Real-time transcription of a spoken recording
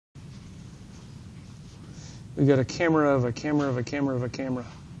We got a camera of a camera of a camera of a camera.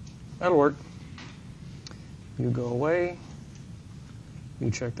 That'll work. You go away. You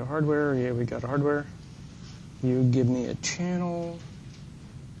check the hardware. Yeah, we got hardware. You give me a channel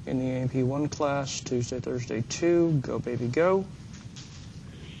in the AMP1 class, Tuesday, Thursday 2. Go, baby, go.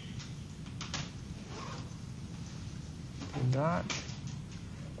 Dot.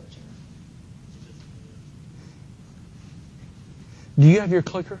 Do you have your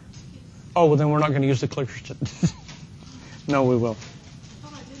clicker? Oh, well, then we're not going to use the clicker. No, we will.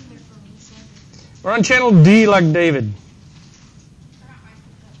 We're on channel D like David.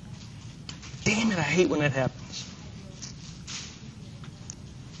 Damn it, I hate when that happens.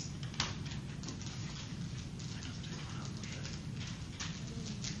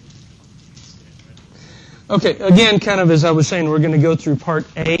 Okay, again, kind of as I was saying, we're going to go through Part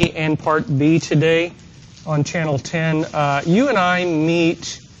A and Part B today on Channel 10. You and I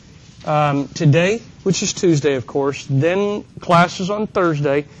meet today, which is Tuesday, of course. Then classes on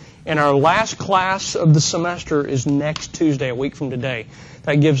Thursday. And our last class of the semester is next Tuesday, a week from today.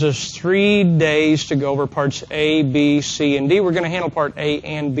 That gives us 3 days to go over Parts A, B, C, and D. We're going to handle Part A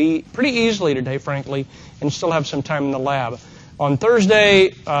and B pretty easily today, frankly, and still have some time in the lab. On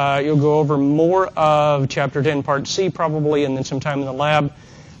Thursday, you'll go over more of Chapter 10, Part C probably, and then some time in the lab.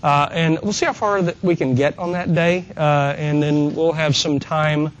 And we'll see how far that we can get on that day. And then we'll have some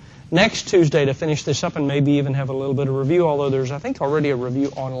time next Tuesday to finish this up and maybe even have a little bit of review, although there's, I think, already a review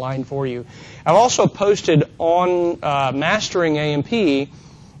online for you. I've also posted on Mastering AMP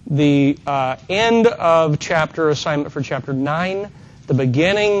the end of chapter assignment for Chapter 9, the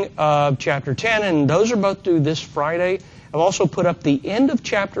beginning of Chapter 10, and those are both due this Friday. I've also put up the end of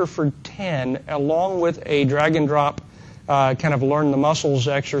chapter for 10 along with a drag and drop kind of learn the muscles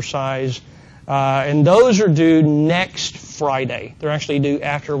exercise. And those are due next Friday. They're actually due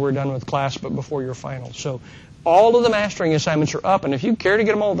after we're done with class but before your final. So all of the mastering assignments are up. And if you care to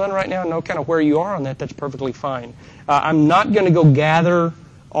get them all done right now and know kind of where you are on that, that's perfectly fine. I'm not going to go gather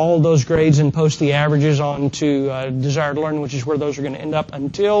all those grades and post the averages onto Desire to Learn, which is where those are going to end up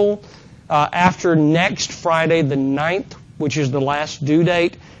until after next Friday, the 9th, which is the last due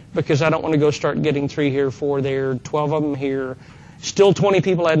date, because I don't want to go start getting 3 here, 4 there, 12 of them here. Still 20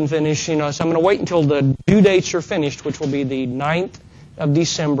 people hadn't finished, so I'm going to wait until the due dates are finished, which will be the 9th of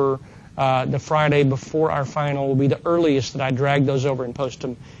December. The Friday before our final will be the earliest that I drag those over and post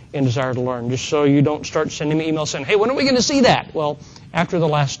them in Desire to Learn, just so you don't start sending me emails saying, hey, when are we going to see that? Well, after the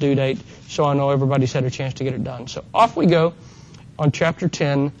last due date, so I know everybody's had a chance to get it done. So off we go on Chapter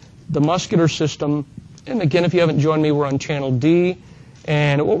 10, the muscular system. And again, if you haven't joined me, we're on Channel D.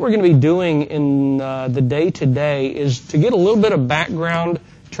 And what we're going to be doing in the day today is to get a little bit of background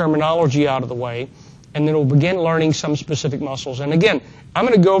terminology out of the way, and then we'll begin learning some specific muscles. And again, I'm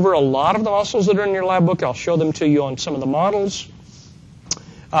going to go over a lot of the muscles that are in your lab book. I'll show them to you on some of the models.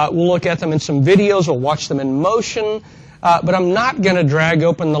 We'll look at them in some videos. We'll watch them in motion. But I'm not going to drag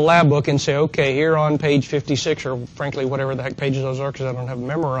open the lab book and say, okay, here on page 56, or frankly, whatever the heck pages those are, because I don't have them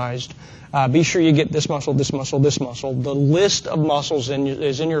memorized. Be sure you get this muscle, this muscle, this muscle. The list of muscles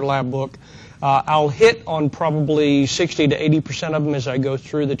is in your lab book. I'll hit on probably 60 to 80% of them as I go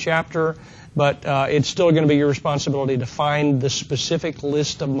through the chapter, but it's still going to be your responsibility to find the specific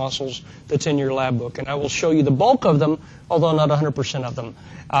list of muscles that's in your lab book. And I will show you the bulk of them, although not 100% of them.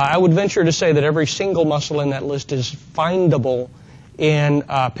 I would venture to say that every single muscle in that list is findable in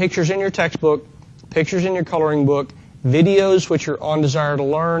pictures in your textbook, pictures in your coloring book, videos which are on Desire to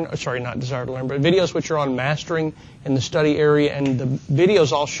Learn, sorry, not Desire to Learn, but videos which are on Mastering in the study area, and the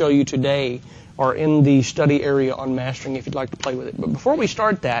videos I'll show you today are in the study area on Mastering if you'd like to play with it. But before we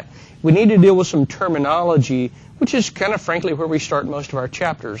start that, we need to deal with some terminology, which is kind of frankly where we start most of our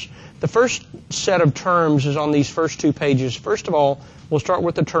chapters. The first set of terms is on these first 2 pages. First of all, we'll start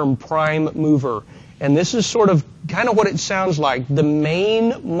with the term prime mover. And this is sort of kind of what it sounds like. The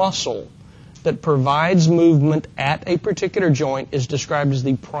main muscle that provides movement at a particular joint is described as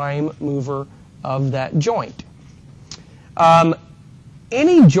the prime mover of that joint.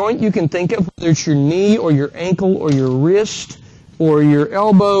 Any joint you can think of, whether it's your knee or your ankle or your wrist or your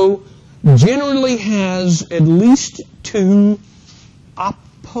elbow, generally has at least 2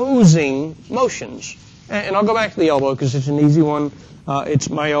 opposing motions. And I'll go back to the elbow because it's an easy one.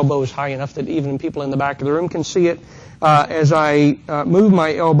 My elbow is high enough that even people in the back of the room can see it. As I move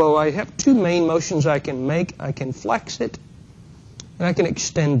my elbow, I have 2 main motions I can make. I can flex it, and I can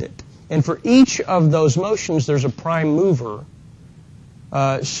extend it. And for each of those motions, there's a prime mover.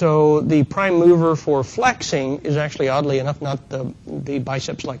 So the prime mover for flexing is actually, oddly enough, not the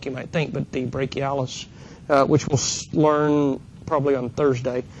biceps like you might think, but the brachialis, which we'll learn probably on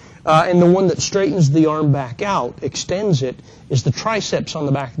Thursday. And the one that straightens the arm back out, extends it, is the triceps on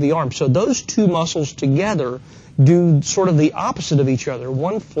the back of the arm. So those two muscles together do sort of the opposite of each other.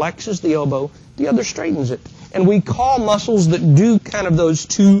 One flexes the elbow, the other straightens it. And we call muscles that do kind of those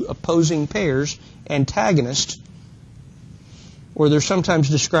two opposing pairs antagonists, or they're sometimes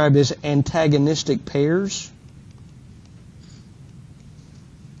described as antagonistic pairs.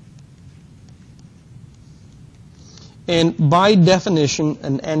 And by definition,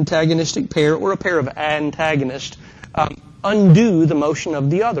 an antagonistic pair or a pair of antagonists undo the motion of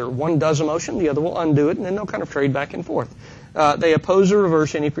the other. One does a motion, the other will undo it, and then they'll kind of trade back and forth. They oppose or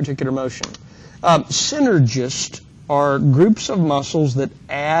reverse any particular motion. Synergists are groups of muscles that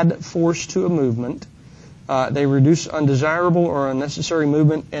add force to a movement. They reduce undesirable or unnecessary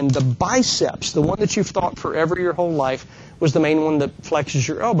movement. And the biceps, the one that you've thought forever your whole life was the main one that flexes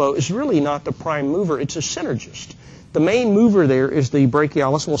your elbow, is really not the prime mover. It's a synergist. The main mover there is the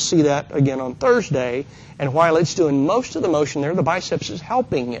brachialis. We'll see that again on Thursday. And while it's doing most of the motion there, the biceps is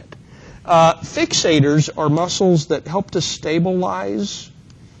helping it. Fixators are muscles that help to stabilize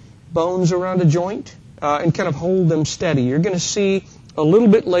bones around a joint and kind of hold them steady. You're going to see a little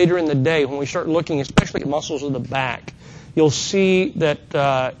bit later in the day when we start looking especially at muscles of the back, you'll see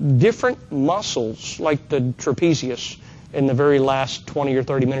that different muscles, like the trapezius, in the very last 20 or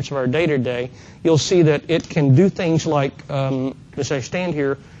 30 minutes of our day to day, you'll see that it can do things like, as I stand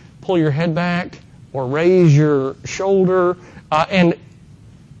here, pull your head back or raise your shoulder, and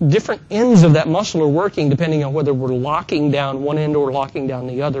different ends of that muscle are working depending on whether we're locking down one end or locking down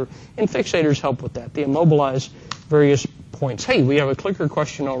the other, and fixators help with that. They immobilize various points. Hey, we have a clicker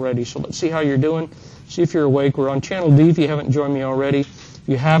question already, so let's see how you're doing. See if you're awake. We're on Channel D if you haven't joined me already. If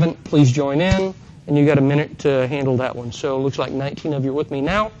you haven't, please join in. And you got a minute to handle that one. So it looks like 19 of you are with me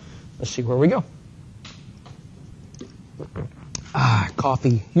now. Let's see where we go.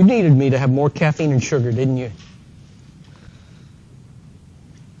 Coffee. You needed me to have more caffeine and sugar, didn't you?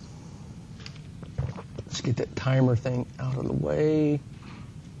 Let's get that timer thing out of the way.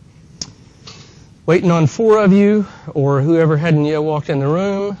 Waiting on 4 of you, or whoever hadn't yet walked in the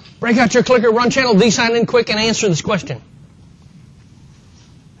room. Break out your clicker, run Channel D, sign in quick, and answer this question.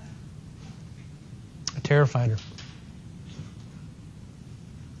 Terrified her.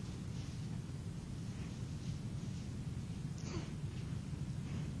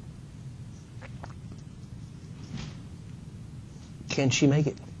 Can she make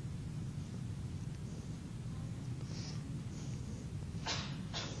it?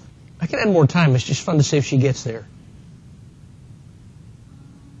 I can add more time. It's just fun to see if she gets there.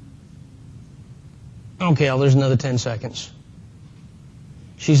 Okay, well, there's another 10 seconds.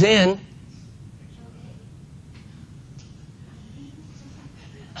 She's in.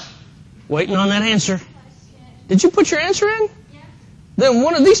 Waiting on that answer. Did you put your answer in? Yeah. Then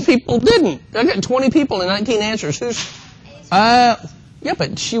one of these people didn't. I got 20 people and 19 answers. Who's? Yeah,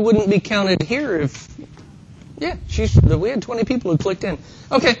 but she wouldn't be counted here if. Yeah, we had 20 people who clicked in.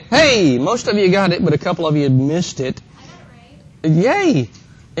 Okay, hey, most of you got it, but a couple of you missed it. I got it right. Yay!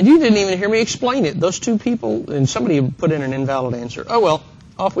 And you didn't even hear me explain it. Those 2 people, and somebody put in an invalid answer. Oh well,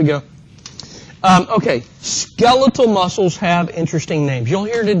 off we go. Okay, skeletal muscles have interesting names. You'll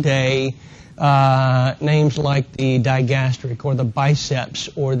hear today names like the digastric or the biceps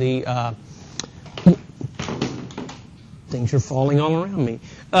or the things are falling all around me.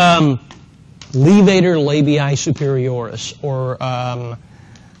 Levator labii superioris or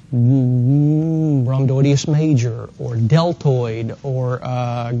rhomdoideus major or deltoid or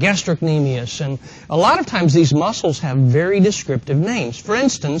gastrocnemius. And a lot of times these muscles have very descriptive names. For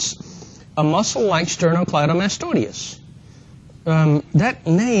instance, a muscle like sternocleidomastoideus. That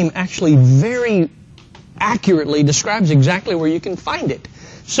name actually very accurately describes exactly where you can find it.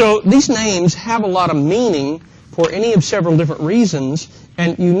 So these names have a lot of meaning for any of several different reasons,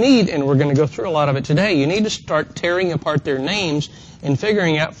 and you need, and we're going to go through a lot of it today, you need to start tearing apart their names and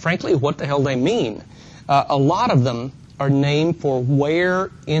figuring out, frankly, what the hell they mean. A lot of them are named for where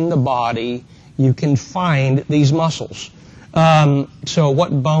in the body you can find these muscles. So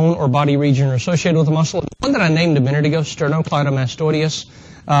what bone or body region are associated with the muscle? The one that I named a minute ago, sternocleidomastoideus,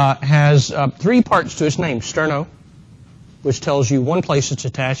 has 3 parts to its name. Sterno, which tells you one place it's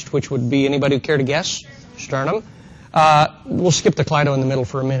attached, which would be, anybody care to guess? Sternum. We'll skip the cleido in the middle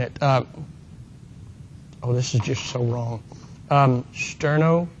for a minute. This is just so wrong.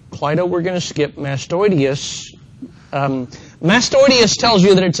 Sternocleido we're going to skip. Mastoideus. Mastoideus tells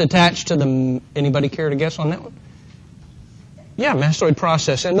you that it's attached to the, anybody care to guess on that one? Yeah, mastoid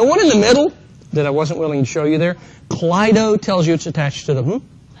process. And the one in the middle that I wasn't willing to show you there, cleido tells you it's attached to the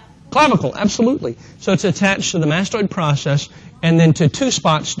Clavicle, absolutely. So it's attached to the mastoid process and then to two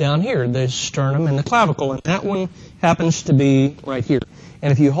spots down here, the sternum and the clavicle, and that one happens to be right here.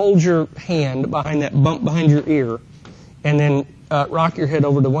 And if you hold your hand behind that bump behind your ear and then rock your head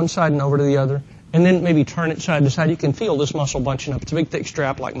over to one side and over to the other, and then maybe turn it side to side, you can feel this muscle bunching up. It's a big, thick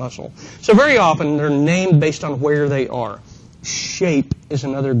strap-like muscle. So very often they're named based on where they are. Shape is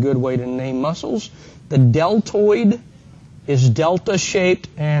another good way to name muscles. The deltoid is delta-shaped,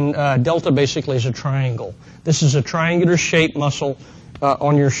 and delta basically is a triangle. This is a triangular-shaped muscle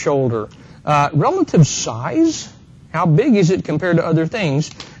on your shoulder. Relative size, how big is it compared to other things?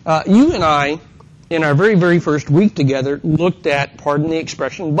 You and I, in our very, very first week together, looked at, pardon the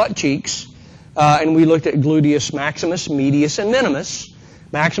expression, butt cheeks, and we looked at gluteus maximus, medius, and minimus.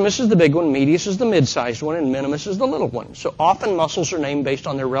 Maximus is the big one, medius is the mid-sized one, and minimus is the little one. So often muscles are named based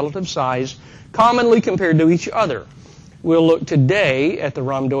on their relative size, commonly compared to each other. We'll look today at the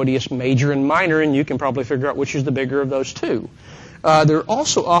rhomboideus major and minor, and you can probably figure out which is the bigger of those two. They're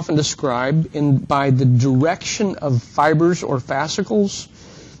also often described by the direction of fibers or fascicles.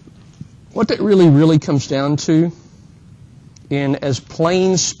 What that really comes down to, in as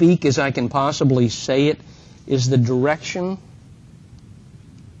plain speak as I can possibly say it, is the direction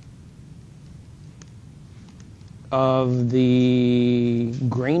of the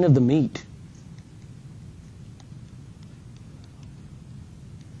grain of the meat.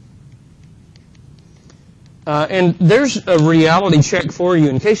 And there's a reality check for you.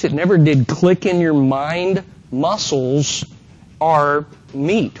 In case it never did click in your mind, muscles are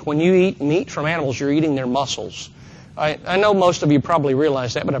meat. When you eat meat from animals, you're eating their muscles. I know most of you probably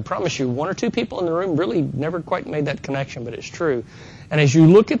realize that, but I promise you, one or two people in the room really never quite made that connection, but it's true. And as you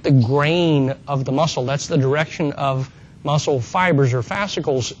look at the grain of the muscle, that's the direction of muscle fibers or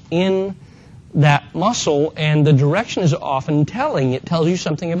fascicles in that muscle, and the direction is often telling. It tells you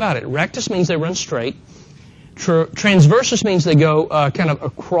something about it. Rectus means they run straight. Transversus means they go kind of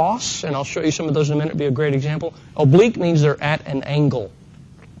across, and I'll show you some of those in a minute. It'll be a great example. Oblique means they're at an angle.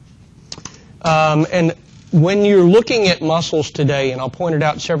 And when you're looking at muscles today, and I'll point it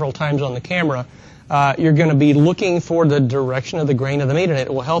out several times on the camera, you're going to be looking for the direction of the grain of the meat, and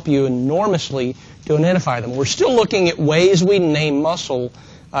it will help you enormously to identify them. We're still looking at ways we name muscle,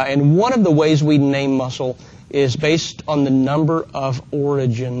 and one of the ways we name muscle is based on the number of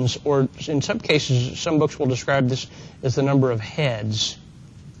origins, or in some cases, some books will describe this as the number of heads.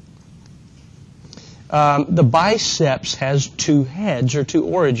 The biceps has 2 heads, or 2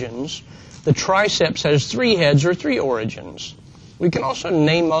 origins. The triceps has 3 heads, or 3 origins. We can also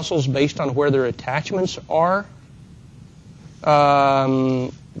name muscles based on where their attachments are.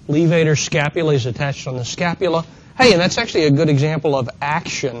 Levator scapula is attached on the scapula. Hey, and that's actually a good example of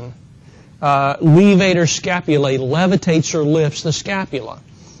action. Levator scapulae levitates or lifts the scapula.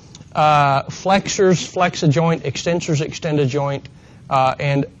 Flexors flex a joint, extensors extend a joint.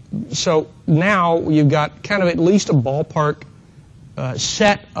 And so now you've got kind of at least a ballpark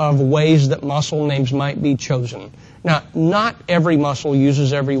set of ways that muscle names might be chosen. Now, not every muscle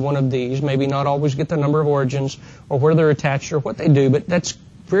uses every one of these, maybe not always get the number of origins or where they're attached or what they do, but that's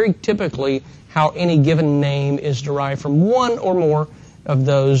very typically how any given name is derived from one or more of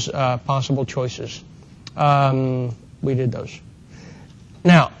those possible choices. We did those.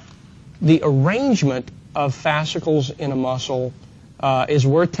 Now, the arrangement of fascicles in a muscle is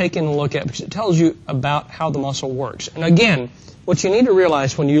worth taking a look at because it tells you about how the muscle works. And again, what you need to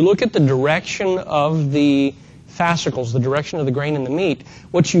realize when you look at the direction of the fascicles, the direction of the grain in the meat,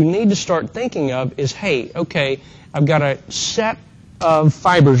 what you need to start thinking of is, hey, okay, I've got a set of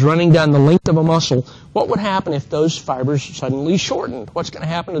fibers running down the length of a muscle. What would happen if those fibers suddenly shortened? What's going to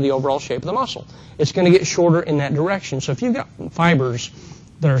happen to the overall shape of the muscle? It's going to get shorter in that direction. So if you've got fibers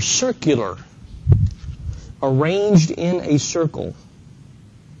that are circular, arranged in a circle,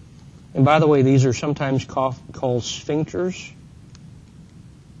 and by the way, these are sometimes called sphincters.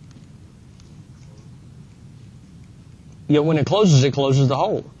 Yet when it closes the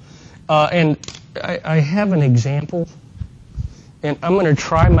hole. And I have an example. And I'm going to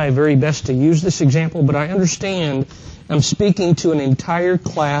try my very best to use this example, but I understand I'm speaking to an entire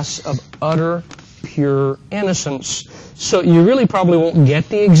class of utter, pure innocence. So you really probably won't get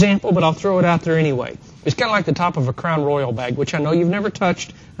the example, but I'll throw it out there anyway. It's kind of like the top of a Crown Royal bag, which I know you've never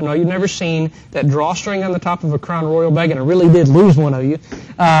touched. I know you've never seen that drawstring on the top of a Crown Royal bag, and I really did lose one of you.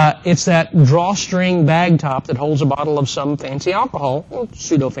 It's that drawstring bag top that holds a bottle of some fancy alcohol, well,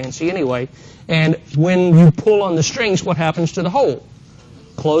 pseudo-fancy anyway. And when you pull on the strings, what happens to the hole?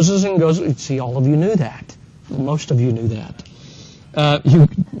 Closes and goes. See, all of you knew that. Most of you knew that. You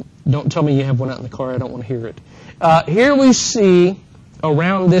don't tell me you have one out in the car. I don't want to hear it. Here we see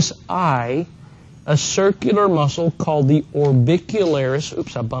around this eye a circular muscle called the orbicularis,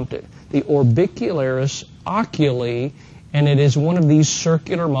 oops, I bumped it, the orbicularis oculi, and it is one of these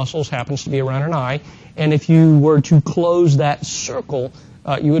circular muscles, happens to be around an eye, and if you were to close that circle,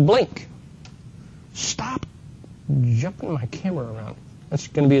 you would blink. Stop jumping my camera around. That's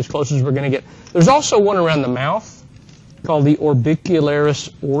going to be as close as we're going to get. There's also one around the mouth called the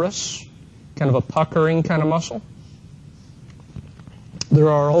orbicularis oris, kind of a puckering kind of muscle. There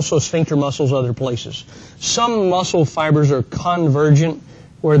are also sphincter muscles other places. Some muscle fibers are convergent,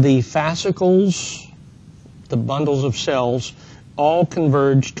 where the fascicles, the bundles of cells, all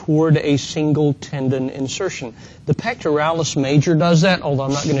converge toward a single tendon insertion. The pectoralis major does that, although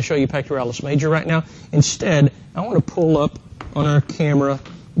I'm not going to show you pectoralis major right now. Instead, I want to pull up on our camera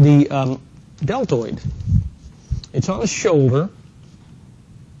the deltoid. It's on the shoulder.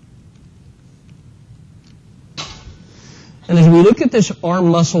 And as we look at this arm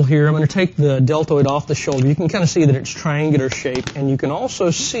muscle here, I'm going to take the deltoid off the shoulder. You can kind of see that it's triangular shaped, and you can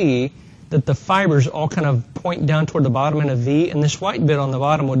also see that the fibers all kind of point down toward the bottom in a V, and this white bit on the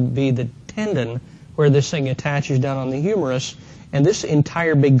bottom would be the tendon where this thing attaches down on the humerus, and this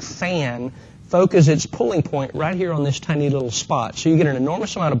entire big fan focuses its pulling point right here on this tiny little spot. So you get an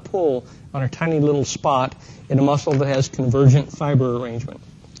enormous amount of pull on a tiny little spot in a muscle that has convergent fiber arrangement.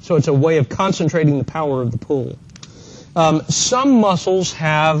 So it's a way of concentrating the power of the pull. Some muscles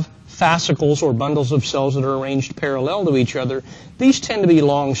have fascicles or bundles of cells that are arranged parallel to each other. These tend to be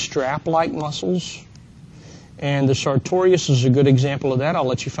long strap-like muscles, and the sartorius is a good example of that. I'll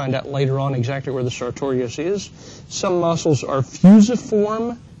let you find out later on exactly where the sartorius is. Some muscles are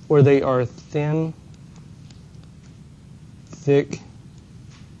fusiform, where they are thin, thick,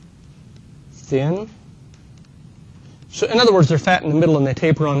 thin. So in other words, they're fat in the middle and they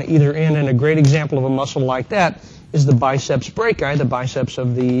taper on either end, and a great example of a muscle like that is the biceps brachii, the biceps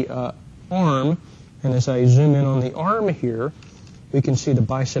of the arm. And as I zoom in on the arm here, we can see the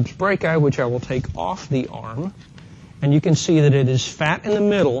biceps brachii, which I will take off the arm. And you can see that it is fat in the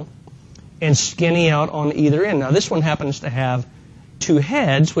middle and skinny out on either end. Now, this one happens to have two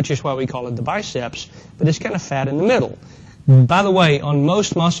heads, which is why we call it the biceps, but it's kind of fat in the middle. By the way, on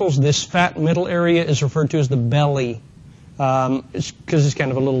most muscles, this fat middle area is referred to as the belly. It's because it's kind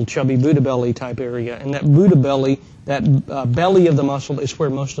of a little chubby Buddha belly type area. And that Buddha belly, that belly of the muscle, is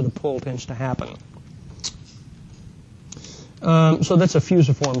where most of the pull tends to happen. So that's a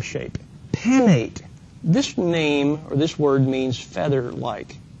fusiform shape. Pinnate. This name, or this word, means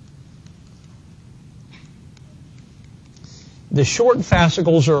feather-like. The short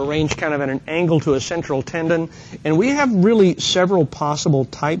fascicles are arranged kind of at an angle to a central tendon. And we have really several possible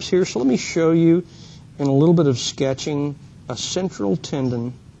types here. So let me show you in a little bit of sketching a central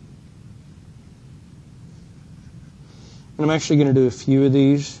tendon. And I'm actually going to do a few of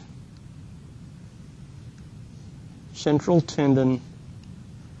these. Central tendon.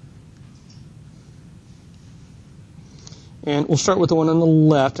 And we'll start with the one on the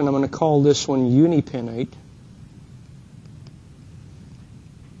left, and I'm going to call this one unipinnate.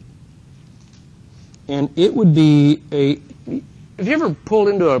 And it would be a... Have you ever pulled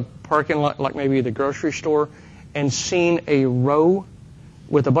into a parking lot, like maybe the grocery store, and seen a row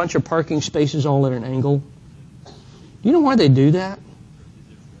with a bunch of parking spaces all at an angle? Do you know why they do that?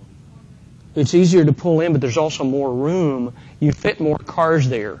 It's easier to pull in, but there's also more room. You fit more cars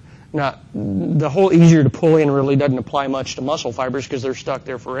there. Now, the whole easier to pull in really doesn't apply much to muscle fibers because they're stuck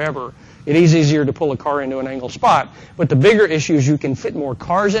there forever. It is easier to pull a car into an angled spot. But the bigger issue is you can fit more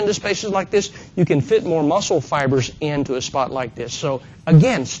cars into spaces like this. You can fit more muscle fibers into a spot like this. So,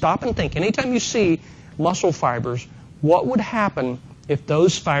 again, stop and think. Anytime you see muscle fibers, what would happen if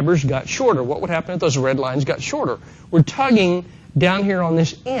those fibers got shorter? What would happen if those red lines got shorter? We're tugging down here on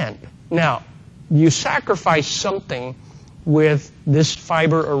this end. Now, you sacrifice something with this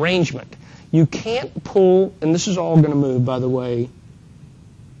fiber arrangement. You can't pull, and this is all going to move, by the way,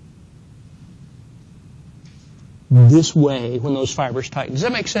 this way when those fibers tighten. Does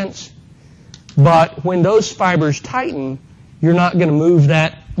that make sense? But when those fibers tighten, you're not going to move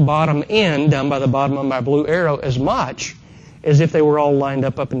that bottom end down by the bottom of my blue arrow as much as if they were all lined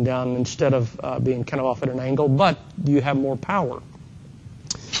up and down instead of being kind of off at an angle, but you have more power.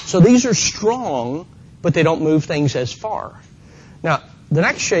 So these are strong, but they don't move things as far. Now, the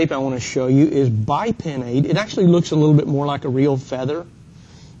next shape I want to show you is bipinnate. It actually looks a little bit more like a real feather.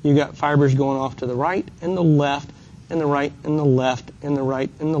 You've got fibers going off to the right and the left and the right and the left and the right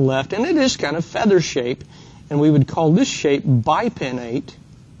and the left. And it is kind of feather shape. And we would call this shape bipinnate.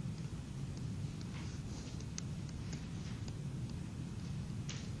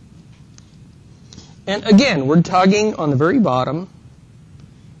 And again, we're tugging on the very bottom.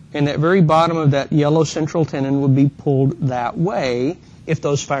 And that very bottom of that yellow central tendon would be pulled that way if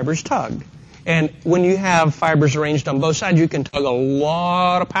those fibers tugged. And when you have fibers arranged on both sides, you can tug a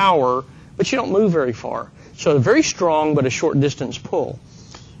lot of power, but you don't move very far. So a very strong but a short distance pull.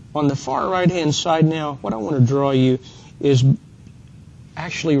 On the far right-hand side now, what I want to draw you is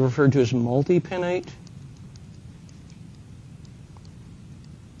actually referred to as multipinnate.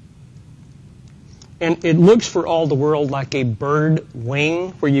 And it looks for all the world like a bird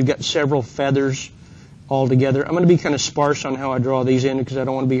wing where you've got several feathers all together. I'm going to be kind of sparse on how I draw these in because I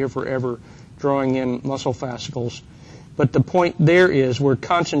don't want to be here forever drawing in muscle fascicles. But the point there is we're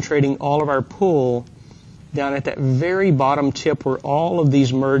concentrating all of our pull down at that very bottom tip where all of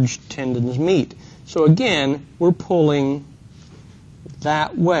these merged tendons meet. So again, we're pulling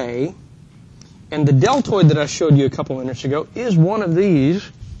that way. And the deltoid that I showed you a couple minutes ago is one of these.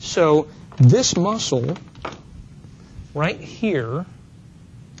 So this muscle right here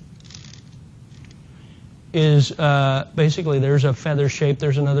is basically there's a feather shape,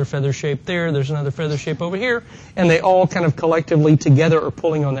 there's another feather shape there, there's another feather shape over here, and they all kind of collectively together are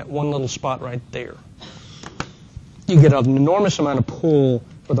pulling on that one little spot right there. You get an enormous amount of pull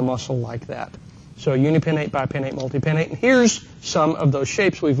with a muscle like that. So unipinnate, bipinnate, multipinnate. And here's some of those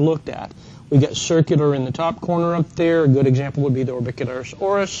shapes we've looked at. We got circular in the top corner up there. A good example would be the orbicularis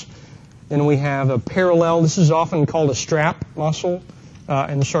oris. Then we have a parallel. This is often called a strap muscle.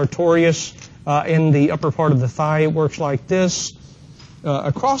 And the sartorius in the upper part of the thigh works like this.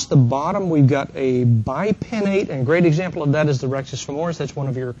 Across the bottom, we've got a bipinnate. And a great example of that is the rectus femoris. That's one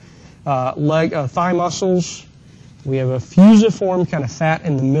of your thigh muscles. We have a fusiform kind of fat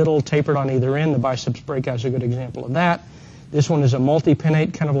in the middle, tapered on either end. The biceps brachii is a good example of that. This one is a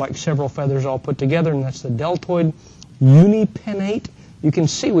multipinnate, kind of like several feathers all put together, and that's the deltoid. Unipinnate. You can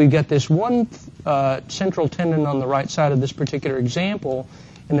see we've got this one central tendon on the right side of this particular example,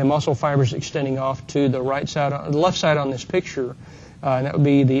 and the muscle fibers extending off to the right side, the left side on this picture, and that would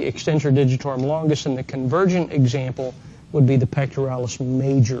be the extensor digitorum longus, and the convergent example would be the pectoralis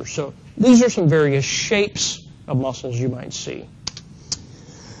major. So these are some various shapes of muscles you might see.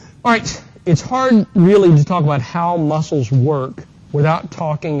 All right, it's hard really to talk about how muscles work without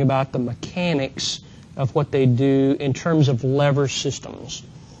talking about the mechanics of what they do in terms of lever systems.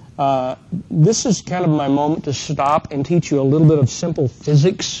 This is kind of my moment to stop and teach you a little bit of simple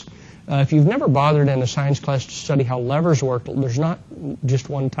physics. If you've never bothered in a science class to study how levers work, there's not just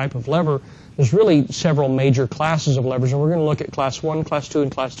one type of lever. There's really several major classes of levers, and we're going to look at class 1, class 2,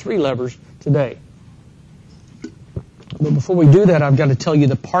 and class 3 levers today. But before we do that, I've got to tell you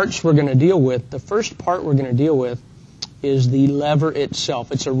the parts we're going to deal with. The first part we're going to deal with is the lever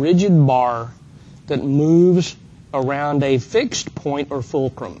itself. It's a rigid bar that moves around a fixed point or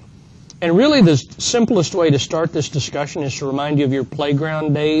fulcrum. And really the simplest way to start this discussion is to remind you of your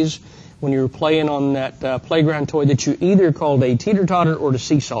playground days when you were playing on that playground toy that you either called a teeter-totter or the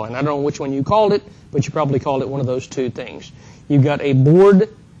seesaw. And I don't know which one you called it, but you probably called it one of those two things. You've got a board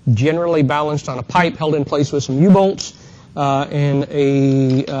generally balanced on a pipe held in place with some U-bolts and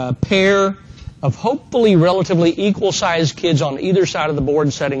a pair of hopefully relatively equal-sized kids on either side of the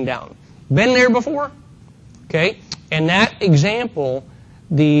board setting down. Been there before? Okay. And that example,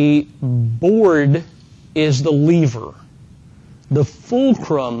 the board is the lever. The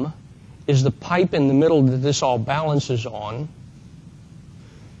fulcrum is the pipe in the middle that this all balances on.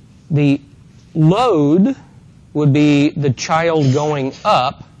 The load would be the child going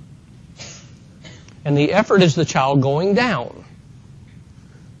up, and the effort is the child going down.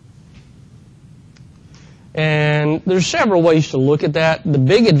 And there's several ways to look at that. The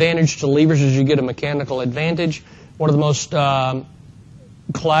big advantage to levers is you get a mechanical advantage. One of the most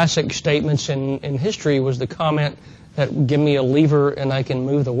classic statements in history was the comment that give me a lever and I can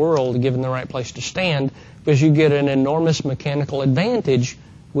move the world given the right place to stand, because you get an enormous mechanical advantage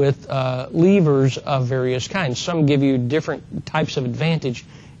with levers of various kinds. Some give you different types of advantage,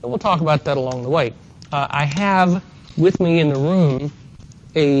 and we'll talk about that along the way. I have with me in the room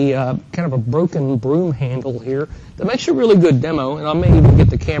a kind of a broken broom handle here that makes a really good demo, and I may even get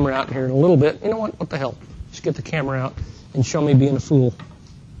the camera out here in a little bit. You know what? What the hell? Just get the camera out and show me being a fool,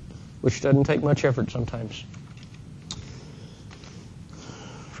 which doesn't take much effort sometimes.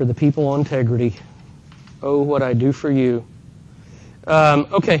 For the people on integrity, oh, what I do for you.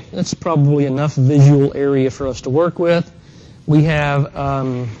 Okay, that's probably enough visual area for us to work with. We have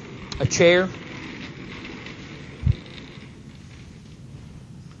a chair.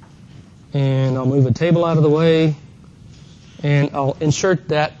 And I'll move a table out of the way, and I'll insert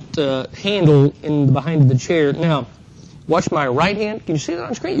that handle in behind the chair. Now, watch my right hand. Can you see that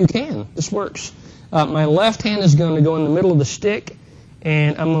on screen? You can. This works. My left hand is going to go in the middle of the stick,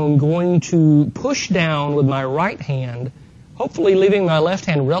 and I'm going to push down with my right hand, hopefully leaving my left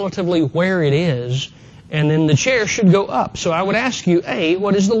hand relatively where it is, and then the chair should go up. So I would ask you, A,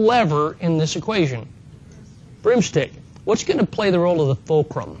 what is the lever in this equation? Broomstick. What's going to play the role of the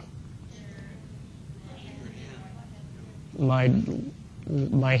fulcrum? My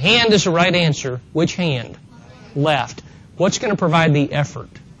hand is the right answer. Which hand? Left. What's going to provide the effort?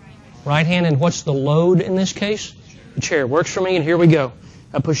 Right hand. And what's the load in this case? The chair. Works for me, and here we go.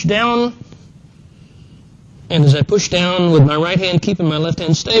 I push down, and as I push down with my right hand, keeping my left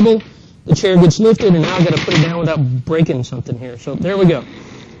hand stable, the chair gets lifted, and now I've got to put it down without breaking something here. So there we go.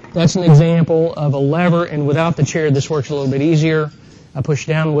 That's an example of a lever, and without the chair, this works a little bit easier. I push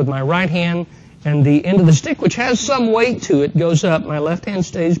down with my right hand, and the end of the stick, which has some weight to it, goes up. My left hand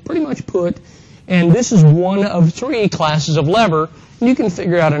stays pretty much put, and this is one of 3 classes of lever, and you can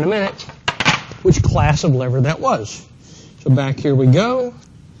figure out in a minute which class of lever that was. So back here we go.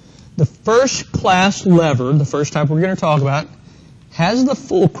 The first class lever, the first type we're going to talk about, has the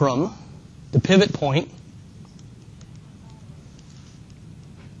fulcrum, the pivot point,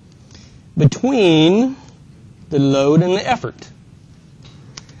 between the load and the effort.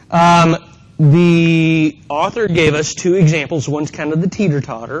 The author gave us 2 examples. One's kind of the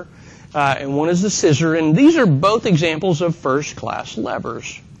teeter-totter, and one is the scissor, and these are both examples of first-class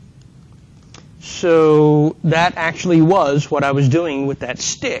levers. So that actually was what I was doing with that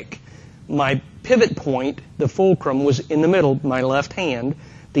stick. My pivot point, the fulcrum, was in the middle, my left hand.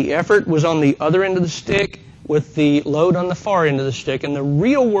 The effort was on the other end of the stick with the load on the far end of the stick. And the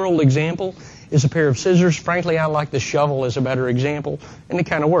real-world example is a pair of scissors. Frankly, I like the shovel as a better example, and it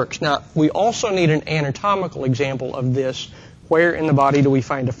kind of works. Now, we also need an anatomical example of this. Where in the body do we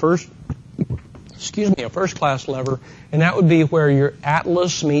find a first-class lever? And that would be where your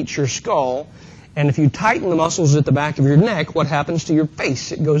atlas meets your skull. And if you tighten the muscles at the back of your neck, what happens to your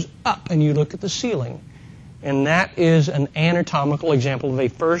face? It goes up, and you look at the ceiling. And that is an anatomical example of a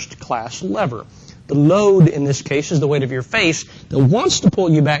first-class lever. The load, in this case, is the weight of your face that wants to pull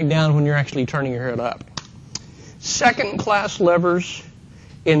you back down when you're actually turning your head up. Second-class levers,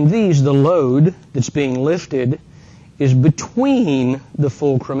 in these, the load that's being lifted is between the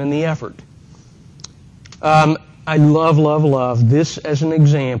fulcrum and the effort. I love this as an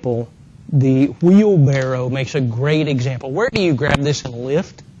example. The wheelbarrow makes a great example. Where do you grab this and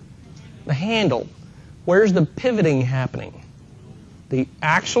lift? The handle. Where's the pivoting happening? The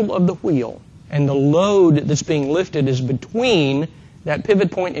axle of the wheel. And the load that's being lifted is between that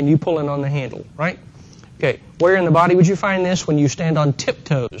pivot point and you pulling on the handle, right? Okay, where in the body would you find this? When you stand on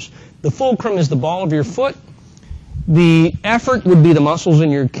tiptoes. The fulcrum is the ball of your foot. The effort would be the muscles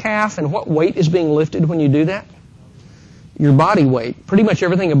in your calf. And what weight is being lifted when you do that? Your body weight. Pretty much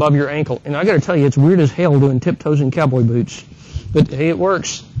everything above your ankle. And I got to tell you, it's weird as hell doing tiptoes in cowboy boots. But hey, it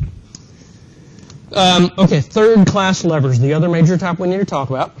works. Okay, third-class levers. The other major type we need to talk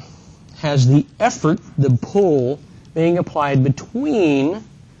about has the effort, the pull, being applied between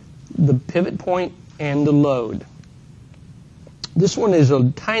the pivot point and the load. This one is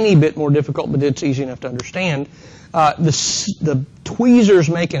a tiny bit more difficult, but it's easy enough to understand. The tweezers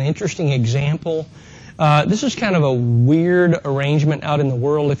make an interesting example. This is kind of a weird arrangement out in the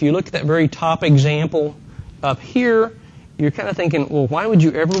world. If you look at that very top example up here, you're kind of thinking, well, why would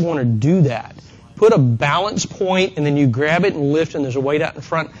you ever want to do that? Put a balance point, and then you grab it and lift, and there's a weight out in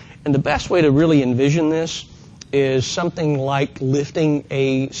front. And the best way to really envision this is something like lifting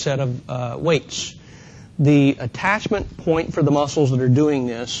a set of weights. The attachment point for the muscles that are doing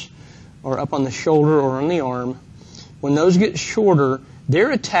this are up on the shoulder or on the arm. When those get shorter,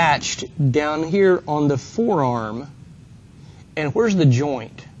 they're attached down here on the forearm. And where's the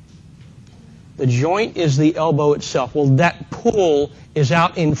joint? The joint is the elbow itself. Well, that pull is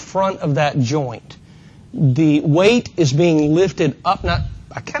out in front of that joint. The weight is being lifted up. Now,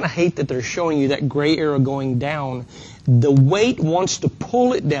 I kind of hate that they're showing you that gray arrow going down. The weight wants to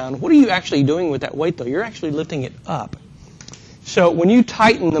pull it down. What are you actually doing with that weight, though? You're actually lifting it up. So when you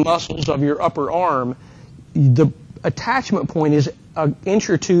tighten the muscles of your upper arm, the attachment point is an inch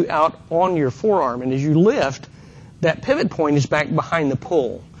or two out on your forearm. And as you lift, that pivot point is back behind the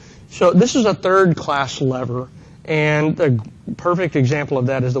pull. So this is a third-class lever, and a perfect example of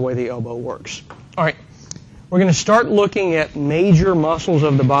that is the way the elbow works. All right, we're going to start looking at major muscles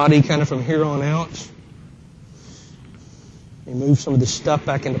of the body kind of from here on out. And move some of this stuff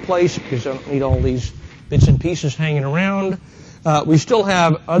back into place because I don't need all these bits and pieces hanging around. We still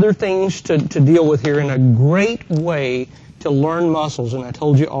have other things to deal with here, and a great way to learn muscles, and I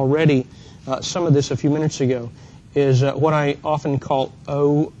told you already some of this a few minutes ago, is what I often call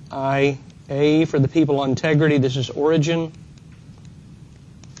OIA for the people on integrity. This is origin,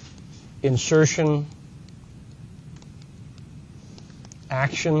 insertion,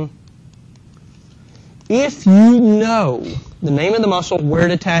 action. If you know the name of the muscle, where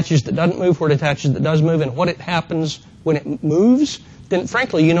it attaches that doesn't move, where it attaches that does move, and what it happens when it moves, then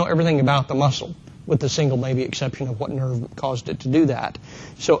frankly you know everything about the muscle, with the single maybe exception of what nerve caused it to do that.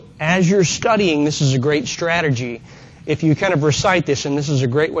 So as you're studying, this is a great strategy. If you kind of recite this, and this is a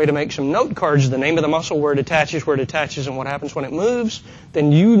great way to make some note cards, the name of the muscle, where it attaches, and what happens when it moves,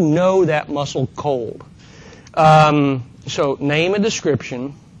 then you know that muscle cold. So name and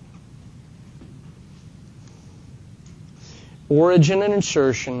description, origin and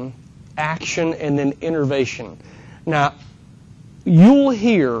insertion, action, and then innervation. Now, you'll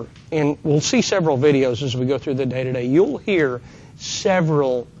hear, and we'll see several videos as we go through the day-to-day, you'll hear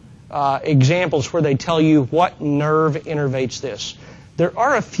several examples where they tell you what nerve innervates this. There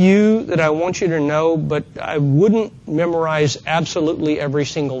are a few that I want you to know, but I wouldn't memorize absolutely every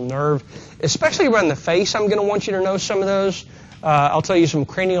single nerve, especially around the face. I'm going to want you to know some of those. I'll tell you some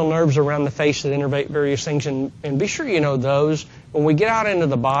cranial nerves around the face that innervate various things, and be sure you know those. When we get out into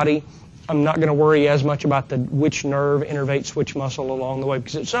the body, I'm not going to worry as much about which nerve innervates which muscle along the way,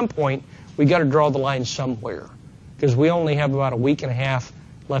 because at some point we got to draw the line somewhere, because we only have about a week and a half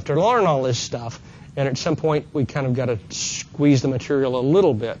left to learn all this stuff, and at some point we kind of got to squeeze the material a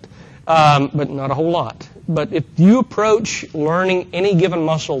little bit, but not a whole lot. But if you approach learning any given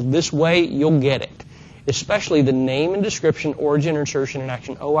muscle this way, you'll get it. Especially the name and description, origin, insertion, and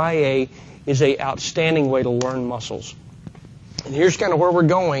action. OIA is an outstanding way to learn muscles. And here's kind of where we're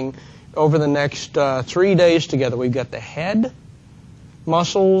going over the next 3 days together. We've got the head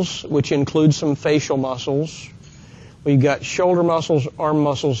muscles, which include some facial muscles. We've got shoulder muscles, arm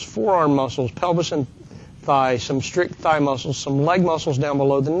muscles, forearm muscles, pelvis and thigh, some strict thigh muscles, some leg muscles down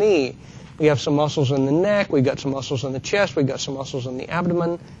below the knee. We have some muscles in the neck. We've got some muscles in the chest. We've got some muscles in the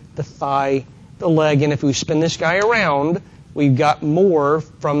abdomen, the thigh, the leg. And if we spin this guy around, we've got more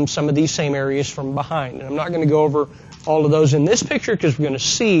from some of these same areas from behind. And I'm not going to go over all of those in this picture because we're going to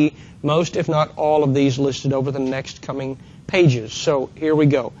see most, if not all, of these listed over the next coming pages. So here we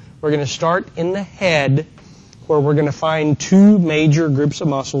go. We're going to start in the head, where we're going to find two major groups of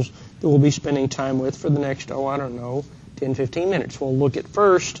muscles that we'll be spending time with for the next, 10, 15 minutes. We'll look at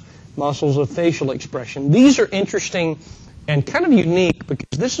first muscles of facial expression. These are interesting and kind of unique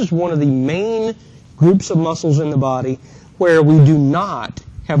because this is one of the main groups of muscles in the body where we do not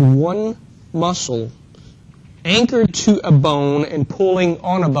have one muscle anchored to a bone and pulling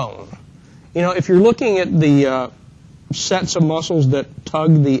on a bone. You know, if you're looking at the sets of muscles that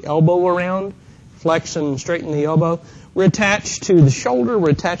tug the elbow around, flex and straighten the elbow, we're attached to the shoulder, we're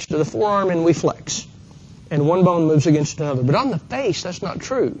attached to the forearm, and we flex. And one bone moves against another. But on the face, that's not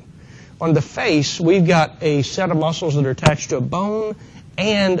true. On the face, we've got a set of muscles that are attached to a bone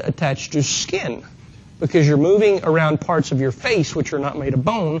and attached to skin, because you're moving around parts of your face which are not made of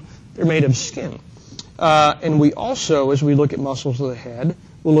bone, they're made of skin. And we also, as we look at muscles of the head,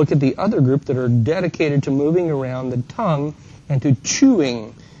 we'll look at the other group that are dedicated to moving around the tongue and to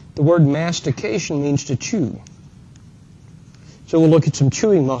chewing. The word mastication means to chew. So we'll look at some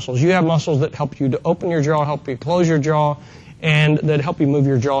chewing muscles. You have muscles that help you to open your jaw, help you close your jaw, and that help you move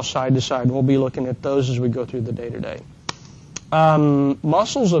your jaw side to side. We'll be looking at those as we go through the day-to-day.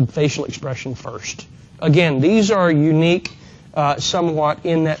 Muscles of facial expression first. Again, these are unique somewhat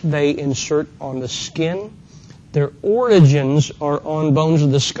in that they insert on the skin. Their origins are on bones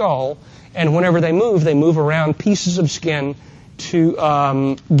of the skull, and whenever they move around pieces of skin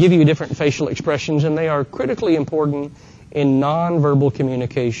to give you different facial expressions, and they are critically important in nonverbal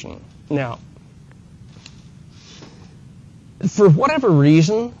communication. Now, for whatever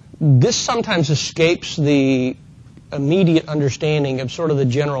reason, this sometimes escapes the immediate understanding of sort of the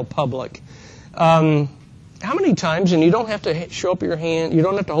general public. How many times, and you don't have to show up your hand, you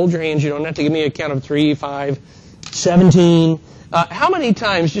don't have to hold your hands, you don't have to give me a count of 3, 5, 17. How many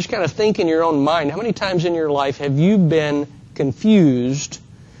times, just kind of think in your own mind, how many times in your life have you been confused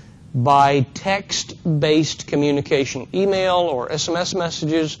by text-based communication, email or SMS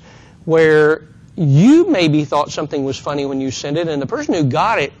messages, where you maybe thought something was funny when you sent it, and the person who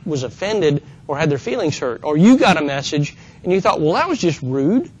got it was offended or had their feelings hurt, or you got a message and you thought, well, that was just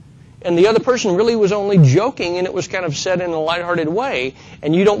rude, and the other person really was only joking and it was kind of said in a lighthearted way,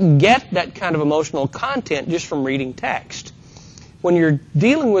 and you don't get that kind of emotional content just from reading text. When you're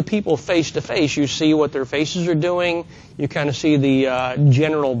dealing with people face-to-face, you see what their faces are doing. You kind of see the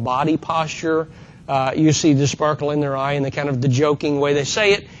general body posture. You see the sparkle in their eye and the joking way they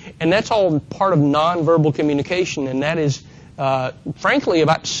say it. And that's all part of nonverbal communication. And that is, frankly,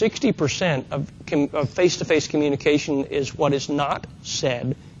 about 60% of face-to-face communication is what is not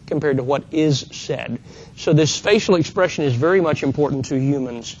said compared to what is said. So this facial expression is very much important to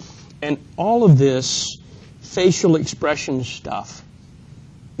humans. And all of this facial expression stuff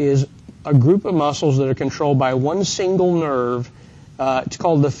is a group of muscles that are controlled by one single nerve. It's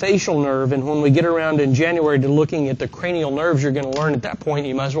called the facial nerve, and when we get around in January to looking at the cranial nerves you're going to learn at that point,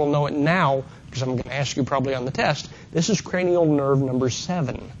 you might as well know it now, because I'm going to ask you probably on the test. This is cranial nerve number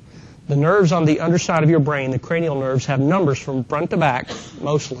 7. The nerves on the underside of your brain, the cranial nerves, have numbers from front to back,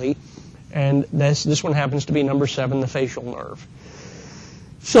 mostly, and this one happens to be number 7, the facial nerve.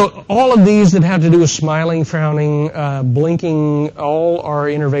 So all of these that have to do with smiling, frowning, blinking, all are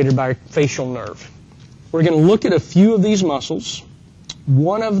innervated by facial nerve. We're going to look at a few of these muscles.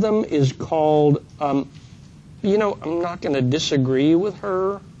 One of them is called, I'm not going to disagree with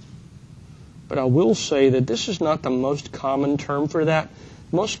her, but I will say that this is not the most common term for that.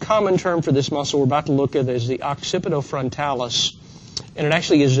 The most common term for this muscle we're about to look at is the occipitofrontalis, and it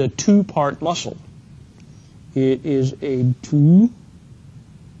actually is a 2-part muscle. It is a 2-part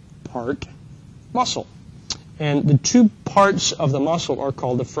muscle. And the 2 parts of the muscle are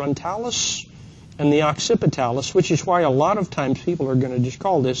called the frontalis and the occipitalis, which is why a lot of times people are going to just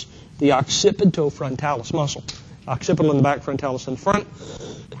call this the occipitofrontalis muscle. Occipital in the back, frontalis in the front.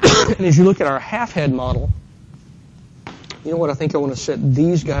 And as you look at our half-head model, you know what, I think I want to set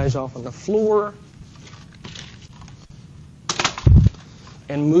these guys off on the floor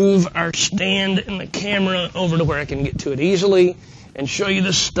and move our stand and the camera over to where I can get to it easily and show you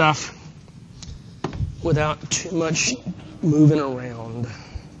this stuff without too much moving around.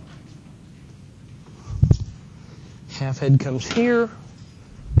 Half head comes here,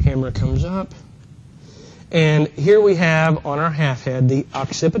 camera comes up, and here we have on our half head the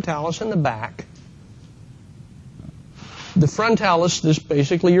occipitalis in the back, the frontalis, this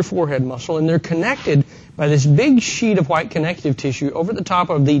basically your forehead muscle, and they're connected by this big sheet of white connective tissue over the top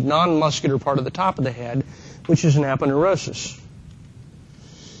of the non-muscular part of the top of the head, which is an aponeurosis.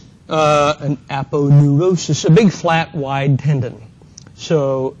 An aponeurosis, a big flat wide tendon.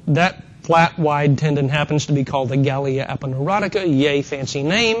 So that flat wide tendon happens to be called the Gallia aponeurotica, yay fancy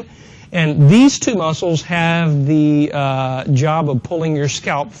name. And these 2 muscles have the job of pulling your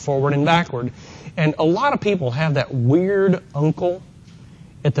scalp forward and backward. And a lot of people have that weird uncle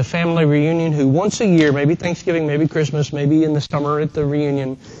at the family reunion who once a year, maybe Thanksgiving, maybe Christmas, maybe in the summer at the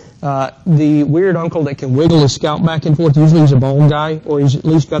reunion, the weird uncle that can wiggle his scalp back and forth. Usually he's a bald guy, or he's at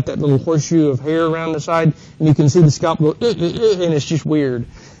least got that little horseshoe of hair around the side, and you can see the scalp go, and it's just weird.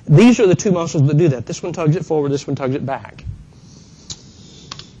 These are the 2 muscles that do that. This one tugs it forward, this one tugs it back.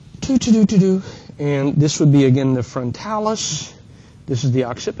 And this would be, again, the frontalis. This is the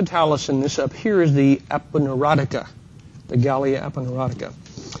occipitalis, and this up here is the aponeurotica, the Gallia aponeurotica.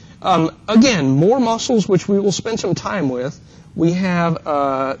 Again, more muscles which we will spend some time with. We have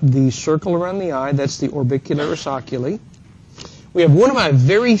the circle around the eye. That's the orbicularis oculi. We have one of my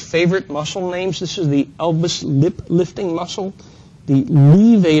very favorite muscle names. This is the Elvis lip lifting muscle, the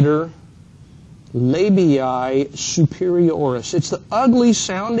levator labii superioris. It's the ugly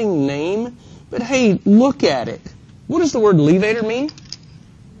sounding name, but hey, look at it. What does the word levator mean?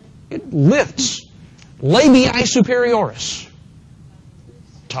 It lifts. Labii superioris.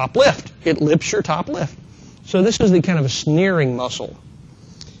 Top lift. It lifts your top lift. So this is the kind of a sneering muscle.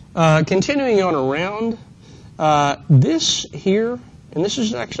 Continuing on around, this here, and this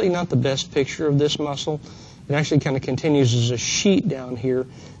is actually not the best picture of this muscle. It actually kind of continues as a sheet down here.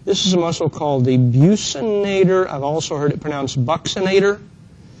 This is a muscle called the buccinator. I've also heard it pronounced buccinator.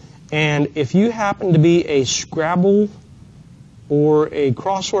 And if you happen to be a Scrabble or a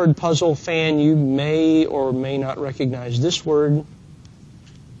crossword puzzle fan, you may or may not recognize this word.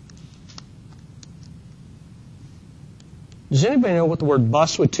 Does anybody know what the word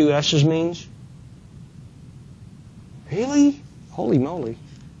bus with 2 S's means? Really? Holy moly.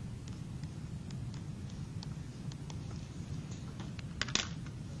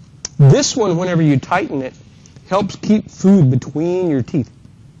 This one, whenever you tighten it, helps keep food between your teeth.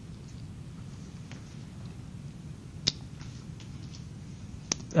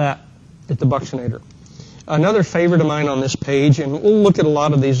 At the buccinator. Another favorite of mine on this page, and we'll look at a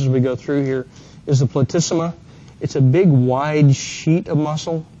lot of these as we go through here, is the platysma. It's a big, wide sheet of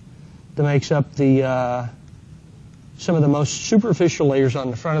muscle that makes up the some of the most superficial layers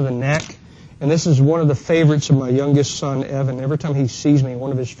on the front of the neck. And this is one of the favorites of my youngest son, Evan. Every time he sees me,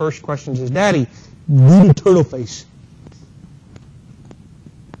 one of his first questions is, "Daddy, do the turtle face."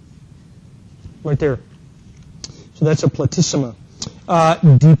 Right there. So that's a platysma.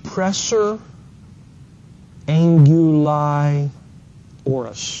 Depressor anguli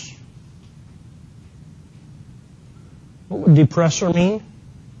oris. What would depressor mean?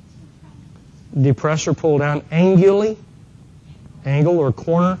 depress or pull down. Anguli, angle or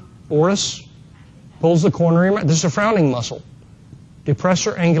corner. Oris, pulls the corner of your mouth. This is a frowning muscle.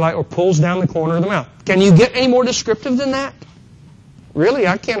 Depressor anguli, or pulls down the corner of the mouth. Can you get any more descriptive than that? Really,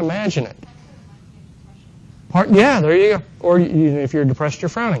 I can't imagine it. Yeah, there you go. Or if you're depressed, you're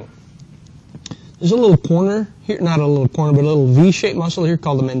frowning. There's a little corner here, not a little corner, but a little V-shaped muscle here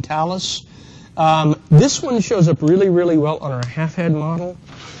called the mentalis. This one shows up really, really well on our half-head model.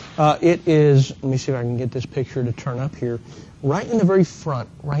 It is, let me see if I can get this picture to turn up here, right in the very front,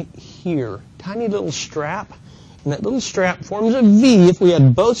 right here. Tiny little strap. And that little strap forms a V. If we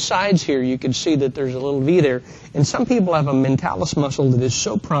had both sides here, you could see that there's a little V there. And some people have a mentalis muscle that is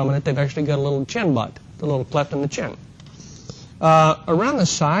so prominent, they've actually got a little chin butt, a little cleft in the chin. Around the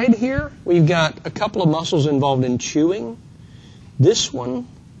side here, we've got a couple of muscles involved in chewing. This one,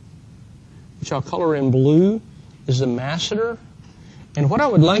 which I'll color in blue, is the masseter. And what I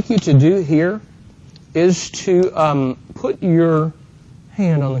would like you to do here is to put your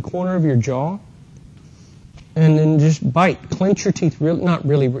hand on the corner of your jaw and then just bite. Clench your teeth, not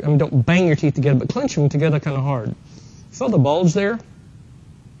really, I mean, don't bang your teeth together, but clench them together kind of hard. Feel the bulge there?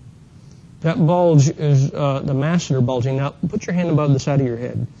 That bulge is the masseter bulging. Now, put your hand above the side of your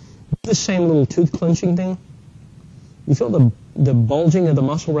head. Do the same little tooth clenching thing. You feel the bulging of the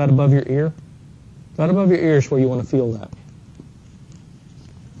muscle right above your ear? Right above your ear is where you want to feel that.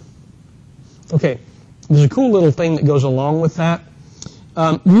 Okay, there's a cool little thing that goes along with that.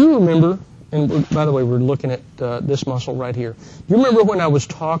 You remember, and by the way, we're looking at this muscle right here. You remember when I was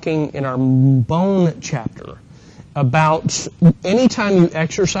talking in our bone chapter about anytime you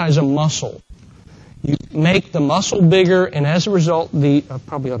exercise a muscle, you make the muscle bigger, and as a result, I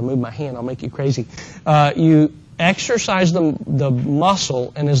probably ought to move my hand, I'll make you crazy. You exercise the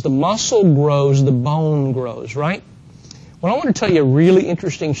muscle, and as the muscle grows, the bone grows, right? Well, I want to tell you a really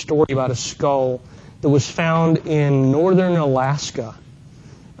interesting story about a skull that was found in northern Alaska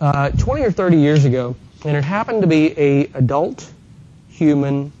 20 or 30 years ago, and it happened to be an adult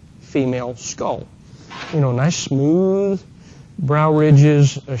human female skull. You know, nice smooth brow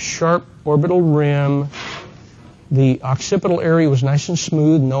ridges, a sharp orbital rim. The occipital area was nice and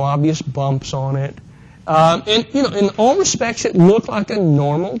smooth, no obvious bumps on it. And, you know, in all respects, it looked like a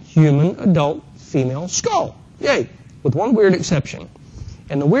normal human adult female skull. Yay! With one weird exception.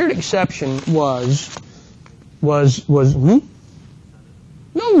 And the weird exception was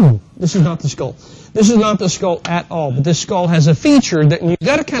No, this is not the skull. This is not the skull at all, but this skull has a feature that you've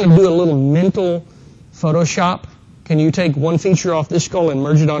got to kind of do a little mental Photoshop. Can you take one feature off this skull and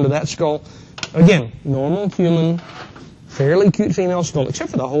merge it onto that skull? Again, normal human, fairly cute female skull,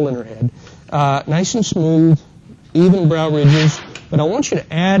 except for the hole in her head. Nice and smooth, even brow ridges. But I want you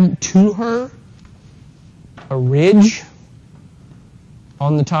to add to her a ridge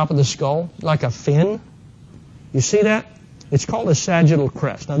on the top of the skull, like a fin. You see that? It's called a sagittal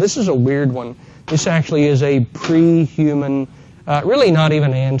crest. Now, this is a weird one. This actually is a pre-human, really not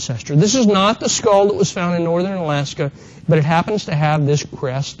even ancestor. This is not the skull that was found in northern Alaska, but it happens to have this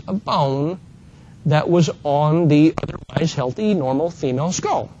crest of bone that was on the otherwise healthy, normal female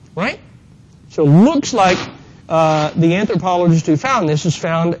skull, right? So it looks like the anthropologist who found this has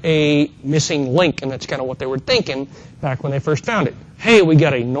found a missing link, and that's kind of what they were thinking back when they first found it. Hey, we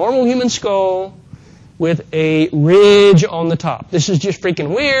got a normal human skull with a ridge on the top. This is just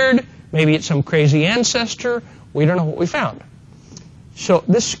freaking weird. Maybe it's some crazy ancestor. We don't know what we found. So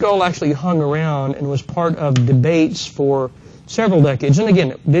this skull actually hung around and was part of debates for several decades. And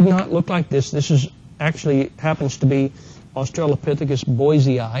again, it did not look like this. This is actually happens to be Australopithecus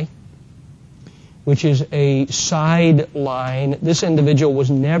boisei, which is a side line. This individual was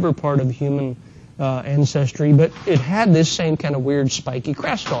never part of human ancestry, but it had this same kind of weird spiky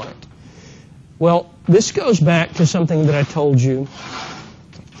crest on it. Well, this goes back to something that I told you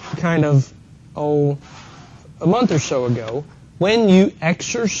kind of, a month or so ago. When you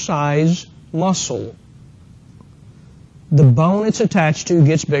exercise muscle, the bone it's attached to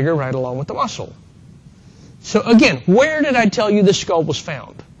gets bigger right along with the muscle. So again, where did I tell you the skull was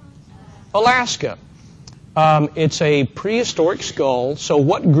found? Alaska. It's a prehistoric skull, so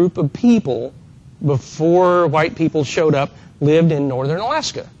what group of people, before white people showed up, lived in northern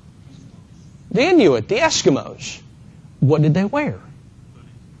Alaska? The Inuit, the Eskimos. What did they wear?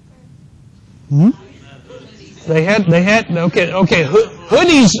 They had, okay,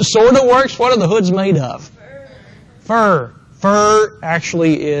 hoodies sort of works. What are the hoods made of? Fur. Fur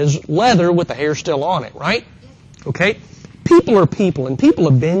actually is leather with the hair still on it, right? Okay? People are people, and people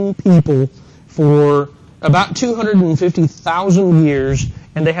have been people for about 250,000 years,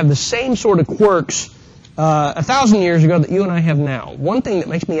 and they have the same sort of quirks 1,000 years ago that you and I have now. One thing that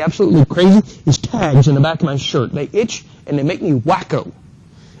makes me absolutely crazy is tags in the back of my shirt. They itch and they make me wacko.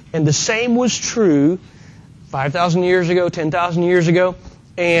 And the same was true 5,000 years ago, 10,000 years ago.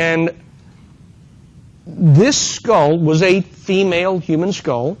 And this skull was a female human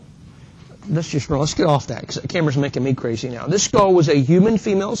skull. Let's get off that because the camera's making me crazy now. This skull was a human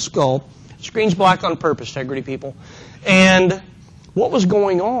female skull. Screen's black on purpose, integrity people. And what was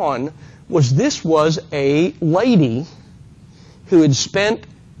going on was this was a lady who had spent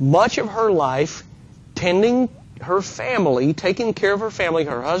much of her life tending her family, taking care of her family,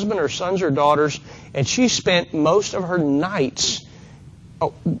 her husband, her sons, her daughters, and she spent most of her nights.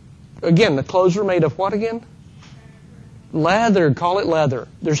 Oh, again, the clothes were made of what again? Leather. Call it leather.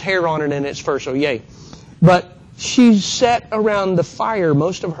 There's hair on it and it's fur, so yay. But she sat around the fire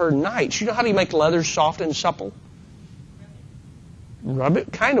most of her nights. You know how do you make leather soft and supple? Rub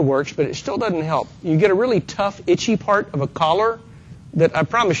it kind of works, but it still doesn't help. You get a really tough, itchy part of a collar that I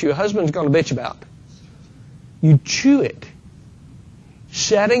promise you a husband's going to bitch about. You chew it.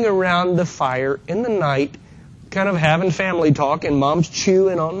 Sitting around the fire in the night, kind of having family talk, and mom's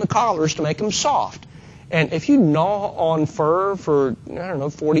chewing on the collars to make them soft. And if you gnaw on fur for,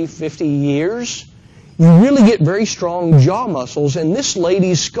 40, 50 years, you really get very strong jaw muscles. And this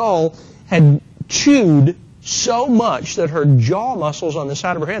lady's skull had chewed so much that her jaw muscles on the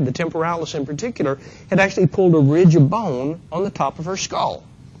side of her head, the temporalis in particular, had actually pulled a ridge of bone on the top of her skull.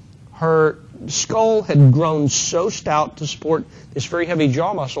 Her skull had grown so stout to support this very heavy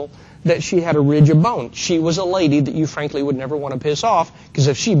jaw muscle that she had a ridge of bone. She was a lady that you frankly would never want to piss off because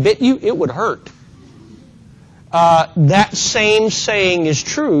if she bit you, it would hurt. That same saying is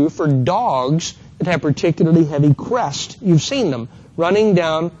true for dogs that have particularly heavy crest. You've seen them running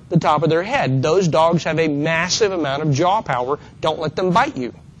down the top of their head. Those dogs have a massive amount of jaw power. Don't let them bite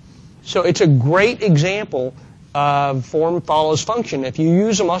you. So it's a great example of form follows function. If you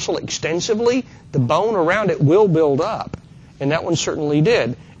use a muscle extensively, the bone around it will build up. And that one certainly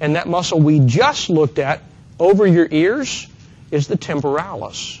did. And that muscle we just looked at over your ears is the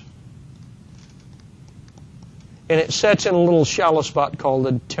temporalis. And it sets in a little shallow spot called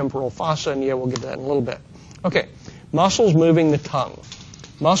the temporal fossa, and yeah, we'll get to that in a little bit. Okay, muscles moving the tongue.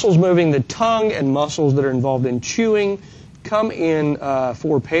 Muscles moving the tongue and muscles that are involved in chewing come in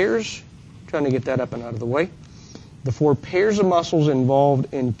 4 pairs. Trying to get that up and out of the way. The 4 pairs of muscles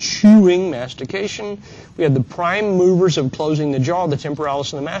involved in chewing, mastication. We had the prime movers of closing the jaw, the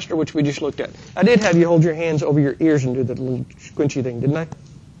temporalis and the masseter, which we just looked at. I did have you hold your hands over your ears and do that little squinchy thing, didn't I?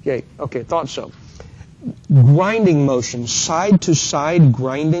 Yay. Okay, thought so. Grinding motion, side to side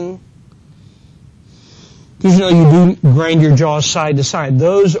grinding. Because you do grind your jaws side to side.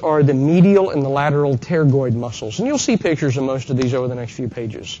 Those are the medial and the lateral pterygoid muscles. And you'll see pictures of most of these over the next few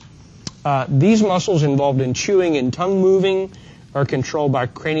pages. These muscles involved in chewing and tongue moving are controlled by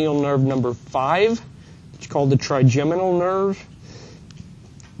cranial nerve number 5. It's called the trigeminal nerve.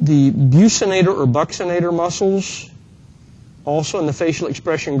 The buccinator or buccinator muscles, also in the facial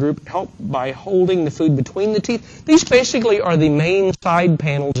expression group, help by holding the food between the teeth. These basically are the main side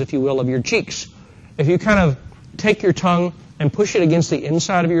panels, if you will, of your cheeks. If you kind of take your tongue and push it against the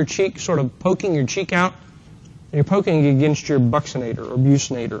inside of your cheek, sort of poking your cheek out, and you're poking it against your buccinator or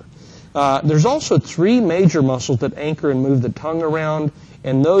buccinator. There's also 3 major muscles that anchor and move the tongue around,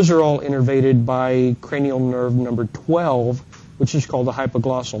 and those are all innervated by cranial nerve number 12, which is called the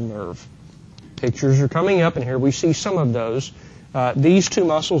hypoglossal nerve. Pictures are coming up, and here we see some of those. These 2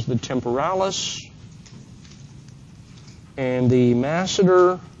 muscles, the temporalis and the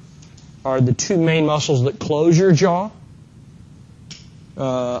masseter, are the 2 main muscles that close your jaw.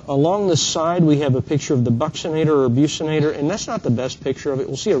 Along the side, we have a picture of the buccinator or buccinator, and that's not the best picture of it.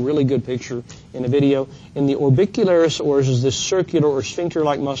 We'll see a really good picture in a video. And the orbicularis oris is this circular or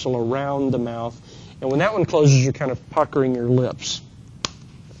sphincter-like muscle around the mouth. And when that one closes, you're kind of puckering your lips.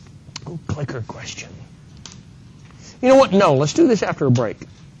 Ooh, clicker question. You know what? No, let's do this after a break.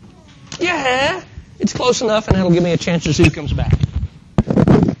 Yeah, it's close enough, and that'll give me a chance to see who comes back.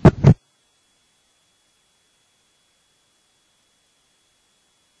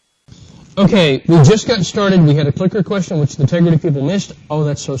 Okay, we just got started. We had a clicker question, which the integrity people missed. Oh,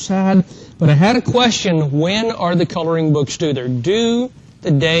 that's so sad. But I had a question, when are the coloring books due? They're due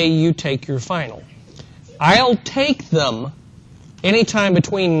the day you take your final. I'll take them anytime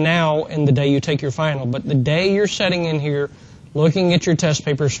between now and the day you take your final. But the day you're sitting in here, looking at your test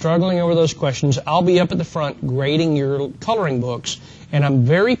paper, struggling over those questions, I'll be up at the front grading your coloring books. And I'm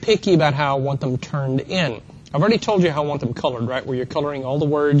very picky about how I want them turned in. I've already told you how I want them colored, right, where you're coloring all the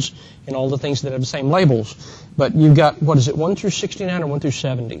words and all the things that have the same labels. But you've got, 1 through 69 or 1 through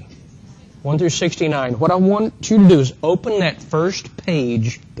 70? 1 through 69. What I want you to do is open that first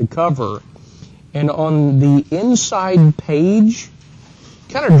page, the cover, and on the inside page,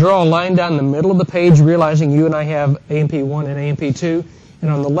 kind of draw a line down the middle of the page, realizing you and I have A&P 1 and A&P 2. And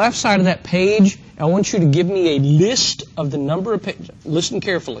on the left side of that page, I want you to give me a list of the number of pages. Listen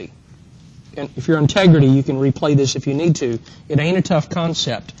carefully. And if you're integrity, you can replay this if you need to. It ain't a tough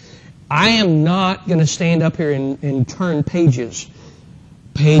concept. I am not going to stand up here and turn pages.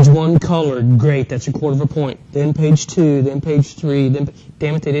 Page 1 colored, great, that's a quarter of a point. Then page 2, then page 3, then,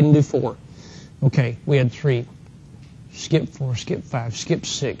 damn it, they didn't do 4. Okay, we had 3. Skip 4, skip 5, skip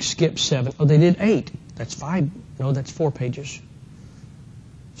 6, skip 7. Oh, they did 8. That's 5. No, that's 4 pages.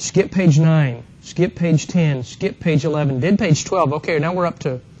 Skip page 9, skip page 10, skip page 11, did page 12. Okay, now we're up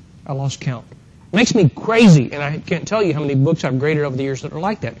to, I lost count. Makes me crazy, and I can't tell you how many books I've graded over the years that are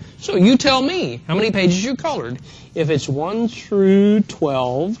like that. So you tell me how many pages you colored. If it's 1 through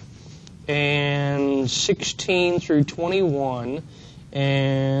 12, and 16 through 21,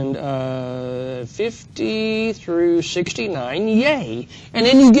 and 50 through 69, yay. And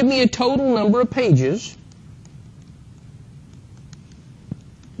then you give me a total number of pages.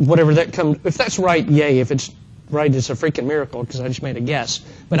 Whatever that comes, if that's right, yay. If it's right, it's a freaking miracle because I just made a guess.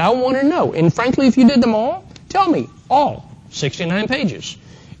 But I want to know. And frankly, if you did them all, tell me. All 69 pages.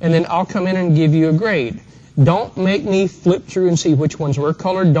 And then I'll come in and give you a grade. Don't make me flip through and see which ones were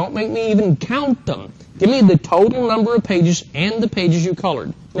colored. Don't make me even count them. Give me the total number of pages and the pages you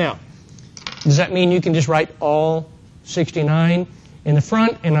colored. Now, does that mean you can just write all 69 in the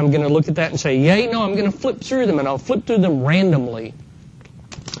front and I'm going to look at that and say, yay? No, I'm going to flip through them and I'll flip through them randomly.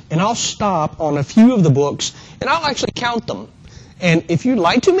 And I'll stop on a few of the books and I'll actually count them. And if you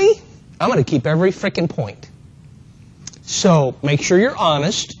lie to me, I'm going to keep every frickin' point. So make sure you're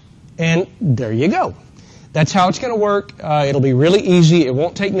honest, and there you go. That's how it's going to work. It'll be really easy. It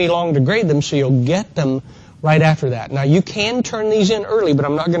won't take me long to grade them, so you'll get them right after that. Now, you can turn these in early, but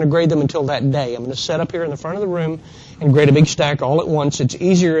I'm not going to grade them until that day. I'm going to set up here in the front of the room and grade a big stack all at once. It's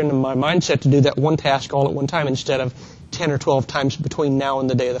easier in my mindset to do that one task all at one time instead of 10 or 12 times between now and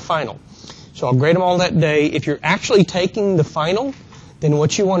the day of the final. So I'll grade them all that day. If you're actually taking the final, then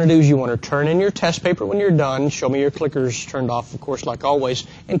what you want to do is you want to turn in your test paper when you're done, show me your clickers turned off, of course, like always,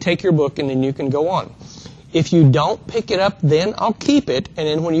 and take your book, and then you can go on. If you don't pick it up, then I'll keep it, and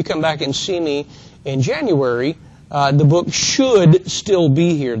then when you come back and see me in January, the book should still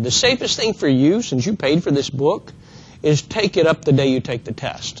be here. The safest thing for you, since you paid for this book, is take it up the day you take the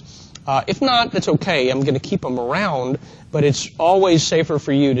test. If not, that's okay. I'm going to keep them around, but it's always safer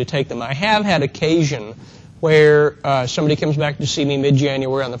for you to take them. I have had occasion where somebody comes back to see me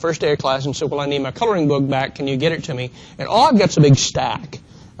mid-January on the first day of class and said, well, I need my coloring book back. Can you get it to me? And all I've got is a big stack.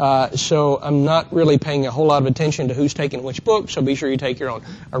 So I'm not really paying a whole lot of attention to who's taking which book, so be sure you take your own.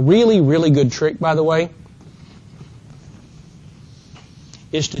 A really, really good trick, by the way,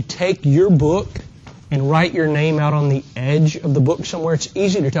 is to take your book and write your name out on the edge of the book somewhere. It's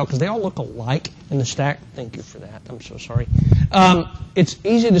easy to tell because they all look alike in the stack. Thank you for that. I'm so sorry. It's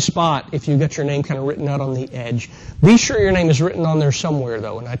easy to spot if you've got your name kind of written out on the edge. Be sure your name is written on there somewhere,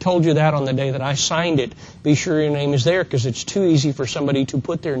 though. And I told you that on the day that I signed it. Be sure your name is there because it's too easy for somebody to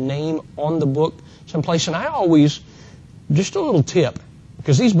put their name on the book someplace. And I always, just a little tip,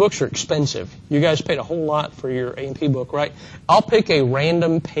 because these books are expensive. You guys paid a whole lot for your A&P book, right? I'll pick a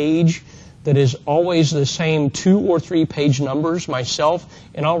random page that is always the same 2 or 3 page numbers myself,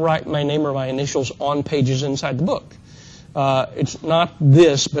 and I'll write my name or my initials on pages inside the book. It's not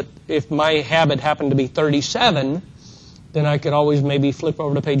this, but if my habit happened to be 37, then I could always maybe flip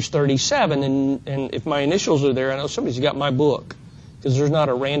over to page 37, and if my initials are there, I know somebody's got my book, because there's not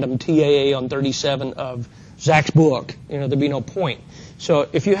a random TAA on 37 of Zach's book. You know, there'd be no point. So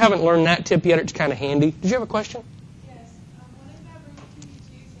if you haven't learned that tip yet, it's kind of handy. Did you have a question?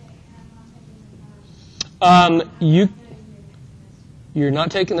 You're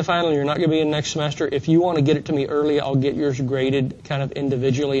not taking the final. You're not going to be in next semester. If you want to get it to me early, I'll get yours graded kind of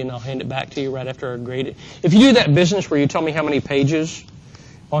individually, and I'll hand it back to you right after I grade it. If you do that business where you tell me how many pages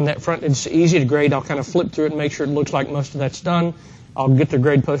on that front, it's easy to grade. I'll kind of flip through it and make sure it looks like most of that's done. I'll get the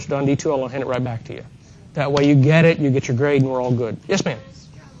grade posted on D2. I'll hand it right back to you. That way you get it, you get your grade, and we're all good. Yes, ma'am?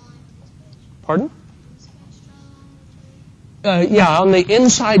 Pardon? Yeah, on the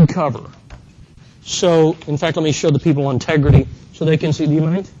inside cover. So, in fact, let me show the people on integrity so they can see. Do you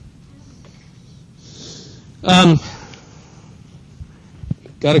mind?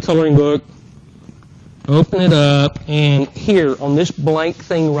 Got a coloring book. Open it up, and here on this blank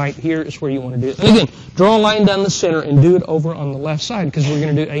thing right here is where you want to do it. And again, draw a line down the center and do it over on the left side because we're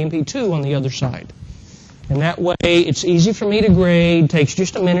going to do A&P 2 on the other side. And that way, it's easy for me to grade. Takes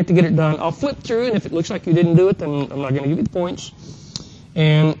just a minute to get it done. I'll flip through, and if it looks like you didn't do it, then I'm not going to give you the points.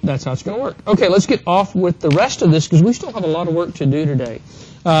 And that's how it's going to work. Okay, let's get off with the rest of this because we still have a lot of work to do today.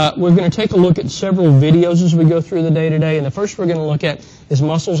 We're going to take a look at several videos as we go through the day today. And the first we're going to look at is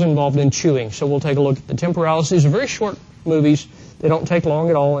muscles involved in chewing. So we'll take a look at the temporalis. These are very short movies. They don't take long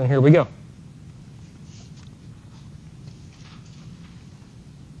at all. And here we go.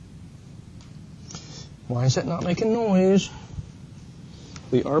 Why is that not making noise?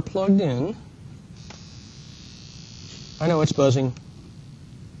 We are plugged in. I know it's buzzing.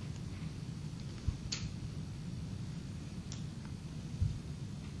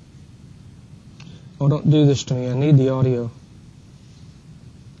 Oh, don't do this to me. I need the audio.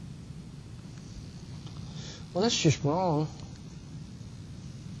 Well, that's just wrong.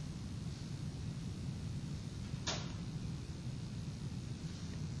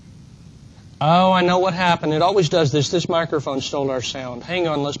 Oh, I know what happened. It always does this. This microphone stole our sound. Hang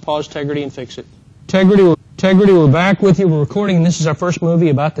on, let's pause Tegrity and fix it. Tegrity, we're back with you. We're recording, and this is our first movie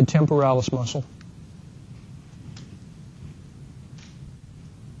about the temporalis muscle.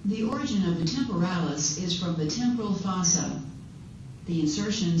 The origin of the temporalis is from the temporal fossa. The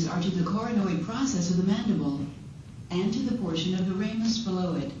insertions are to the coronoid process of the mandible and to the portion of the ramus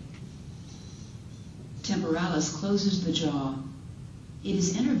below it. Temporalis closes the jaw. It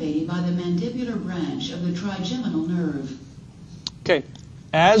is innervated by the mandibular branch of the trigeminal nerve. Okay,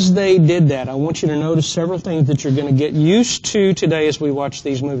 as they did that, I want you to notice several things that you're going to get used to today as we watch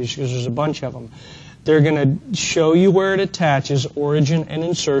these movies, because there's a bunch of them. They're going to show you where it attaches, origin and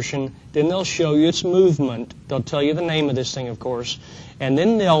insertion. Then they'll show you its movement. They'll tell you the name of this thing, of course. And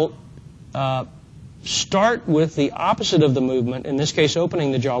then they'll start with the opposite of the movement, in this case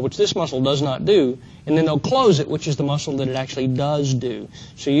opening the jaw, which this muscle does not do, and then they'll close it, which is the muscle that it actually does do.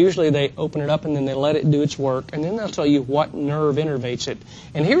 So usually they open it up and then they let it do its work, and then they'll tell you what nerve innervates it.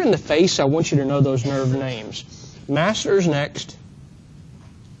 And here in the face, I want you to know those nerve names. Masseter's next.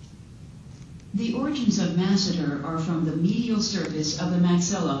 The origins of masseter are from the medial surface of the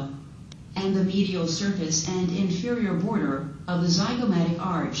maxilla and the medial surface and inferior border of the zygomatic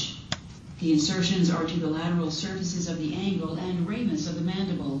arch. The insertions are to the lateral surfaces of the angle and ramus of the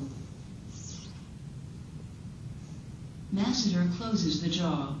mandible. Masseter closes the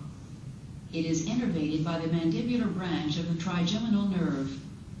jaw. It is innervated by the mandibular branch of the trigeminal nerve.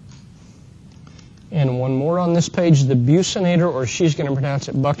 And one more on this page, the buccinator, or she's going to pronounce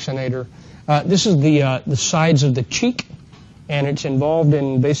it buccinator. This is the sides of the cheek, and it's involved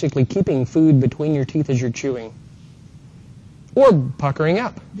in basically keeping food between your teeth as you're chewing. Or puckering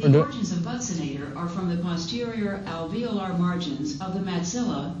up. The origins of buccinator are from the posterior alveolar margins of the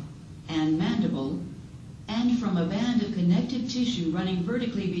maxilla and mandible, and from a band of connective tissue running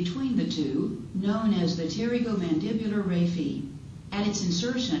vertically between the two, known as the pterygomandibular raphe. At its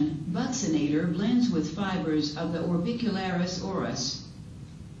insertion, buccinator blends with fibers of the orbicularis oris.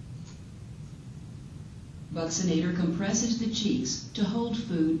 Buccinator compresses the cheeks to hold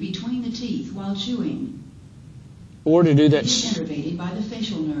food between the teeth while chewing. Or to do that. It is innervated by the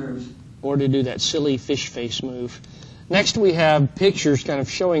facial nerve. Or to do that silly fish face move. Next we have pictures kind of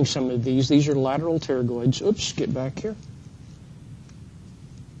showing some of these. These are lateral pterygoids. Oops, get back here.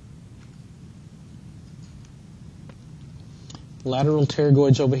 Lateral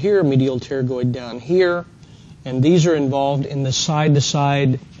pterygoids over here, medial pterygoid down here. And these are involved in the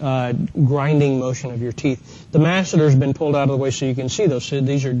side-to-side grinding motion of your teeth. The masseter has been pulled out of the way so you can see those. So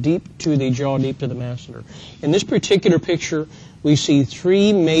these are deep to the jaw, deep to the masseter. In this particular picture, we see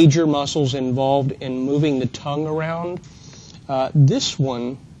three major muscles involved in moving the tongue around. This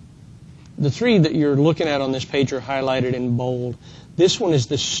one, the three that you're looking at on this page are highlighted in bold. This one is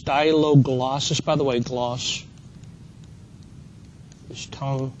the styloglossus, by the way, gloss. This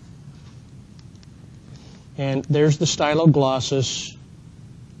tongue. And there's the styloglossus.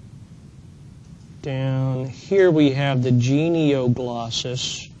 Down here we have the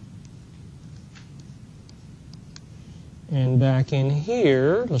genioglossus. And back in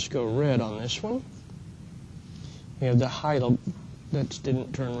here, let's go red on this one. We have the that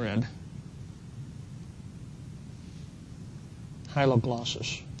didn't turn red.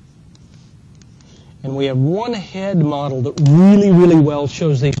 Hyloglossus. And we have one head model that really, really well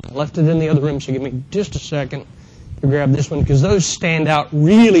shows these. I left it in the other room, so give me just a second to grab this one, because those stand out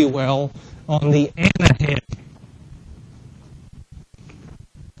really well on the Anna head.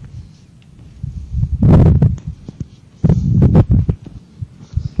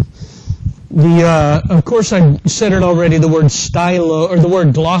 Of course, I said it already, the word stylo, or the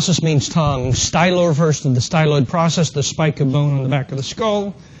word glossus means tongue. Stylo refers to the styloid process, the spike of bone on the back of the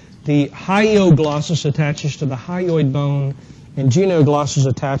skull. The hyoglossus attaches to the hyoid bone, and genioglossus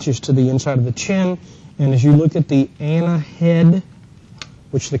attaches to the inside of the chin. And as you look at the ana head,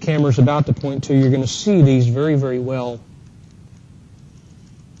 which the camera is about to point to, you're going to see these very, very well.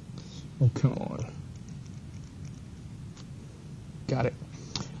 Oh, come on. Got it.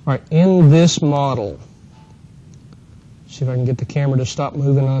 All right, in this model, see if I can get the camera to stop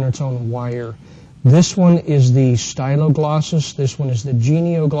moving on its own wire. This one is the styloglossus, this one is the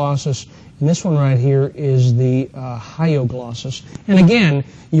genioglossus, and this one right here is the hyoglossus. And again,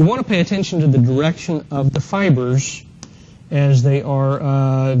 you want to pay attention to the direction of the fibers as they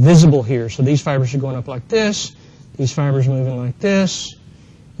are visible here. So these fibers are going up like this, these fibers moving like this,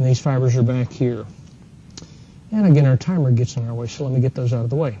 and these fibers are back here. And again, our timer gets in our way, so let me get those out of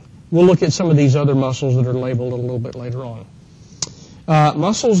the way. We'll look at some of these other muscles that are labeled a little bit later on.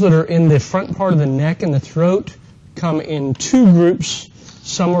 Muscles that are in the front part of the neck and the throat come in two groups.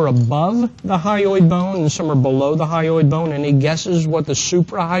 Some are above the hyoid bone and some are below the hyoid bone. Any guesses what the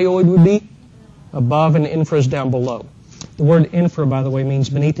suprahyoid would be? Above, and infra is down below. The word infra, by the way, means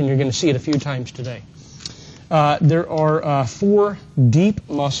beneath, and you're going to see it a few times today. There are 4 deep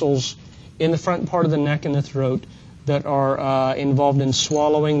muscles in the front part of the neck and the throat that are involved in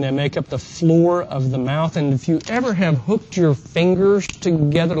swallowing. They make up the floor of the mouth. And if you ever have hooked your fingers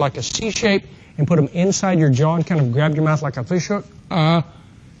together like a C shape and put them inside your jaw and kind of grabbed your mouth like a fish hook,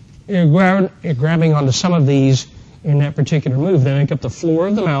 you're grabbing onto some of these in that particular move. They make up the floor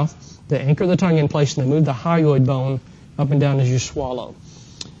of the mouth, they anchor the tongue in place, and they move the hyoid bone up and down as you swallow.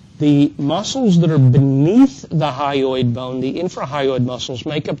 The muscles that are beneath the hyoid bone, the infrahyoid muscles,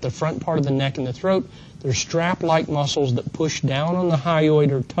 make up the front part of the neck and the throat. They're strap-like muscles that push down on the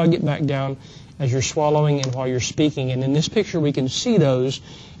hyoid or tug it back down as you're swallowing and while you're speaking. And in this picture we can see those,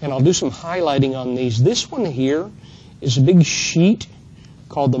 and I'll do some highlighting on these. This one here is a big sheet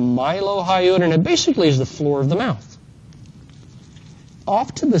called the mylohyoid, and it basically is the floor of the mouth.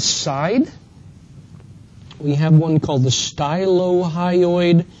 Off to the side, we have one called the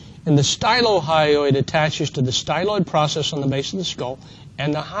stylohyoid. And the stylohyoid attaches to the styloid process on the base of the skull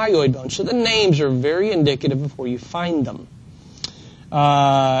and the hyoid bone. So the names are very indicative of where you find them.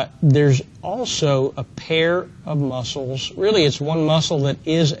 There's also a pair of muscles. Really, it's one muscle that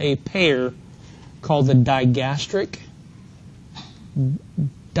is a pair called the digastric.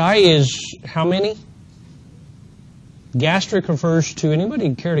 Di is how many? Gastric refers to,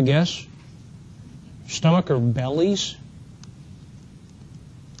 anybody care to guess? Stomach or bellies?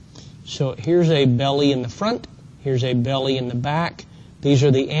 So here's a belly in the front, here's a belly in the back. These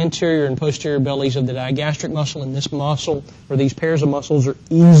are the anterior and posterior bellies of the digastric muscle, and this muscle, or these pairs of muscles, are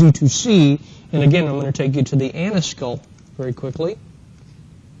easy to see. And again, I'm going to take you to the anaskull very quickly.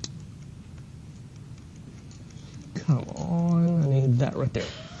 Come on, I need that right there.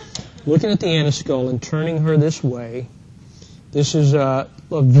 Looking at the anaskull and turning her this way, this is a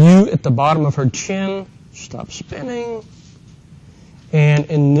view at the bottom of her chin. Stop spinning. And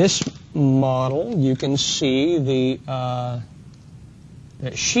in this model, you can see that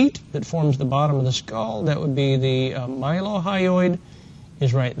sheet that forms the bottom of the skull. That would be the mylohyoid,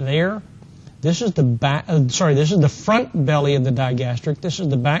 is right there. This is the back. This is the front belly of the digastric. This is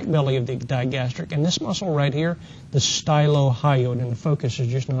the back belly of the digastric, and this muscle right here, the stylohyoid. And the focus is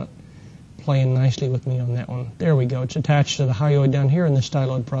just not playing nicely with me on that one. There we go. It's attached to the hyoid down here and the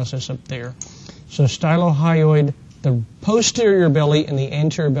styloid process up there. So stylohyoid, the posterior belly and the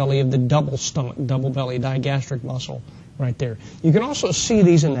anterior belly of the double stomach, double belly, digastric muscle right there. You can also see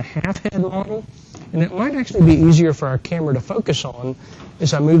these in the half head model, and it might actually be easier for our camera to focus on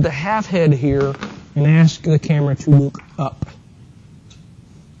as I move the half head here and ask the camera to look up.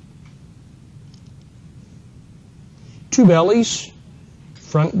 2 bellies,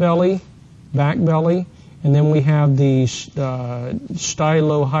 front belly, back belly, and then we have the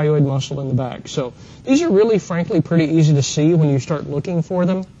stylohyoid muscle in the back. So these are really, frankly, pretty easy to see when you start looking for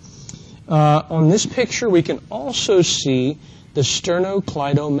them. On this picture, we can also see the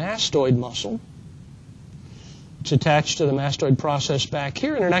sternocleidomastoid muscle. It's attached to the mastoid process back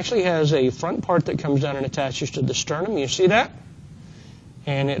here, and it actually has a front part that comes down and attaches to the sternum. You see that?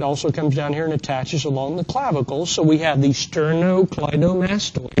 And it also comes down here and attaches along the clavicle. So we have the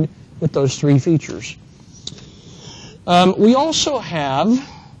sternocleidomastoid with those 3 features. We also have,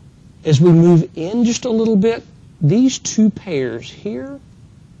 as we move in just a little bit, these 2 pairs. Here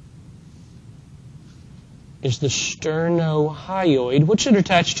is the sternohyoid. What's it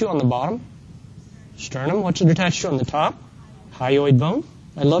attached to on the bottom? Sternum. What's it attached to on the top? Hyoid bone.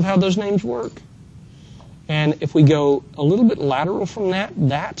 I love how those names work. And if we go a little bit lateral from that,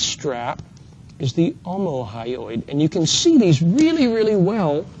 that strap is the omohyoid. And you can see these really, really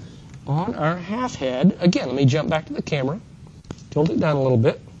well on our half head. Again, let me jump back to the camera. Tilt it down a little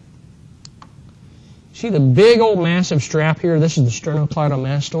bit. See the big old massive strap here? This is the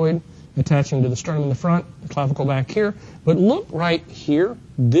sternocleidomastoid attaching to the sternum in the front, the clavicle back here. But look right here,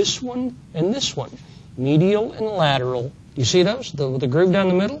 this one and this one, medial and lateral. You see those, the groove down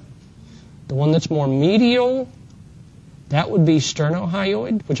the middle? The one that's more medial, that would be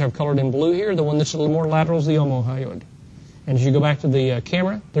sternohyoid, which I've colored in blue here. The one that's a little more lateral is the omohyoid. And as you go back to the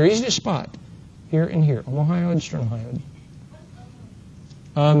camera, they're easy to spot, here and here, omohyoid, sternohyoid.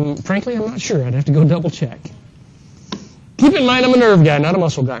 Frankly, I'm not sure. I'd have to go double check. Keep in mind, I'm a nerve guy, not a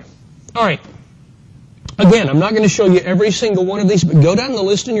muscle guy. All right. Again, I'm not going to show you every single one of these, but go down the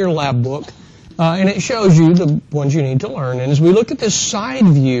list in your lab book, and it shows you the ones you need to learn. And as we look at this side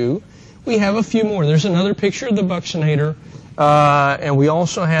view, we have a few more. There's another picture of the buccinator, and we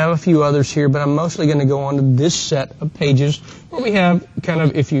also have a few others here, but I'm mostly going to go on to this set of pages where we have kind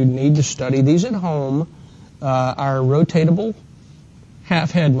of, if you need to study these at home, our rotatable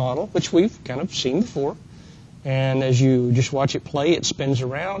half-head model, which we've kind of seen before. And as you just watch it play, it spins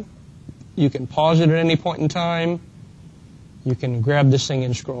around. You can pause it at any point in time. You can grab this thing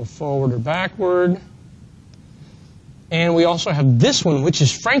and scroll forward or backward. And we also have this one, which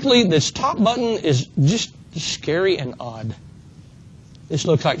is, frankly, this top button is just scary and odd. This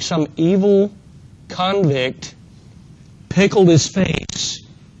looks like some evil convict pickled his face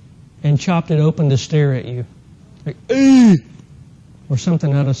and chopped it open to stare at you. Like, "Ugh!" Or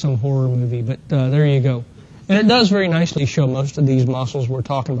something out of some horror movie, but there you go. And it does very nicely show most of these muscles we're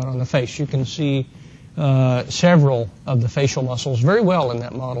talking about on the face. You can see several of the facial muscles very well in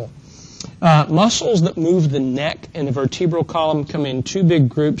that model. Muscles that move the neck and the vertebral column come in two big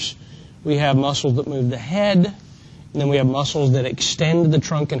groups. We have muscles that move the head, and then we have muscles that extend the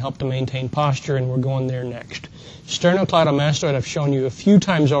trunk and help to maintain posture, and we're going there next. Sternocleidomastoid I've shown you a few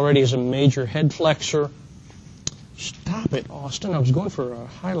times already as a major head flexor. Stop it, Austin. I was going for a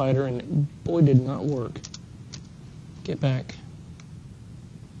highlighter, and boy, did not work. Get back.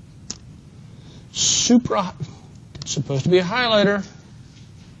 It's supposed to be a highlighter.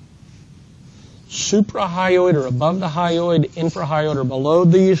 Suprahyoid or above the hyoid, infrahyoid or below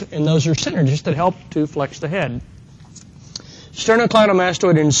these, and those are synergists that help to flex the head.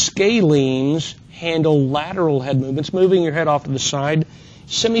 Sternocleidomastoid and scalenes handle lateral head movements, moving your head off to the side.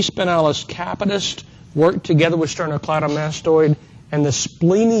 Semispinalis capitis work together with sternocleidomastoid, and the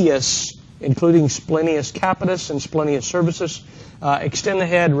splenius, including splenius capitis and splenius cervicis, extend the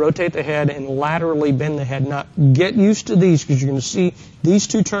head, rotate the head, and laterally bend the head. Now, get used to these because you're going to see these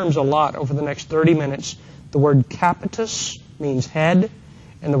two terms a lot over the next 30 minutes. The word capitis means head,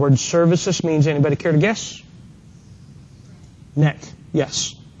 and the word cervicis means, anybody care to guess? Neck,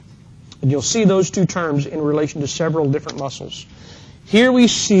 yes. And you'll see those two terms in relation to several different muscles. Here we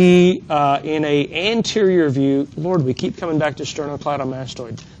see in a anterior view, Lord, we keep coming back to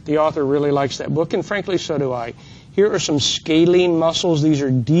sternocleidomastoid. The author really likes that book, and frankly, so do I. Here are some scalene muscles. These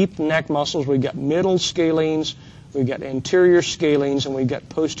are deep neck muscles. We've got middle scalenes, we've got anterior scalenes, and we've got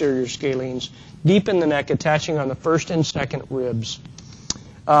posterior scalenes, deep in the neck, attaching on the first and second ribs.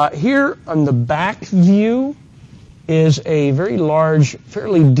 Here on the back view is a very large,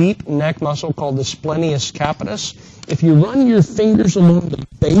 fairly deep neck muscle called the splenius capitis. If you run your fingers along the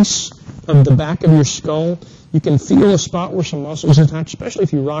base of the back of your skull, you can feel a spot where some muscles attach, especially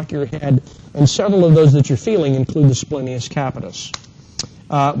if you rock your head. And several of those that you're feeling include the splenius capitis.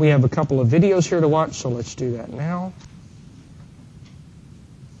 We have a couple of videos here to watch, so let's do that now.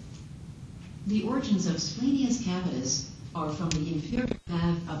 The origins of splenius capitis are from the inferior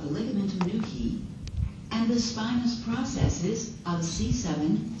half of the ligamentum nuchae and the spinous processes of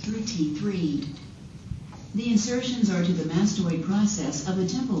C7 through T3. The insertions are to the mastoid process of the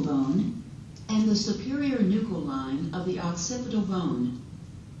temple bone and the superior nuchal line of the occipital bone.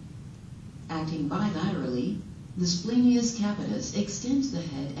 Acting bilaterally, the splenius capitis extends the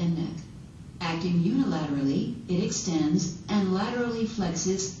head and neck. Acting unilaterally, it extends and laterally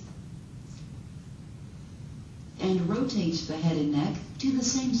flexes and rotates the head and neck to the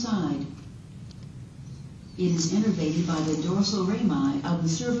same side. It is innervated by the dorsal rami of the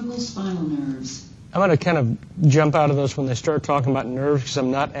cervical spinal nerves. I'm going to kind of jump out of those when they start talking about nerves because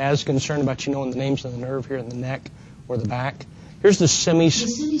I'm not as concerned about you knowing the names of the nerve here in the neck or the back. Here's the The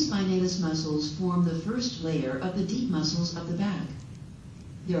semispinatus muscles form the first layer of the deep muscles of the back.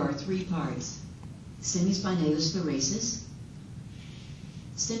 There are three parts: semispinatus thoracis,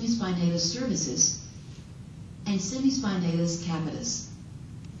 semispinatus cervicis, and semispinatus capitis.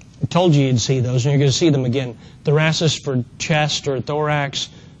 I told you you'd see those, and you're going to see them again. Thoracis for chest or thorax,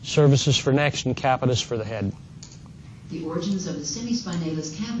 cervicis for neck, and capitis for the head. The origins of the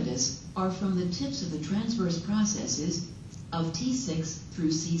semispinalis capitis are from the tips of the transverse processes of T6 through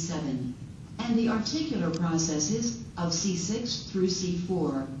C7 and the articular processes of C6 through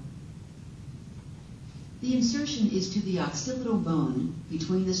C4. The insertion is to the occipital bone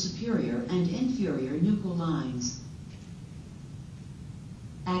between the superior and inferior nuchal lines.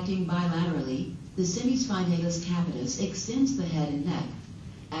 Acting bilaterally, the semispinalis capitis extends the head and neck.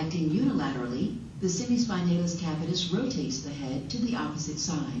 Acting unilaterally, the semispinalis capitis rotates the head to the opposite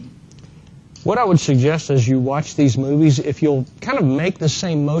side. What I would suggest as you watch these movies, if you'll kind of make the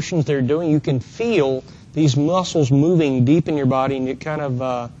same motions they're doing, you can feel these muscles moving deep in your body, and you kind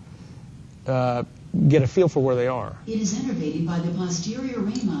of get a feel for where they are. It is innervated by the posterior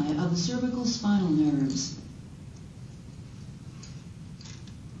rami of the cervical spinal nerves.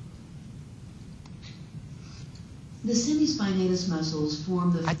 The semispinatus muscles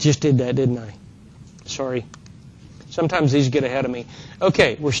form the... I just did that, didn't I? Sorry. Sometimes these get ahead of me.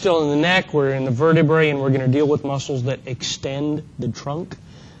 Okay, we're still in the neck, we're in the vertebrae, and we're going to deal with muscles that extend the trunk.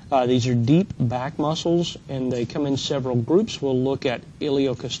 These are deep back muscles, and they come in several groups. We'll look at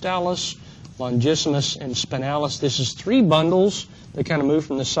iliocostalis, longissimus, and spinalis. This is 3 bundles that kind of move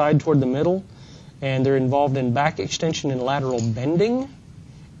from the side toward the middle, and they're involved in back extension and lateral bending.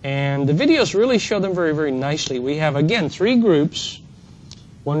 And the videos really show them very, very nicely. We have, again, 3 groups.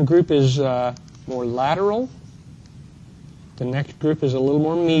 One group is more lateral. The next group is a little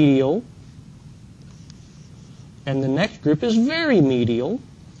more medial. And the next group is very medial,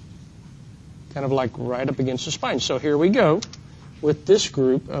 kind of like right up against the spine. So here we go with this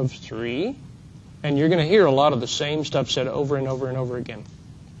group of 3. And you're going to hear a lot of the same stuff said over and over and over again.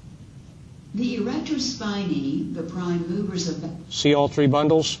 The erector spinae, the prime movers of See all 3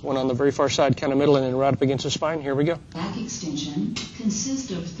 bundles? One on the very far side, kind of middle, and then right up against the spine. Here we go. back extension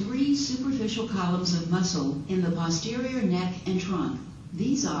consist of 3 superficial columns of muscle in the posterior neck and trunk.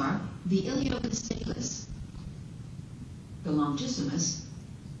 These are the iliocostalis, the longissimus,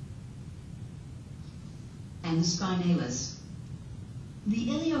 and the spinalis. The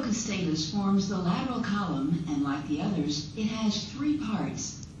iliocostalis forms the lateral column, and like the others, it has 3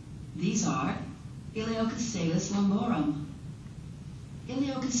 parts. These are iliocostalis lumborum,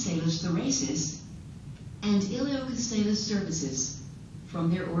 iliocostalis thoracis, and iliocostalis cervicis. From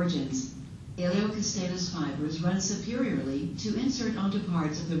their origins, iliocostalis fibers run superiorly to insert onto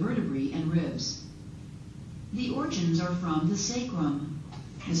parts of the vertebrae and ribs. The origins are from the sacrum,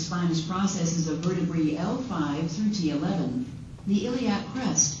 the spinous processes of vertebrae L5 through T11, the iliac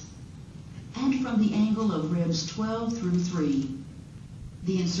crest, and from the angle of ribs 12 through 3.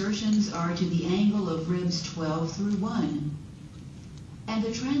 The insertions are to the angle of ribs 12 through 1, and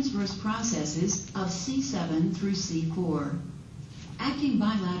the transverse processes of C7 through C4. Acting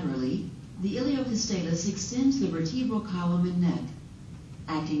bilaterally, the iliocostalis extends the vertebral column and neck.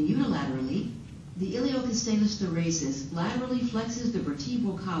 Acting unilaterally, the iliocostalis thoracis laterally flexes the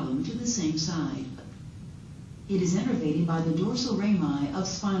vertebral column to the same side. It is innervated by the dorsal rami of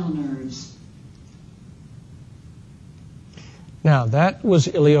spinal nerves. Now, that was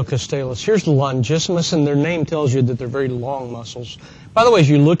iliocostalis. Here's the longissimus, and their name tells you that they're very long muscles. By the way, as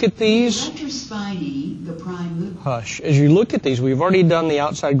you look at these... Erector spinae, the prime... Hush. As you look at these, we've already done the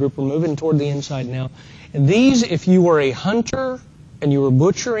outside group. We're moving toward the inside now. And these, if you were a hunter and you were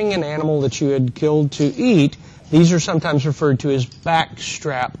butchering an animal that you had killed to eat, these are sometimes referred to as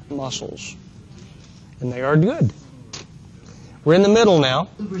backstrap muscles. And they are good. We're in the middle now.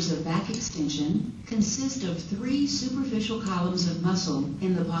 Fibers of back extension consist of 3 superficial columns of muscle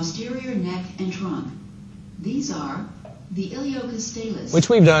in the posterior neck and trunk. These are the iliocostalis, Which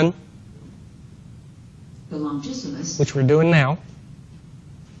we've done. the longissimus, Which we're doing now.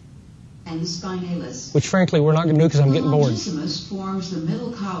 and the spinalis. Which, frankly, we're not going to do because I'm getting bored. The longissimus forms the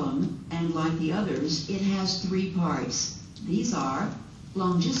middle column, and like the others, it has 3 parts. These are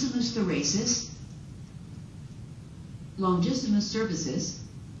longissimus thoracis, longissimus cervicis,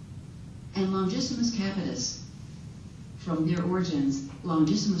 and longissimus capitis. From their origins,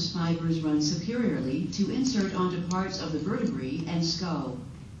 longissimus fibers run superiorly to insert onto parts of the vertebrae and skull.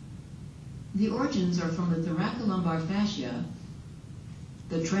 The origins are from the thoracolumbar fascia,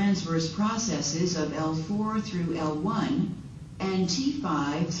 the transverse processes of L4 through L1 and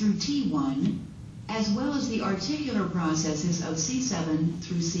T5 through T1, as well as the articular processes of C7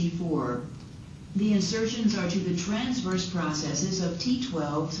 through C4. The insertions are to the transverse processes of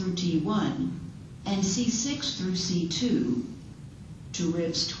T12 through T1 and C6 through C2, to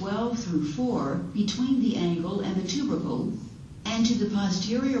ribs 12 through 4 between the angle and the tubercle, and to the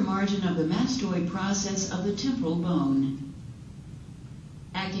posterior margin of the mastoid process of the temporal bone.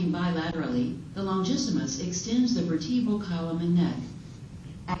 Acting bilaterally, the longissimus extends the vertebral column and neck.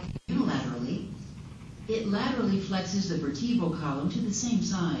 Acting unilaterally, it laterally flexes the vertebral column to the same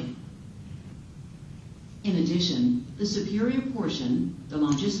side. In addition, the superior portion, the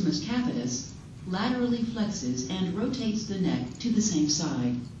longissimus capitis, laterally flexes and rotates the neck to the same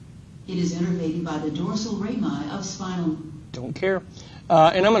side. It is innervated by the dorsal rami of spinal. Don't care.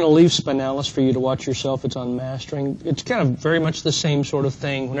 And I'm going to leave spinalis for you to watch yourself. It's on mastering. It's kind of very much the same sort of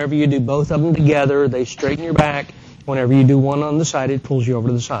thing. Whenever you do both of them together, they straighten your back. Whenever you do one on the side, it pulls you over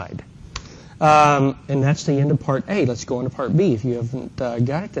to the side. And that's the end of Part A. Let's go into Part B. If you haven't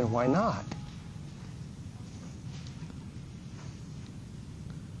got it, then why not?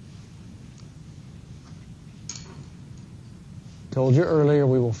 Told you earlier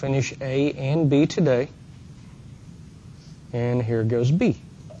we will finish A and B today. And here goes B.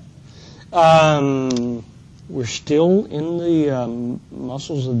 We're still in the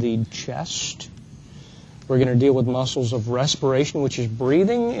muscles of the chest. We're going to deal with muscles of respiration, which is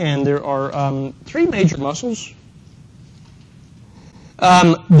breathing, and there are three major muscles.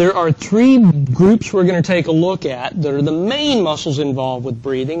 There are three groups we're going to take a look at that are the main muscles involved with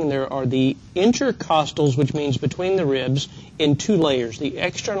breathing, and there are the intercostals, which means between the ribs, in two layers. The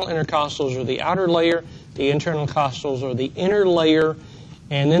external intercostals are the outer layer, the internal costals are the inner layer,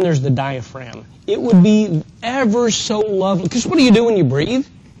 and then there's the diaphragm. It would be ever so lovely, because what do you do when you breathe?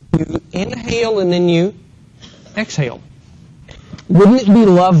 You inhale and then you exhale. Wouldn't it be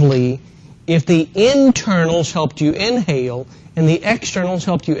lovely if the internals helped you inhale and the externals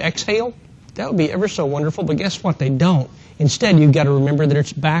helped you exhale? That would be ever so wonderful, but guess what? They don't. Instead, you've got to remember that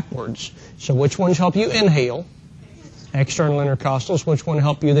it's backwards. So which ones help you inhale? External intercostals. Which one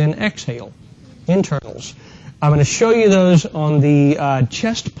help you then exhale? Internals. I'm going to show you those on the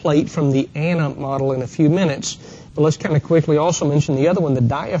chest plate from the Anna model in a few minutes, but let's kind of quickly also mention the other one. The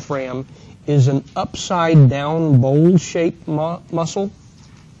diaphragm is an upside-down bowl-shaped muscle.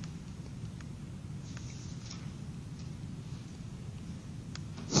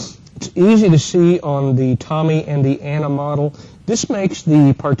 It's easy to see on the Tommy and the Anna model. This makes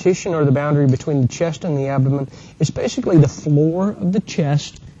the partition or the boundary between the chest and the abdomen. It's basically the floor of the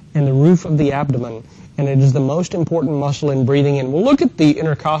chest and the roof of the abdomen, and it is the most important muscle in breathing in. We'll look at the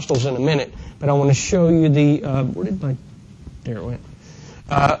intercostals in a minute, but I want to show you the, there it went.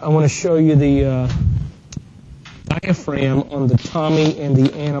 I want to show you the diaphragm on the Tommy and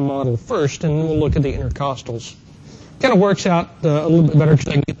the Anna model first, and then we'll look at the intercostals. Kind of works out a little bit better because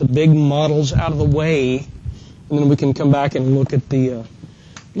I can get the big models out of the way, and then we can come back and look at the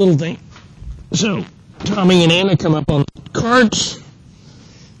little thing. So, Tommy and Anna come up on carts,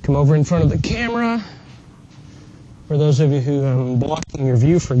 come over in front of the camera. For those of you who are blocking your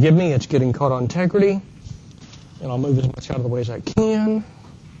view, forgive me, it's getting caught on integrity. And I'll move as much out of the way as I can.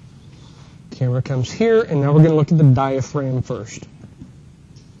 Camera comes here, and now we're going to look at the diaphragm first.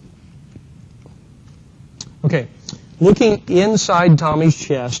 Okay, looking inside Tommy's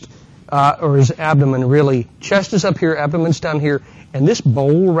chest, or his abdomen really, chest is up here, abdomen's down here, and this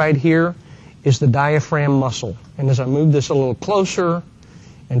bowl right here is the diaphragm muscle. And as I move this a little closer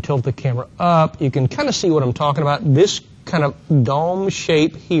and tilt the camera up, you can kind of see what I'm talking about. This kind of dome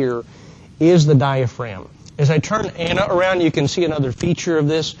shape here is the diaphragm. As I turn Anna around, you can see another feature of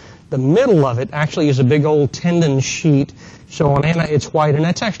this. The middle of it actually is a big old tendon sheet. So on Anna, it's white, and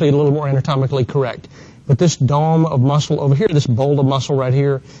that's actually a little more anatomically correct. But this dome of muscle over here, this bowl of muscle right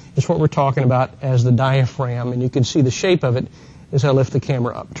here, is what we're talking about as the diaphragm. And you can see the shape of it as I lift the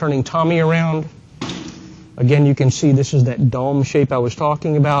camera up. Turning Tommy around, again, you can see this is that dome shape I was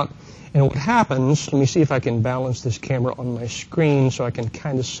talking about. And what happens, let me see if I can balance this camera on my screen so I can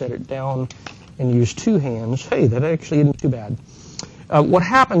kind of set it down and use two hands. Hey, that actually isn't too bad. What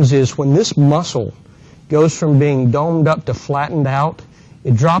happens is when this muscle goes from being domed up to flattened out,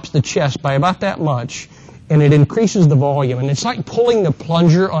 it drops the chest by about that much, and it increases the volume. And it's like pulling the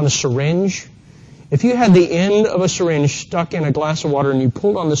plunger on a syringe. If you had the end of a syringe stuck in a glass of water and you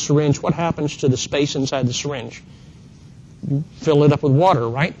pulled on the syringe, what happens to the space inside the syringe? You fill it up with water,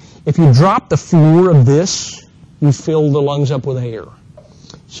 right? If you drop the floor of this, you fill the lungs up with air.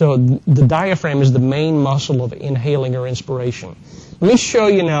 So the diaphragm is the main muscle of inhaling or inspiration. Let me show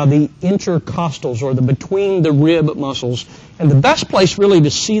you now the intercostals, or the between the rib muscles. And the best place really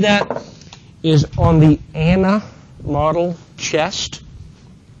to see that is on the Anna model chest.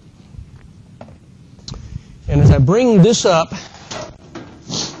 And as I bring this up,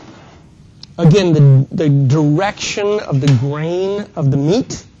 again, the direction of the grain of the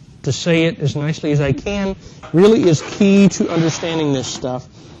meat, to say it as nicely as I can, really is key to understanding this stuff.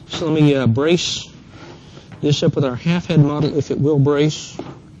 So let me brace this up with our half-head model if it will brace.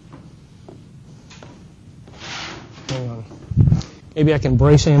 Hang on. Maybe I can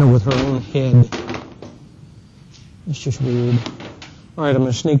brace Anna with her own head. It's just weird. All right, I'm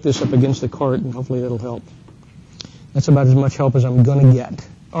going to sneak this up against the cart, and hopefully that'll help. That's about as much help as I'm going to get.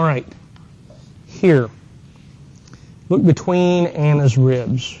 All right. Here. Look between Anna's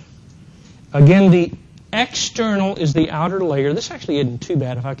ribs. Again, the external is the outer layer. This actually isn't too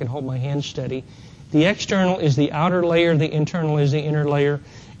bad if I can hold my hand steady. The external is the outer layer. The internal is the inner layer.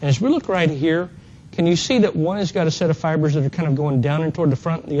 And as we look right here, can you see that one has got a set of fibers that are kind of going down and toward the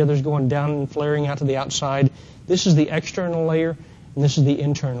front, and the other's going down and flaring out to the outside? This is the external layer, and this is the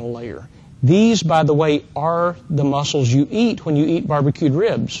internal layer. These, by the way, are the muscles you eat when you eat barbecued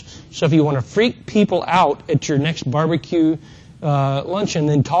ribs. So if you want to freak people out at your next barbecue luncheon,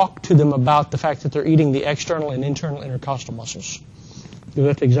 then talk to them about the fact that they're eating the external and internal intercostal muscles. Because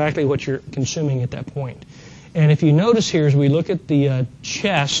that's exactly what you're consuming at that point. And if you notice here, as we look at the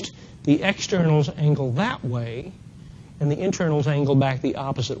chest, the externals angle that way, and the internals angle back the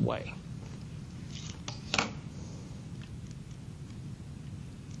opposite way.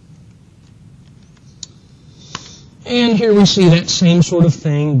 And here we see that same sort of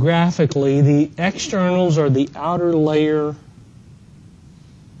thing graphically. The externals are the outer layer,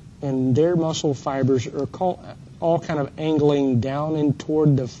 and their muscle fibers are all kind of angling down and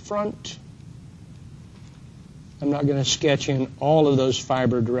toward the front. I'm not going to sketch in all of those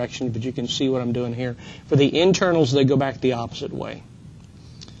fiber directions, but you can see what I'm doing here. For the internals, they go back the opposite way.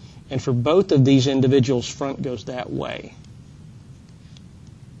 And for both of these individuals, front goes that way.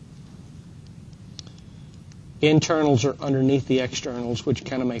 Internals are underneath the externals, which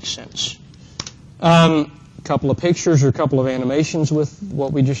kind of makes sense. A couple of pictures or a couple of animations with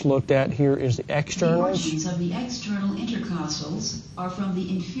what we just looked at. Here is the externals. The origins of the external intercostals are from the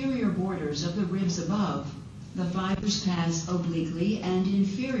inferior borders of the ribs above. The fibers pass obliquely and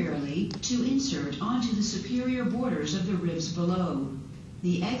inferiorly to insert onto the superior borders of the ribs below.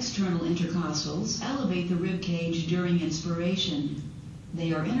 The external intercostals elevate the rib cage during inspiration.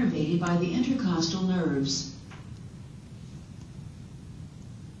 They are innervated by the intercostal nerves.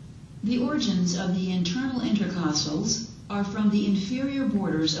 The origins of the internal intercostals are from the inferior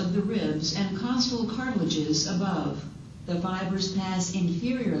borders of the ribs and costal cartilages above. The fibers pass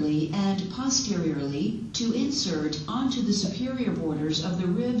inferiorly and posteriorly to insert onto the superior borders of the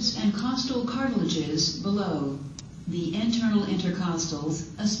ribs and costal cartilages below. The internal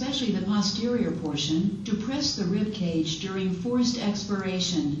intercostals, especially the posterior portion, depress the rib cage during forced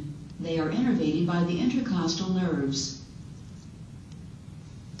expiration. They are innervated by the intercostal nerves.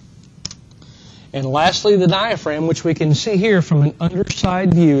 And lastly, the diaphragm, which we can see here from an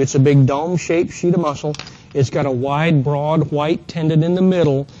underside view. It's a big dome-shaped sheet of muscle. It's got a wide, broad, white tendon in the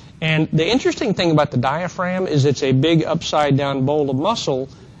middle. And the interesting thing about the diaphragm is it's a big upside-down bowl of muscle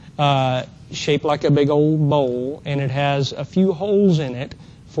shaped like a big old bowl, and it has a few holes in it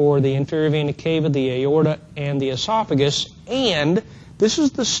for the inferior vena cava, the aorta, and the esophagus. And this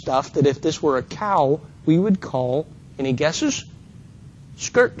is the stuff that if this were a cow, we would call, any guesses?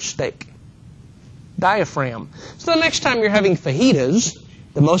 Skirt steak. Diaphragm. So the next time you're having fajitas,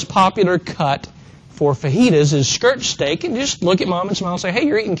 the most popular cut for fajitas is skirt steak, and just look at mom and smile and say, hey,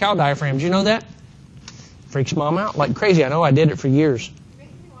 you're eating cow diaphragms. You know that? Freaks mom out like crazy. I know, I did it for years.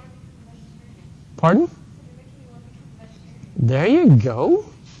 Pardon? There you go.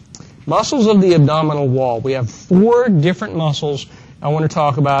 Muscles of the abdominal wall. We have 4 different muscles I want to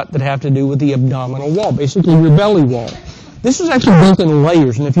talk about that have to do with the abdominal wall, basically your belly wall. This is actually built in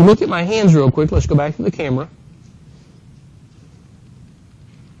layers, and if you look at my hands real quick, let's go back to the camera.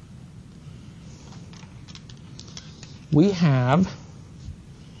 We have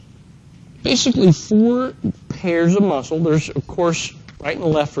basically 4 pairs of muscle. There's, of course, right and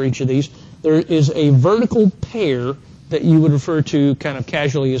left for each of these. There is a vertical pair that you would refer to kind of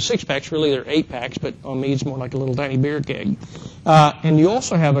casually as 6-packs. Really, they're 8-packs, but on me it's more like a little tiny beer keg. And you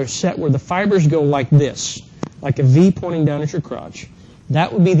also have a set where the fibers go like this, like a V pointing down at your crotch.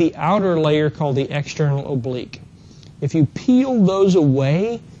 That would be the outer layer called the external oblique. If you peel those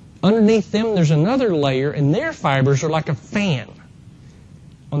away, underneath them there's another layer, and their fibers are like a fan.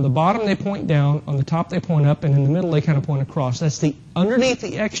 On the bottom they point down, on the top they point up, and in the middle they kind of point across. That's the underneath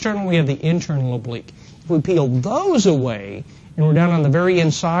the external, we have the internal oblique. If we peel those away, and we're down on the very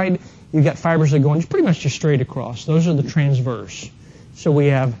inside, you've got fibers that go pretty much just straight across. Those are the transverse. So we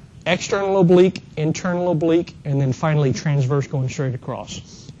have external oblique, internal oblique, and then finally transverse going straight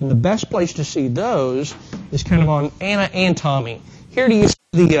across. And the best place to see those is kind of on Anna and Tommy. Here do you see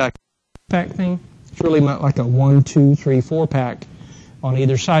the pack thing? It's really not like a 1, 2, 3, 4 pack. on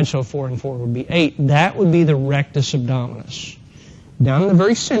either side, so 4 and 4 would be 8. That would be the rectus abdominis. Down in the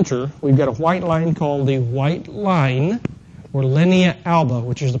very center, we've got a white line called the white line, or linea alba,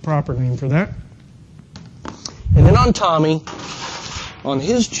 which is the proper name for that. And then on Tommy, on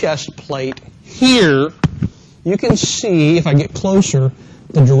his chest plate, here, you can see, if I get closer,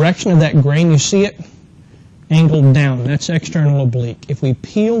 the direction of that grain. You see it? Angled down. That's external oblique. If we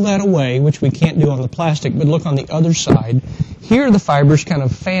peel that away, which we can't do on the plastic, but look on the other side, here the fibers kind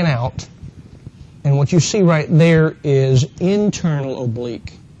of fan out. And what you see right there is internal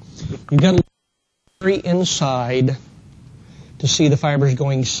oblique. You've got to look very inside to see the fibers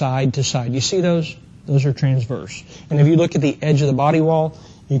going side to side. You see those? Those are transverse. And if you look at the edge of the body wall,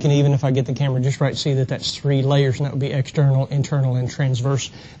 you can even, if I get the camera just right, see that that's 3 layers, and that would be external, internal, and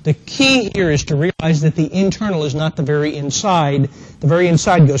transverse. The key here is to realize that the internal is not the very inside. The very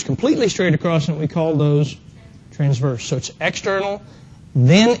inside goes completely straight across, and we call those transverse. So it's external,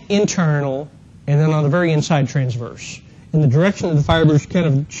 then internal, and then on the very inside, transverse. And the direction of the fibers kind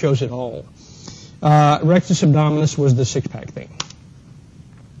of shows it all. Rectus abdominis was the six-pack thing.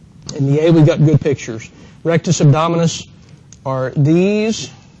 In the A, we got good pictures. Rectus abdominis are these.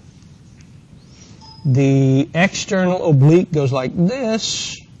 The external oblique goes like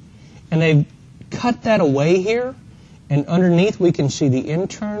this, and they've cut that away here, and underneath we can see the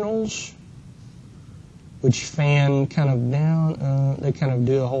internals, which fan kind of down. They kind of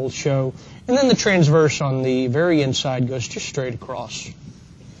do a whole show. And then the transverse on the very inside goes just straight across.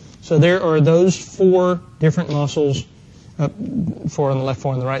 So there are those 4 different muscles, 4 on the left,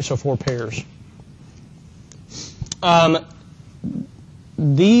 4 on the right, so 4 pairs.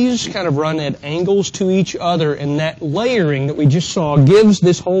 These kind of run at angles to each other, and that layering that we just saw gives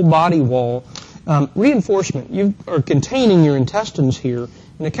this whole body wall reinforcement. You are containing your intestines here,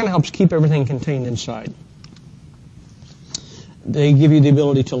 and it kind of helps keep everything contained inside. They give you the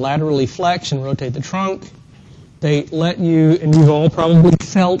ability to laterally flex and rotate the trunk. They let you, and you've all probably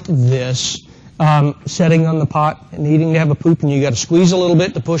felt this, setting on the pot and needing to have a poop, and you got to squeeze a little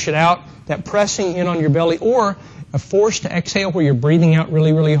bit to push it out. That pressing in on your belly, or a force to exhale where you're breathing out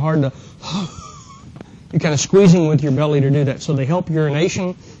really, really hard to, you're kind of squeezing with your belly to do that. So they help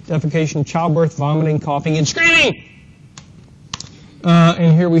urination, defecation, childbirth, vomiting, coughing, and screaming.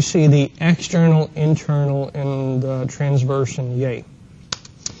 And here we see the external, internal, and transverse, and yay.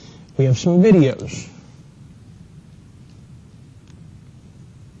 We have some videos.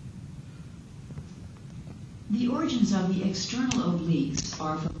 The origins of the external obliques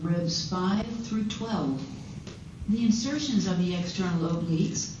are from ribs 5 through 12. The insertions of the external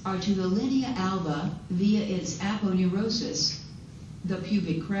obliques are to the linea alba via its aponeurosis, the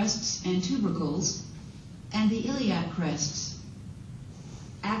pubic crests and tubercles, and the iliac crests.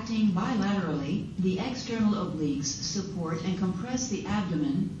 Acting bilaterally, the external obliques support and compress the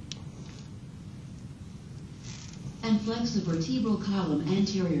abdomen and flex the vertebral column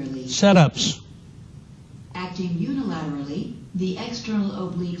anteriorly. Setups. Acting unilaterally, the external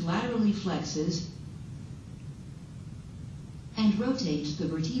oblique laterally flexes and rotates the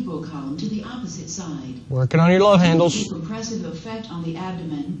vertebral column to the opposite side. Working on your love handles. Due to the compressive effect on the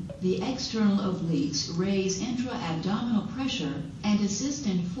abdomen, the external obliques raise intra-abdominal pressure and assist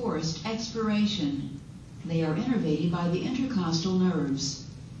in forced expiration. They are innervated by the intercostal nerves.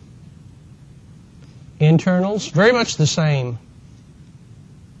 Internals, very much the same.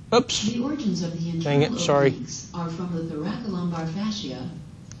 Oops. The origins of the internal Dang it, sorry. obliques are from the thoracolumbar fascia,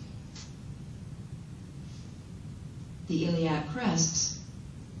 the iliac crests,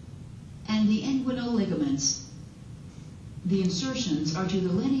 and the inguinal ligaments. The insertions are to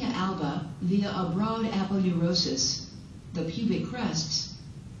the linea alba via a broad aponeurosis, the pubic crests,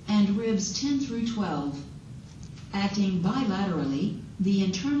 and ribs 10 through 12. Acting bilaterally, the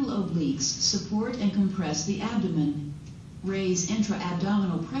internal obliques support and compress the abdomen, raise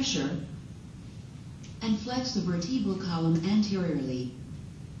intra-abdominal pressure, and flex the vertebral column anteriorly.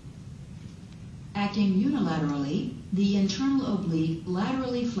 Acting unilaterally, the internal oblique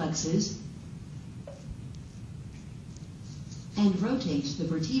laterally flexes and rotates the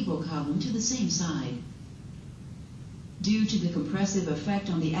vertebral column to the same side. Due to the compressive effect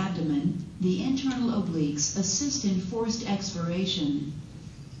on the abdomen, the internal obliques assist in forced expiration.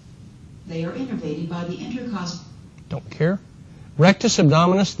 They are innervated by the intercostal. Don't care. Rectus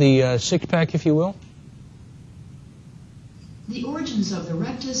abdominis, the six-pack, if you will. The origins of the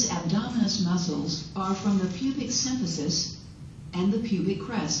rectus abdominis muscles are from the pubic symphysis and the pubic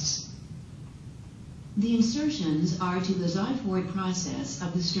crests. The insertions are to the xiphoid process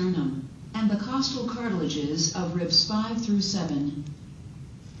of the sternum and the costal cartilages of ribs 5 through 7.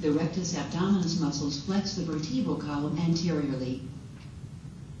 The rectus abdominis muscles flex the vertebral column anteriorly.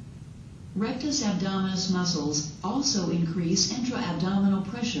 Rectus abdominis muscles also increase intra-abdominal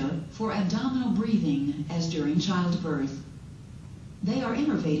pressure for abdominal breathing as during childbirth. They are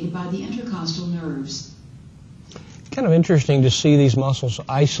innervated by the intercostal nerves. Kind of interesting to see these muscles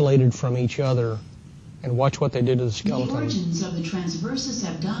isolated from each other and watch what they do to the skeleton. The origins of the transversus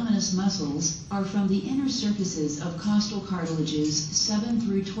abdominis muscles are from the inner surfaces of costal cartilages 7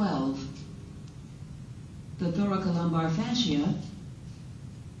 through 12, the thoracolumbar fascia,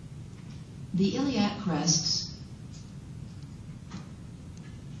 the iliac crests,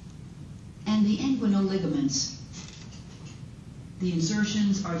 and the inguinal ligaments. The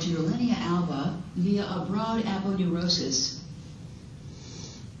insertions are to the linea alba via a broad aponeurosis.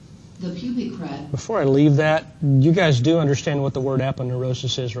 The pubic crest. Before I leave that, you guys do understand what the word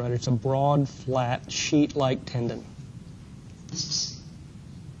aponeurosis is, right? It's a broad, flat, sheet-like tendon.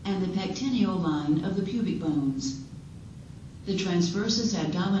 And the pectineal line of the pubic bones. The transversus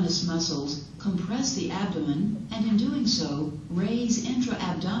abdominis muscles compress the abdomen and in doing so raise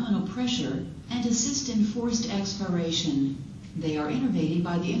intra-abdominal pressure and assist in forced expiration. They are innervated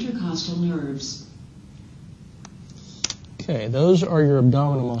by the intercostal nerves. Okay, those are your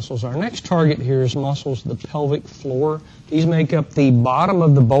abdominal muscles. Our next target here is muscles of the pelvic floor. These make up the bottom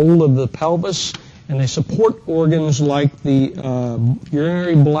of the bowl of the pelvis, and they support organs like the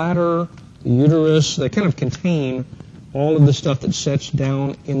urinary bladder, the uterus. They kind of contain all of the stuff that sets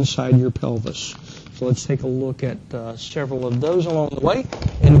down inside your pelvis. So let's take a look at several of those along the way,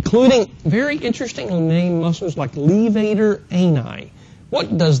 including very interestingly named muscles like levator ani.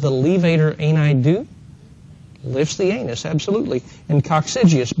 What does the levator ani do? Lifts the anus, absolutely. And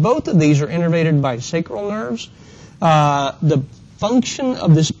coccygeus. Both of these are innervated by sacral nerves. The function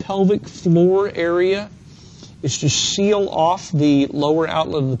of this pelvic floor area is to seal off the lower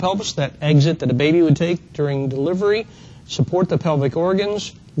outlet of the pelvis, that exit that a baby would take during delivery, support the pelvic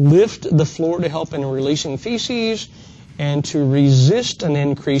organs, lift the floor to help in releasing feces, and to resist an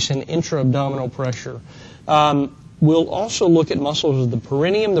increase in intra-abdominal pressure. We'll also look at muscles of the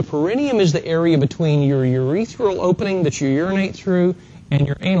perineum. The perineum is the area between your urethral opening that you urinate through and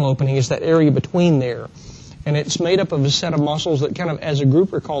your anal opening is that area between there. And it's made up of a set of muscles that kind of, as a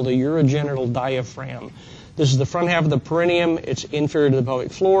group, are called the urogenital diaphragm. This is the front half of the perineum. It's inferior to the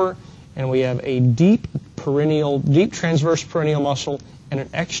pelvic floor. And we have a deep transverse perineal muscle and an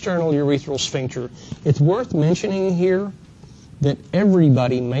external urethral sphincter. It's worth mentioning here that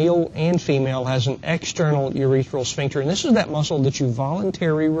everybody, male and female, has an external urethral sphincter. And this is that muscle that you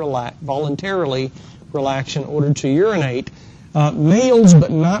voluntarily relax in order to urinate. Males, but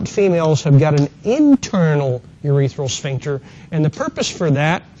not females, have got an internal urethral sphincter. And the purpose for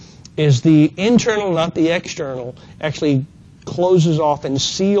that is the internal, not the external, actually closes off and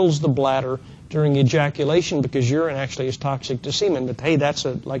seals the bladder during ejaculation because urine actually is toxic to semen. But hey, that's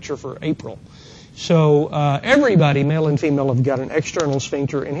a lecture for April. So everybody, male and female, have got an external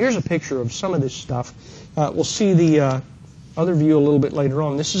sphincter. And here's a picture of some of this stuff. We'll see the other view a little bit later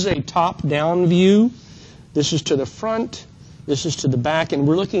on. This is a top-down view. This is to the front. This is to the back. And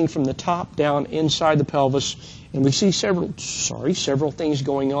we're looking from the top down inside the pelvis. And we see several things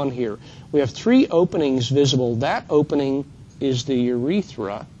going on here. We have 3 openings visible. That opening is the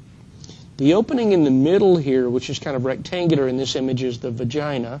urethra. The opening in the middle here, which is kind of rectangular in this image, is the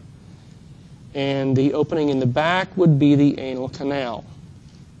vagina. And the opening in the back would be the anal canal.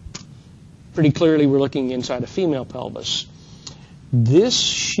 Pretty clearly we're looking inside a female pelvis. This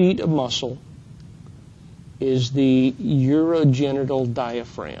sheet of muscle is the urogenital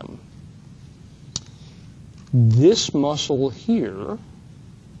diaphragm. This muscle here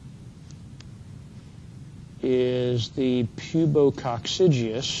is the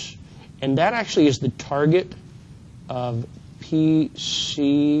pubococcygeus, and that actually is the target of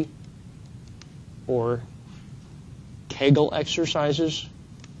PC or Kegel exercises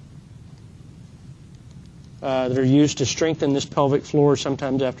that are used to strengthen this pelvic floor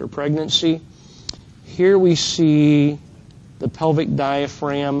sometimes after pregnancy. Here we see the pelvic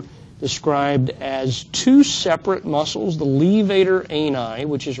diaphragm described as 2 separate muscles, the levator ani,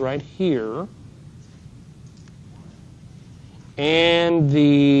 which is right here, and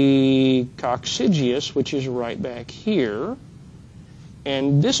the coccygeus, which is right back here.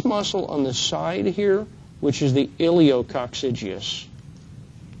 And this muscle on the side here, which is the iliococcygeus.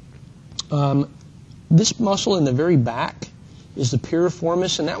 This muscle in the very back is the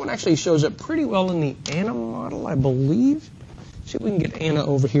piriformis, and that one actually shows up pretty well in the Anna model, I believe. See if we can get Anna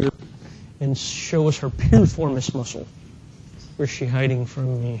over here and show us her piriformis muscle. Where's she hiding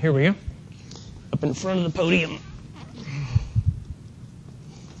from me? Here we go. Up in front of the podium.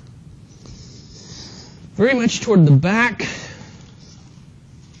 Very much toward the back.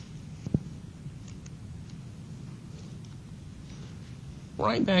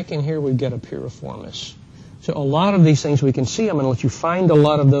 right back in here, we've got a piriformis. So a lot of these things we can see. I'm going to let you find a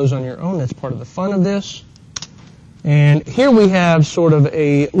lot of those on your own. That's part of the fun of this. And here we have sort of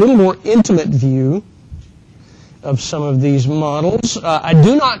a little more intimate view of some of these models. I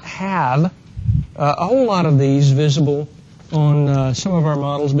do not have a whole lot of these visible on some of our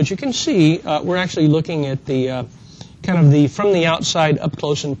models, but you can see we're actually looking at the kind of the from the outside up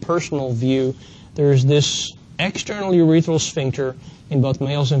close and personal view. There's this external urethral sphincter in both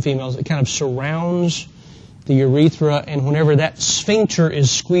males and females. It kind of surrounds the urethra, and whenever that sphincter is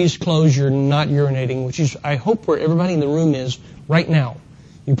squeezed closed, you're not urinating, which is, I hope, where everybody in the room is right now.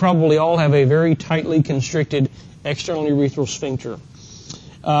 You probably all have a very tightly constricted external urethral sphincter.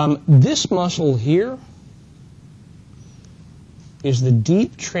 This muscle here is the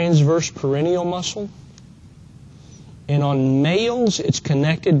deep transverse perineal muscle, and on males, it's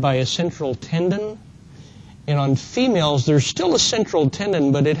connected by a central tendon. And on females, there's still a central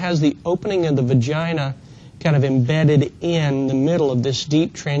tendon, but it has the opening of the vagina kind of embedded in the middle of this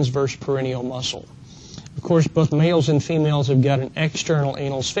deep transverse perineal muscle. Of course, both males and females have got an external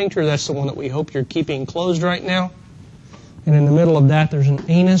anal sphincter. That's the one that we hope you're keeping closed right now. And in the middle of that, there's an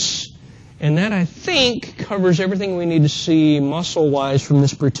anus. And that, I think, covers everything we need to see muscle-wise from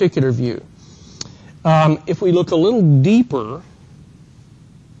this particular view. If we look a little deeper,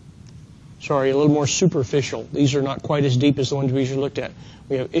 a little more superficial. These are not quite as deep as the ones we usually looked at.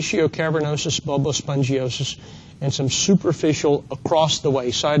 We have ischiocavernosus, bulbospongiosis, and some superficial across the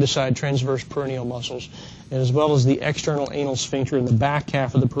way, side-to-side transverse perineal muscles, as well as the external anal sphincter in the back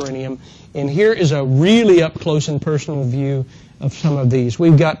half of the perineum. And here is a really up-close and personal view of some of these.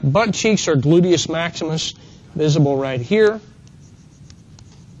 We've got butt cheeks or gluteus maximus visible right here.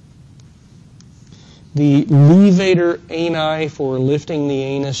 The levator ani for lifting the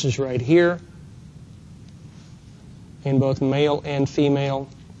anus is right here in both male and female.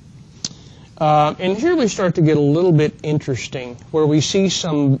 And here we start to get a little bit interesting, where we see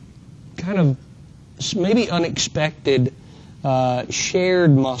some kind of maybe unexpected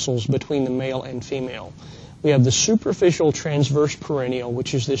shared muscles between the male and female. We have the superficial transverse perineal,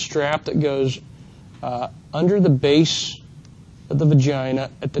 which is this strap that goes under the base of the vagina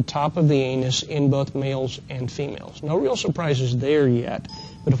at the top of the anus in both males and females. No real surprises there yet,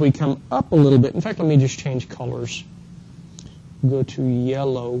 but if we come up a little bit, in fact, let me just change colors. Go to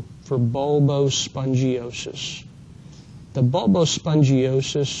yellow for bulbospongiosis. The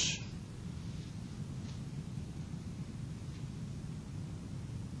bulbospongiosis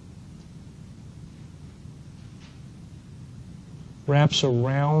wraps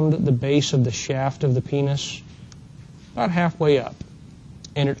around the base of the shaft of the penis, about halfway up.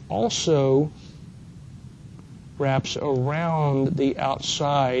 And it also wraps around the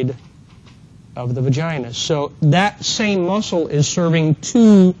outside of the vagina. So that same muscle is serving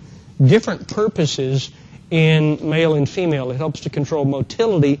two different purposes in male and female. It helps to control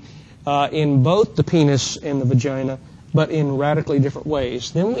motility in both the penis and the vagina, but in radically different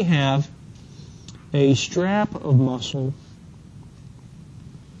ways. Then we have a strap of muscle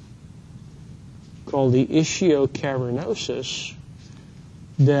called the ischiocavernosus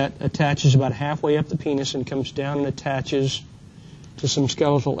that attaches about halfway up the penis and comes down and attaches to some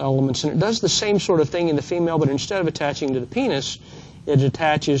skeletal elements. And it does the same sort of thing in the female, but instead of attaching to the penis, it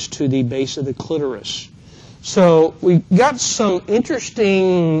attaches to the base of the clitoris. So we got some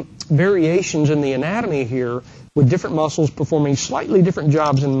interesting variations in the anatomy here with different muscles performing slightly different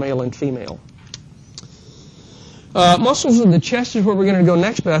jobs in male and female. Muscles of the chest is where we're going to go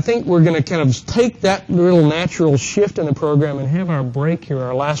next, but I think we're going to kind of take that little natural shift in the program and have our break here,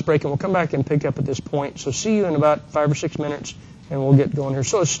 our last break, and we'll come back and pick up at this point. So see you in about 5 or 6 minutes, and we'll get going here.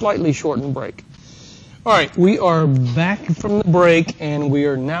 So a slightly shortened break. All right, we are back from the break, and we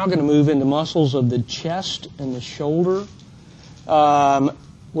are now going to move into muscles of the chest and the shoulder. We're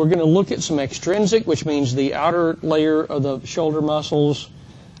going to look at some extrinsic, which means the outer layer of the shoulder muscles.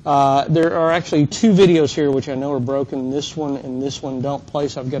 There are actually 2 videos here which I know are broken. This one and this one don't play,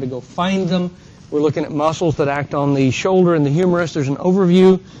 so I've got to go find them. We're looking at muscles that act on the shoulder and the humerus. There's an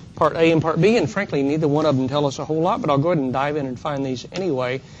overview, part A and part B, and frankly, neither one of them tell us a whole lot, but I'll go ahead and dive in and find these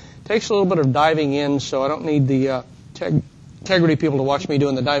anyway. Takes a little bit of diving in, so I don't need the integrity people to watch me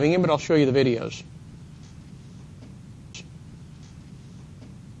doing the diving in, but I'll show you the videos.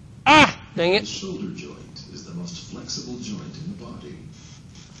 Ah! Dang it. The shoulder joint is the most flexible joint in the body.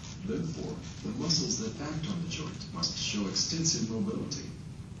 Therefore, the muscles that act on the joint must show extensive mobility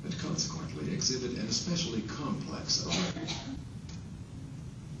and consequently exhibit an especially complex array.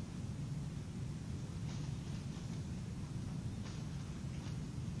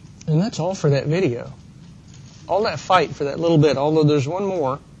 And that's all for that video. all that fight for that little bit, although there's one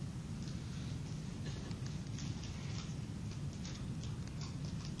more.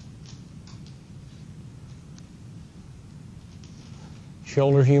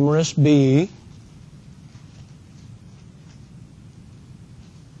 Shoulder humerus B.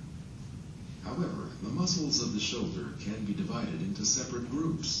 However, the muscles of the shoulder can be divided into separate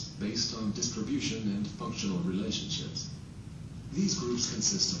groups based on distribution and functional relationships. These groups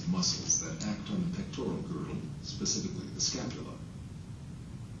consist of muscles that act on the pectoral girdle, specifically the scapula,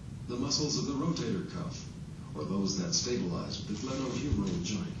 the muscles of the rotator cuff, or those that stabilize the glenohumeral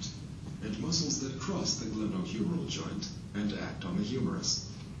joint, and muscles that cross the glenohumeral joint and act on the humerus.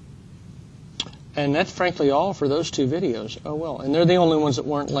 And that's frankly all for those two videos. Oh well, and they're the only ones that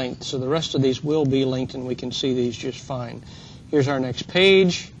weren't linked, so the rest of these will be linked and we can see these just fine. Here's our next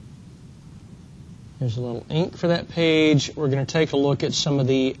page. There's a little ink for that page. We're going to take a look at some of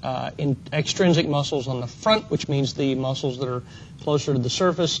the extrinsic muscles on the front, which means the muscles that are closer to the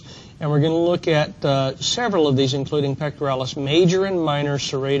surface. And we're going to look at several of these, including pectoralis major and minor,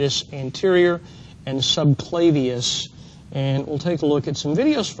 serratus anterior, and subclavius. And we'll take a look at some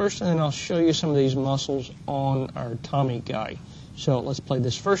videos first, and then I'll show you some of these muscles on our Tommy guy. So let's play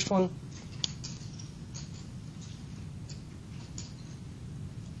this first one.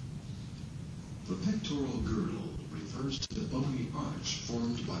 The pectoral girdle refers to the bony arch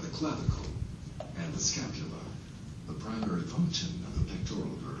formed by the clavicle and the scapula. The primary function of the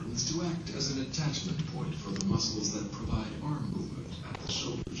pectoral girdle is to act as an attachment point for the muscles that provide arm movement at the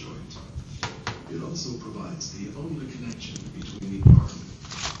shoulder joint. It also provides the only connection between the arm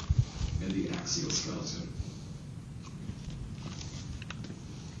and the axial skeleton.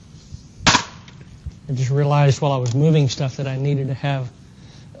 I just realized while I was moving stuff that I needed to have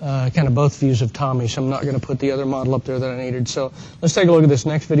kind of both views of Tommy, so I'm not going to put the other model up there that I needed. So let's take a look at this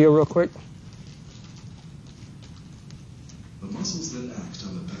next video real quick. The muscles that act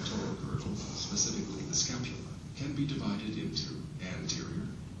on the pectoral girdle, specifically the scapula, can be divided into anterior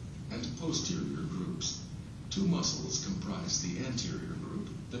and posterior groups. Two muscles comprise the anterior group,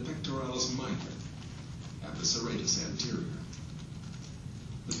 the pectoralis minor and the serratus anterior.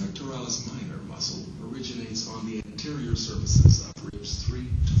 The pectoralis minor muscle originates on the anterior surfaces of ribs 3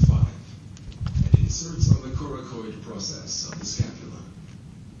 to 5 and inserts on the coracoid process of the scapula.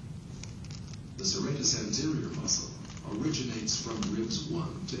 The serratus anterior muscle originates from ribs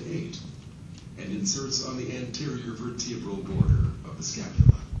 1 to 8 and inserts on the anterior vertebral border of the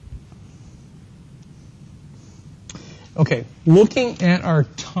scapula. Okay, looking at our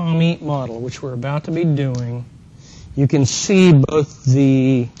Tommy model, which we're about to be doing, you can see both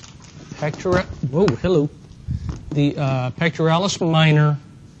the pectoralis minor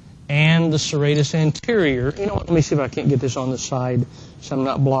and the serratus anterior. You know what, let me see if I can't get this on the side so I'm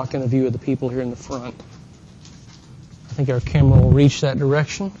not blocking the view of the people here in the front. I think our camera will reach that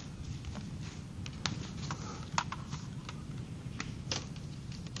direction.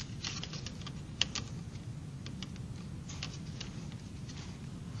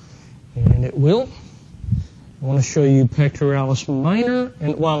 And it will. I want to show you pectoralis minor,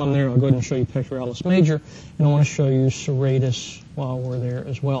 and while I'm there, I'll go ahead and show you pectoralis major, and I want to show you serratus while we're there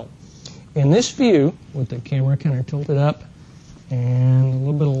as well. In this view, with the camera kind of tilted up and a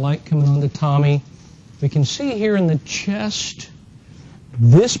little bit of light coming on to Tommy, we can see here in the chest,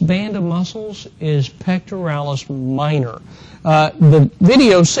 this band of muscles is pectoralis minor. The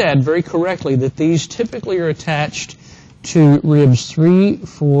video said very correctly that these typically are attached to ribs 3,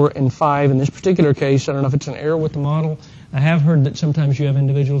 4, and 5. In this particular case, I don't know if it's an error with the model. I have heard that sometimes you have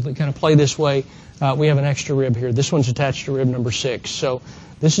individuals that kind of play this way. We have an extra rib here. This one's attached to rib number 6. So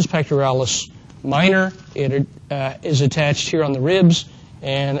this is pectoralis minor. It is attached here on the ribs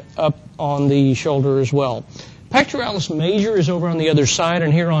and up on the shoulder as well. Pectoralis major is over on the other side,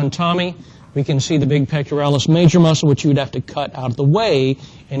 and here on Tommy, we can see the big pectoralis major muscle, which you would have to cut out of the way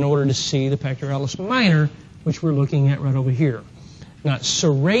in order to see the pectoralis minor, which we're looking at right over here. Now,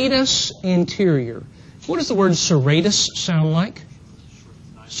 serratus anterior. What does the word serratus sound like?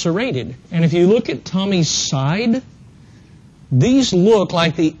 Serrated. And if you look at Tommy's side, these look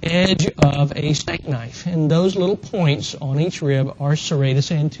like the edge of a steak knife. And those little points on each rib are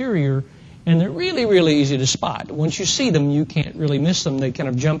serratus anterior, and they're really, really easy to spot. Once you see them, you can't really miss them. They kind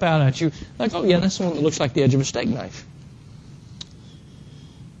of jump out at you like, oh yeah, that's the one that looks like the edge of a steak knife.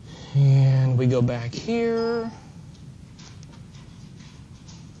 And we go back here.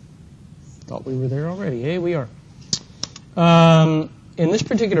 Thought we were there already. Hey, we are. In this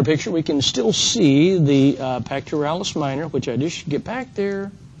particular picture, we can still see the pectoralis minor, which I just get back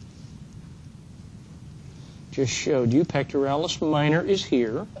there. Just showed you. Pectoralis minor is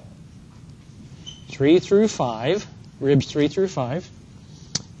here. 3 through 5, ribs 3 through 5.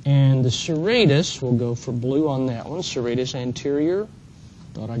 And the serratus, we'll go for blue on that one, serratus anterior.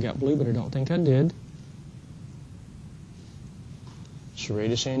 Thought I got blue, but I don't think I did.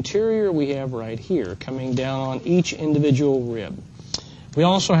 Serratus anterior we have right here, coming down on each individual rib. We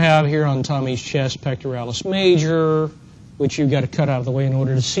also have here on Tommy's chest pectoralis major, which you've got to cut out of the way in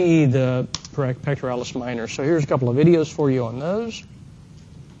order to see the pectoralis minor. So here's a couple of videos for you on those.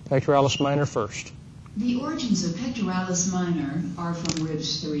 Pectoralis minor first. The origins of pectoralis minor are from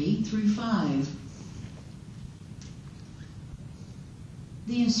ribs 3 through 5.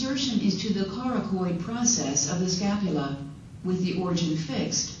 The insertion is to the coracoid process of the scapula. With the origin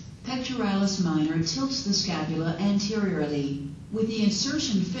fixed, pectoralis minor tilts the scapula anteriorly. With the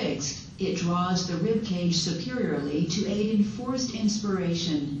insertion fixed, it draws the rib cage superiorly to aid in forced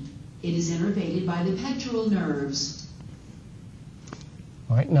inspiration. It is innervated by the pectoral nerves.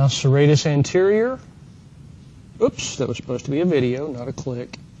 All right, now serratus anterior. Oops, that was supposed to be a video, not a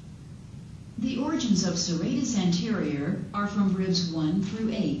click. The origins of serratus anterior are from ribs 1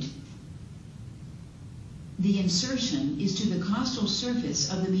 through 8. The insertion is to the costal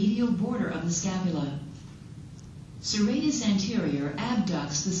surface of the medial border of the scapula. Serratus anterior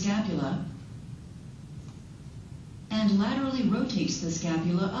abducts the scapula and laterally rotates the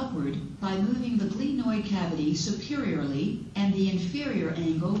scapula upward by moving the glenoid cavity superiorly and the inferior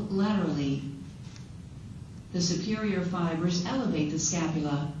angle laterally. The superior fibers elevate the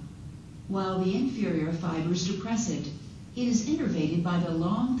scapula, while the inferior fibers depress it. It is innervated by the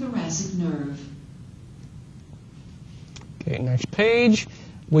long thoracic nerve. Okay, next page.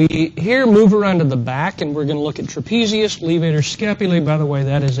 We here move around to the back, and we're going to look at trapezius, levator scapulae. By the way,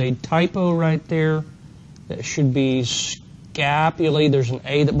 that is a typo right there. That should be scapulae. There's an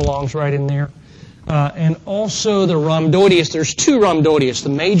A that belongs right in there. And also the rhomdoideus. There's two rhomdoideus, the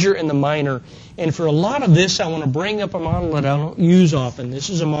major and the minor. And for a lot of this, I want to bring up a model that I don't use often. This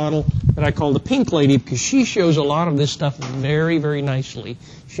is a model that I call the Pink Lady because she shows a lot of this stuff very, very nicely.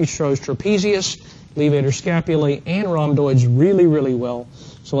 She shows trapezius, levator scapulae, and rhomboids really, really well.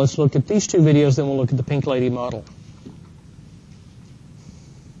 So let's look at these two videos, then we'll look at the Pink Lady model.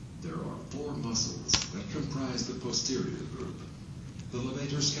 There are four muscles that comprise the posterior group: the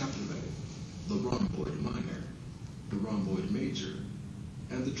levator scapulae, the rhomboid minor, the rhomboid major,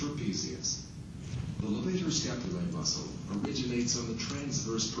 and the trapezius. The levator scapulae muscle originates on the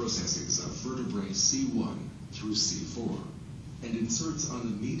transverse processes of vertebrae C1 through C4 and inserts on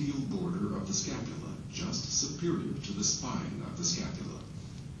the medial border of the scapula, just superior to the spine of the scapula.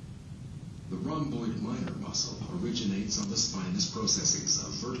 The rhomboid minor muscle originates on the spinous processes of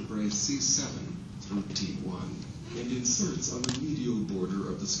vertebrae C7 through T1 and inserts on the medial border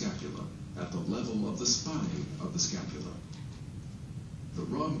of the scapula at the level of the spine of the scapula. The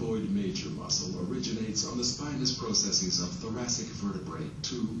rhomboid major muscle originates on the spinous processes of thoracic vertebrae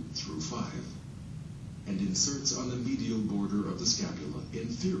 2 through 5 and inserts on the medial border of the scapula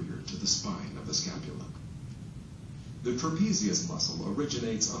inferior to the spine of the scapula. The trapezius muscle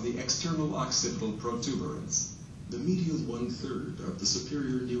originates on the external occipital protuberance, the medial 1/3 of the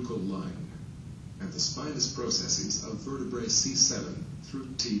superior nuchal line, and the spinous processes of vertebrae C7 through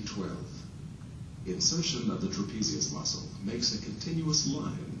T12. Insertion of the trapezius muscle makes a continuous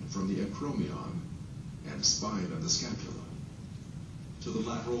line from the acromion and spine of the scapula to the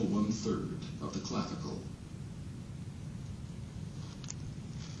lateral 1/3 of the clavicle.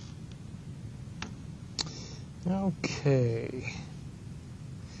 Okay.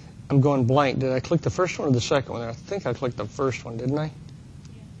 I'm going blank. Did I click the first one or the second one? I think I clicked the first one, didn't I?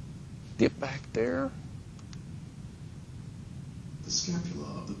 Yeah. Get back there. The scapula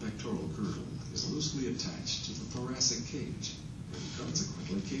of the pectoral girdle is loosely attached to the thoracic cage and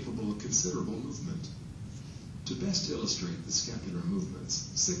consequently capable of considerable movement. To best illustrate the scapular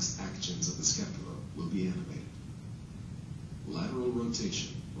movements, 6 actions of the scapula will be animated. Lateral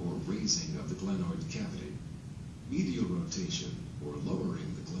rotation, or raising of the glenoid cavity. Medial rotation, or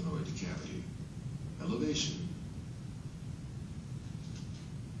lowering the glenoid cavity. Elevation.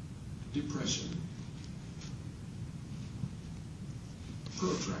 Depression.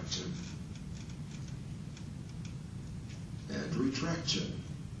 Protraction. And retraction.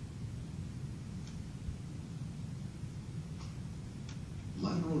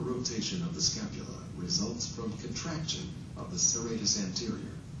 Lateral rotation of the scapula results from contraction of the serratus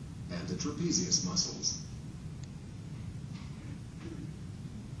anterior and the trapezius muscles.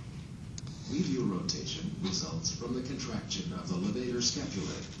 Medial rotation results from the contraction of the levator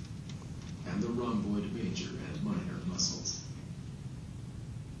scapulae and the rhomboid major and minor muscles.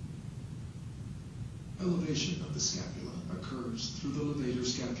 Elevation of the scapula occurs through the levator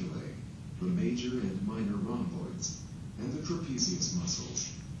scapulae the major and minor rhomboids, and the trapezius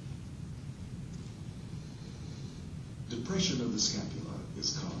muscles. Depression of the scapula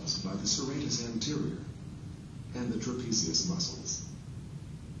is caused by the serratus anterior and the trapezius muscles.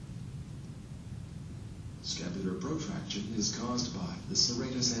 Scapular protraction is caused by the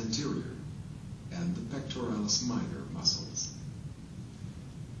serratus anterior and the pectoralis minor muscles.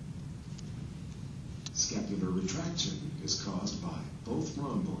 Scapular retraction is caused by both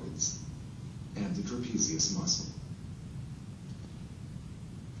rhomboids and the trapezius muscle.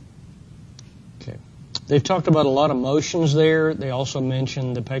 Okay. They've talked about a lot of motions there. They also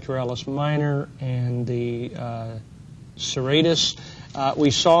mentioned the pectoralis minor and the serratus.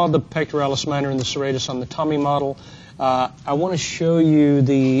 We saw the pectoralis minor and the serratus on the tummy model. I want to show you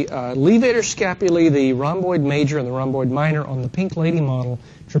the levator scapulae, the rhomboid major and the rhomboid minor on the Pink Lady model.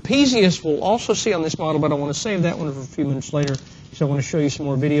 Trapezius we'll also see on this model, but I want to save that one for a few minutes later, so I want to show you some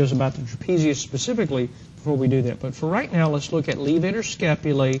more videos about the trapezius specifically before we do that. But for right now, let's look at levator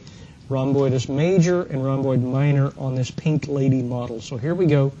scapulae, rhomboidus major and rhomboid minor on this Pink Lady model. So here we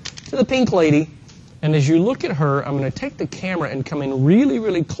go to the Pink Lady. And as you look at her, I'm going to take the camera and come in really,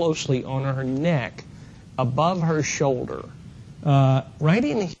 really closely on her neck, above her shoulder. Right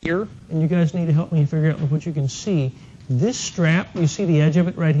in here, and you guys need to help me figure out what you can see. This strap, you see the edge of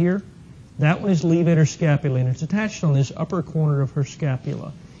it right here? That one is levator scapulae, and it's attached on this upper corner of her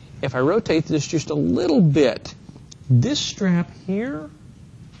scapula. If I rotate this just a little bit, this strap here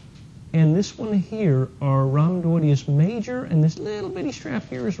and this one here are rhomboideus major, and this little bitty strap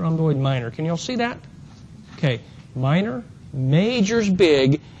here is rhomboid minor. Can you all see that? Okay, minor, major's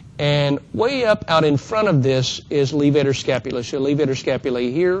big, and way up out in front of this is levator scapulae. So levator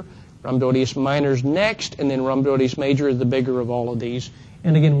scapulae here, rhomboideus minor's next, and then rhomboideus major is the bigger of all of these.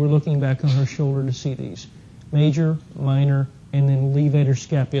 And again, we're looking back on her shoulder to see these. Major, minor, and then levator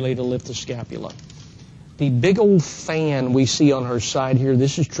scapulae to lift the scapula. The big old fan we see on her side here,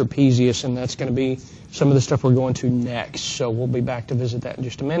 this is trapezius, and that's going to be some of the stuff we're going to next. So we'll be back to visit that in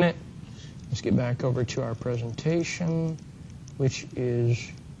just a minute. Let's get back over to our presentation, which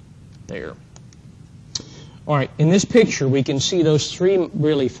is there. All right, in this picture, we can see those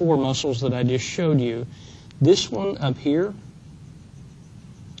really four muscles that I just showed you. This one up here,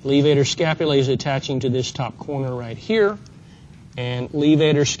 levator scapulae, is attaching to this top corner right here. And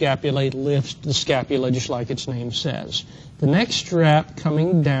levator scapulae lifts the scapula just like its name says. The next strap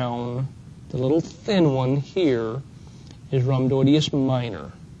coming down, the little thin one here, is rhomboideus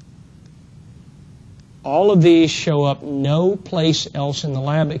minor. All of these show up no place else in the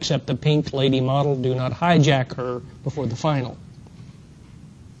lab except the Pink Lady model. Do not hijack her before the final.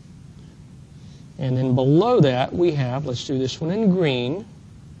 And then below that we have, let's do this one in green.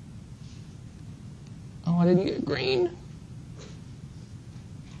 Oh, I didn't get green.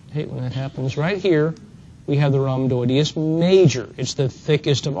 I hate when that happens. Right here, we have the rhomboideus major. It's the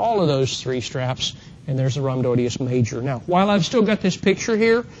thickest of all of those three straps, and there's the rhomboideus major. Now, while I've still got this picture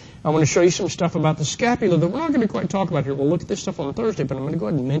here, I want to show you some stuff about the scapula that we're not going to quite talk about here. We'll look at this stuff on Thursday, but I'm going to go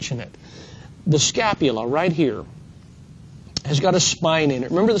ahead and mention it. The scapula right here has got a spine in it.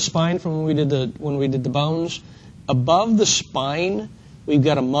 Remember the spine from when we did the bones? Above the spine, we've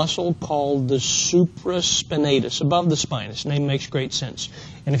got a muscle called the supraspinatus, above the spine. Its name makes great sense.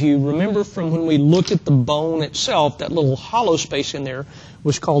 And if you remember from when we looked at the bone itself, that little hollow space in there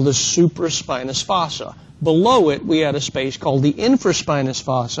was called the supraspinous fossa. Below it, we had a space called the infraspinous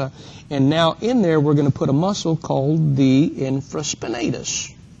fossa. And now in there, we're going to put a muscle called the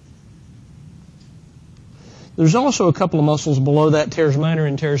infraspinatus. There's also a couple of muscles below that, teres minor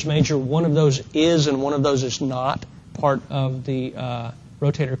and teres major. One of those is and one of those is not part of the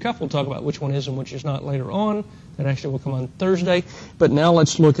rotator cuff. We'll talk about which one is and which is not later on. That actually will come on Thursday. But now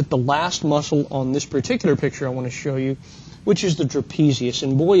let's look at the last muscle on this particular picture I want to show you, which is the trapezius.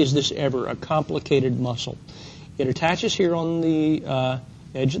 And boy, is this ever a complicated muscle. It attaches here on the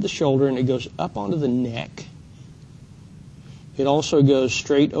edge of the shoulder, and it goes up onto the neck. It also goes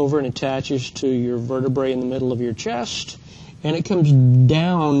straight over and attaches to your vertebrae in the middle of your chest. And it comes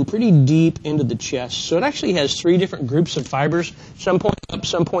down pretty deep into the chest. So it actually has three different groups of fibers, some point up,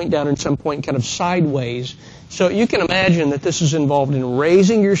 some point down, and some point kind of sideways. So you can imagine that this is involved in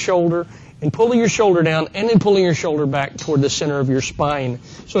raising your shoulder and pulling your shoulder down and then pulling your shoulder back toward the center of your spine.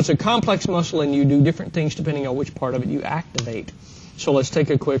 So it's a complex muscle, and you do different things depending on which part of it you activate. So let's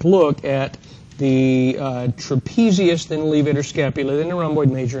take a quick look at the trapezius, then levator scapula, then the rhomboid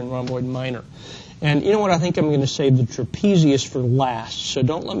major and rhomboid minor. And you know what? I think I'm going to save the trapezius for last. So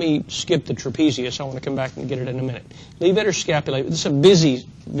don't let me skip the trapezius. I want to come back and get it in a minute. Levator scapulae. This is a busy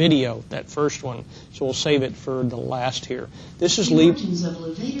video, that first one. So we'll save it for the last here. This is The origins of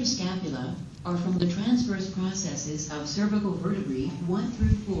levator scapula are from the transverse processes of cervical vertebrae 1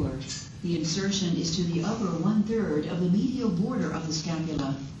 through 4. The insertion is to the upper 1/3 of the medial border of the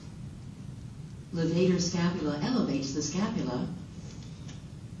scapula. Levator scapula elevates the scapula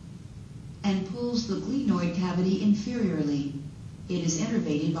and pulls the glenoid cavity inferiorly. It is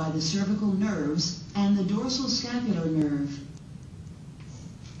innervated by the cervical nerves and the dorsal scapular nerve.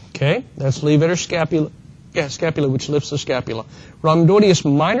 Okay, that's levator scapula. Yeah, scapula, which lifts the scapula. Rhamdoideus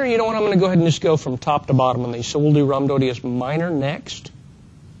minor, you know what? I'm going to go ahead and just go from top to bottom on these. So we'll do rhamdoideus minor next.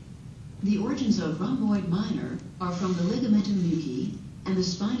 The origins of rhomboid minor are from the ligamentum nuchae and the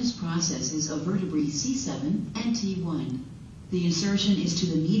spinous processes of vertebrae C7 and T1. The insertion is to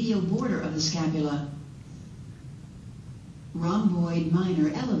the medial border of the scapula. Rhomboid minor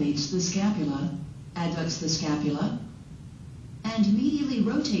elevates the scapula, adducts the scapula, and medially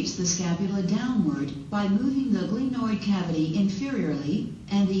rotates the scapula downward by moving the glenoid cavity inferiorly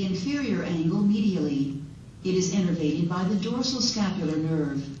and the inferior angle medially. It is innervated by the dorsal scapular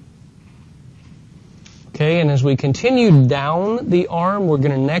nerve. Okay, and as we continue down the arm, we're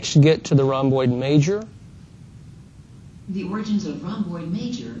going to next get to the rhomboid major. The origins of rhomboid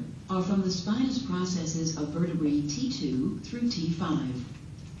major are from the spinous processes of vertebrae T2 through T5.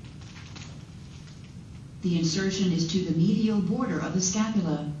 The insertion is to the medial border of the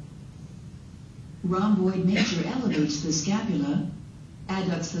scapula. Rhomboid major elevates the scapula,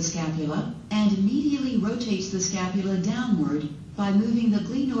 adducts the scapula, and medially rotates the scapula downward by moving the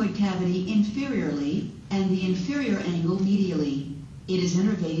glenoid cavity inferiorly and the inferior angle medially. It is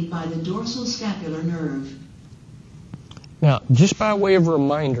innervated by the dorsal scapular nerve. Now, just by way of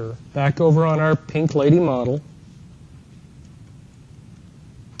reminder, back over on our Pink Lady model,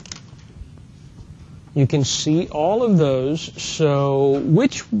 you can see all of those. So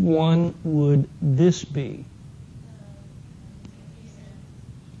which one would this be?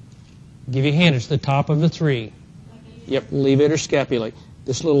 Give you a hint, it's the top of the three. Yep, levator scapulae.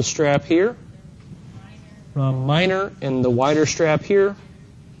 This little strap here, rhom minor, and the wider strap here,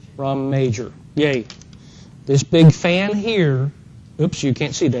 rhom major. Yay. This big fan here, oops, you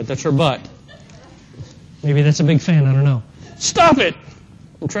can't see that. That's her butt. Maybe that's a big fan, I don't know. Stop it!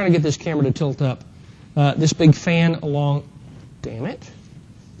 I'm trying to get this camera to tilt up. This big fan along, damn it.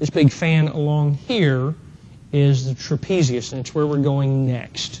 This big fan along here is the trapezius, and it's where we're going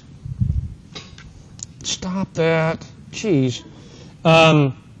next. Stop that. Jeez.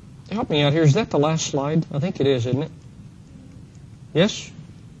 Help me out here. Is that the last slide? I think it is, isn't it? Yes?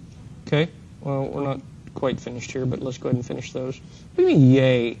 Okay. Well, we're not quite finished here, but let's go ahead and finish those. What do you mean,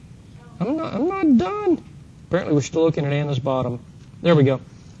 yay? I'm not done. Apparently, we're still looking at Anna's bottom. There we go. All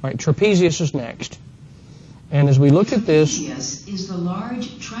right, trapezius is next. And as we look at this... Trapezius is the large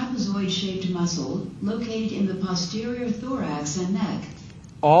trapezoid-shaped muscle located in the posterior thorax and neck.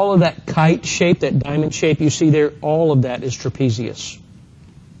 All of that kite shape, that diamond shape you see there, all of that is trapezius.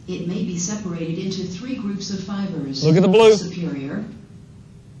 It may be separated into 3 groups of fibers. Look at the blue. Superior,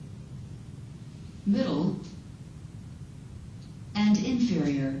 middle, and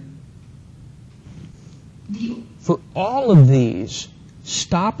inferior. For all of these,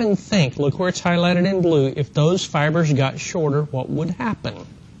 stop and think. Look where it's highlighted in blue. If those fibers got shorter, what would happen?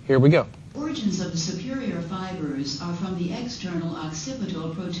 Here we go. Origins of the superior fibers are from the external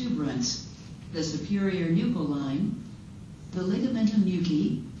occipital protuberance, the superior nuchal line, the ligamentum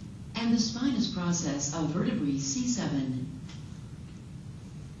nuchae, and the spinous process of vertebrae C7.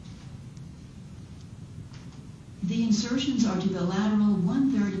 The insertions are to the lateral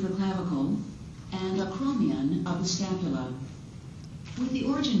 1/3 of the clavicle and acromion of the scapula. With the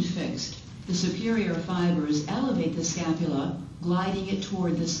origin fixed, the superior fibers elevate the scapula, gliding it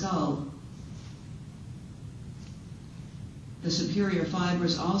toward the skull. The superior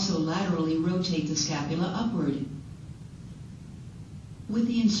fibers also laterally rotate the scapula upward. With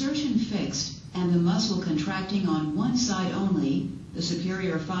the insertion fixed and the muscle contracting on one side only, the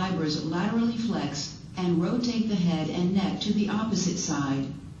superior fibers laterally flex and rotate the head and neck to the opposite side.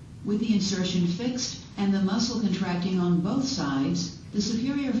 With the insertion fixed and the muscle contracting on both sides, the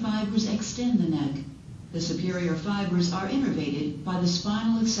superior fibers extend the neck. The superior fibers are innervated by the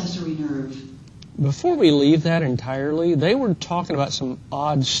spinal accessory nerve. Before we leave that entirely, they were talking about some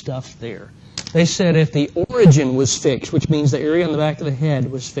odd stuff there. They said if the origin was fixed, which means the area on the back of the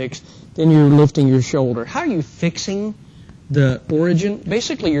head was fixed, then you're lifting your shoulder. How are you fixing the origin?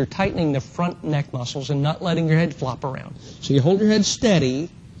 Basically, you're tightening the front neck muscles and not letting your head flop around. So you hold your head steady,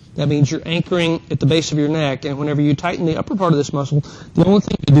 That means you're anchoring at the base of your neck, and whenever you tighten the upper part of this muscle, the only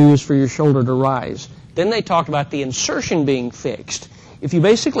thing to do is for your shoulder to rise. Then they talked about the insertion being fixed. If you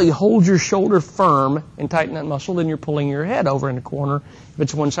basically hold your shoulder firm and tighten that muscle, then you're pulling your head over in a corner if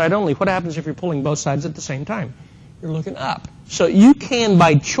it's one side only. What happens if you're pulling both sides at the same time? You're looking up. So you can,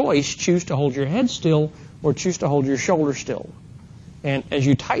 by choice, choose to hold your head still or choose to hold your shoulder still. And as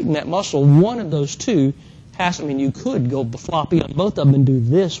you tighten that muscle, one of those two you could go floppy on both of them and do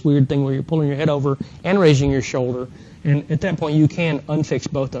this weird thing where you're pulling your head over and raising your shoulder. And at that point, you can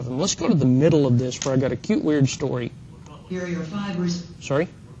unfix both of them. Let's go to the middle of this where I got a cute, weird story. Superior fibers. Sorry?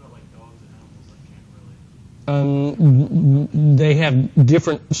 They have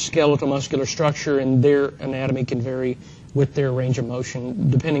different skeletal muscular structure, and their anatomy can vary with their range of motion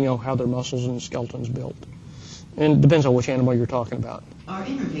depending on how their muscles and skeleton's built. And it depends on which animal you're talking about. Are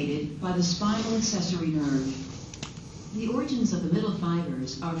innervated by the spinal accessory nerve. The origins of the middle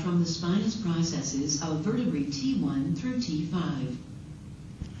fibers are from the spinous processes of vertebrae T1 through T5.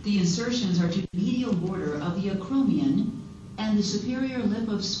 The insertions are to the medial border of the acromion and the superior lip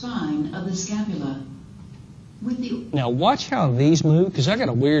of spine of the scapula. Now watch how these move, because I got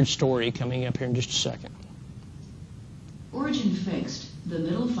a weird story coming up here in just a second. Origin fixed, the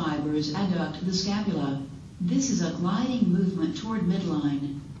middle fibers adduct the scapula. This is a gliding movement toward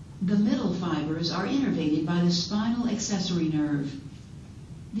midline. The middle fibers are innervated by the spinal accessory nerve.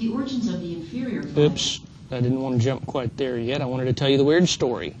 The origins of the inferior fibers... Oops, I didn't want to jump quite there yet. I wanted to tell you the weird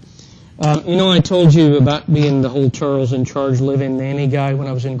story. I told you about being the whole Charles in Charge live-in nanny guy when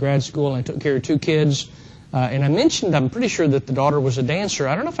I was in grad school, and I took care of 2 kids. And I mentioned, I'm pretty sure that the daughter was a dancer.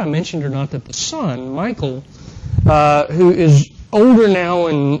 I don't know if I mentioned or not that the son, Michael, who is older now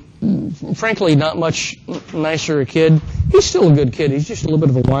and frankly not much nicer a kid. He's still a good kid. He's just a little bit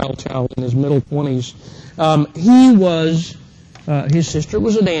of a wild child in his middle 20s. His sister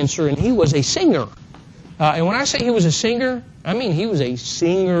was a dancer and he was a singer. And when I say he was a singer, I mean he was a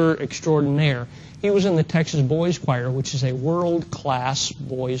singer extraordinaire. He was in the Texas Boys Choir, which is a world-class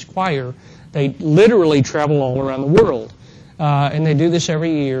boys choir. They literally travel all around the world. And they do this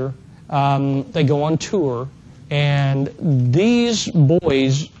every year. They go on tour. And these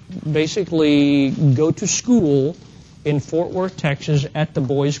boys basically go to school in Fort Worth, Texas at the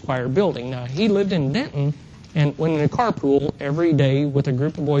Boys Choir building. Now, he lived in Denton and went in a carpool every day with a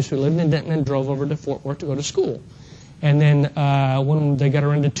group of boys who lived in Denton and drove over to Fort Worth to go to school. And then when they got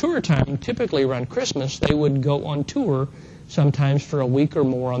around to tour time, typically around Christmas, they would go on tour sometimes for a week or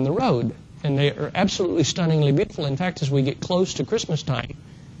more on the road. And they are absolutely stunningly beautiful. In fact, as we get close to Christmas time,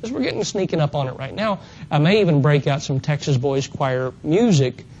 because we're getting sneaking up on it right now, I may even break out some Texas Boys Choir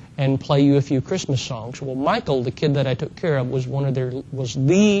music and play you a few Christmas songs. Well, Michael, the kid that I took care of, was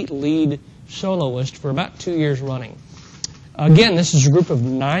the lead soloist for about 2 years running. Again, this is a group of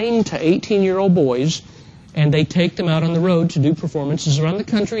 9 to 18-year-old boys, and they take them out on the road to do performances around the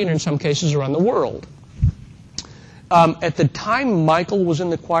country and in some cases around the world. At the time Michael was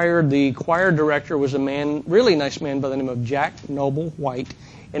in the choir director was a man, really nice man by the name of Jack Noble White.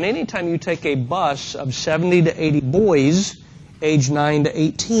 And anytime you take a bus of 70 to 80 boys, age 9 to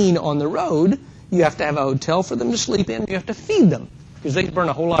 18, on the road, you have to have a hotel for them to sleep in. You have to feed them because they burn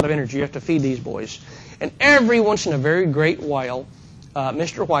a whole lot of energy. You have to feed these boys. And every once in a very great while,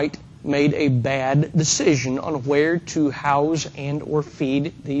 Mr. White made a bad decision on where to house and or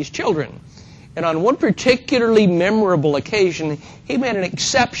feed these children. And on one particularly memorable occasion, he made an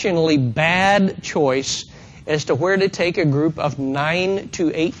exceptionally bad choice as to where to take a group of 9 to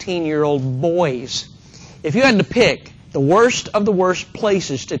 18-year-old boys. If you had to pick the worst of the worst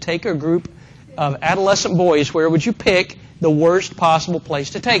places to take a group of adolescent boys, where would you pick the worst possible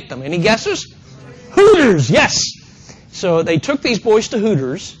place to take them? Any guesses? Hooters, yes! So they took these boys to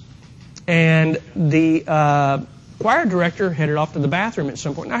Hooters, and the choir director headed off to the bathroom at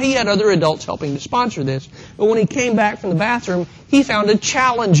some point. Now, he had other adults helping to sponsor this, but when he came back from the bathroom, he found a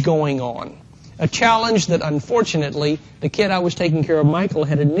challenge going on. A challenge that, unfortunately, the kid I was taking care of, Michael,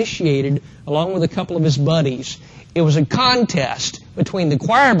 had initiated along with a couple of his buddies. It was a contest between the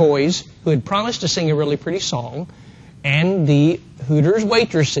choir boys, who had promised to sing a really pretty song, and the Hooters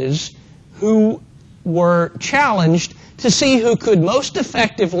waitresses, who were challenged to see who could most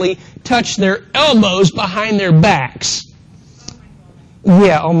effectively touch their elbows behind their backs.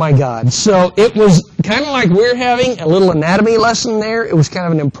 Yeah, oh my God. So it was kind of like we're having a little anatomy lesson there. It was kind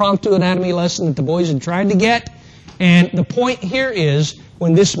of an impromptu anatomy lesson that the boys had tried to get. And the point here is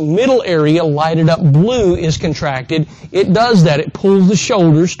when this middle area, lighted up blue, is contracted, it does that. It pulls the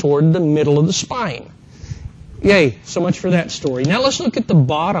shoulders toward the middle of the spine. Yay, so much for that story. Now let's look at the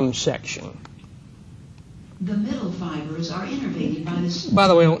bottom section. The middle fibers are innervated by the... By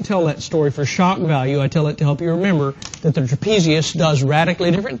the way, I don't tell that story for shock value. I tell it to help you remember that the trapezius does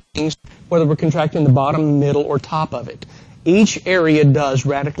radically different things, whether we're contracting the bottom, middle, or top of it. Each area does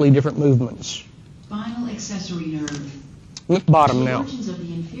radically different movements. Spinal accessory nerve. Bottom now. The origins of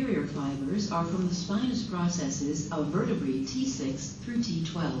the inferior fibers are from the spinous processes of vertebrae T6 through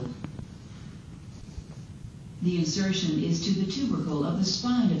T12. The insertion is to the tubercle of the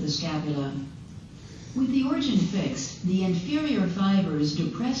spine of the scapula. With the origin fixed, the inferior fibers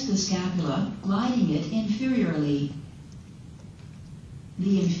depress the scapula, gliding it inferiorly.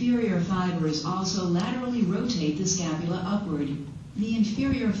 The inferior fibers also laterally rotate the scapula upward. The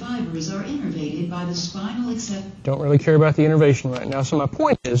inferior fibers are innervated by the spinal Don't really care about the innervation right now. So my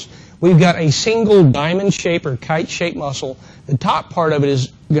point is, we've got a single diamond shape or kite shape muscle. The top part of it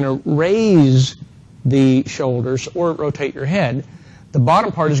is going to raise the shoulders or rotate your head. The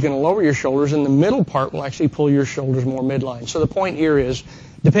bottom part is going to lower your shoulders, and the middle part will actually pull your shoulders more midline. So the point here is,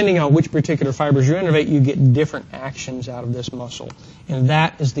 depending on which particular fibers you innervate, you get different actions out of this muscle. And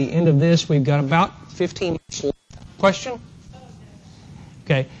that is the end of this. We've got about 15 minutes left. Question?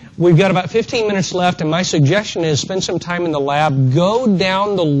 Okay. We've got about 15 minutes left, and my suggestion is spend some time in the lab. Go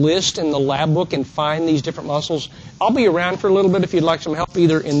down the list in the lab book and find these different muscles. I'll be around for a little bit if you'd like some help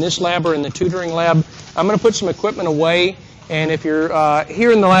either in this lab or in the tutoring lab. I'm going to put some equipment away. And if you're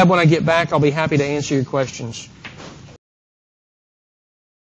here in the lab when I get back, I'll be happy to answer your questions.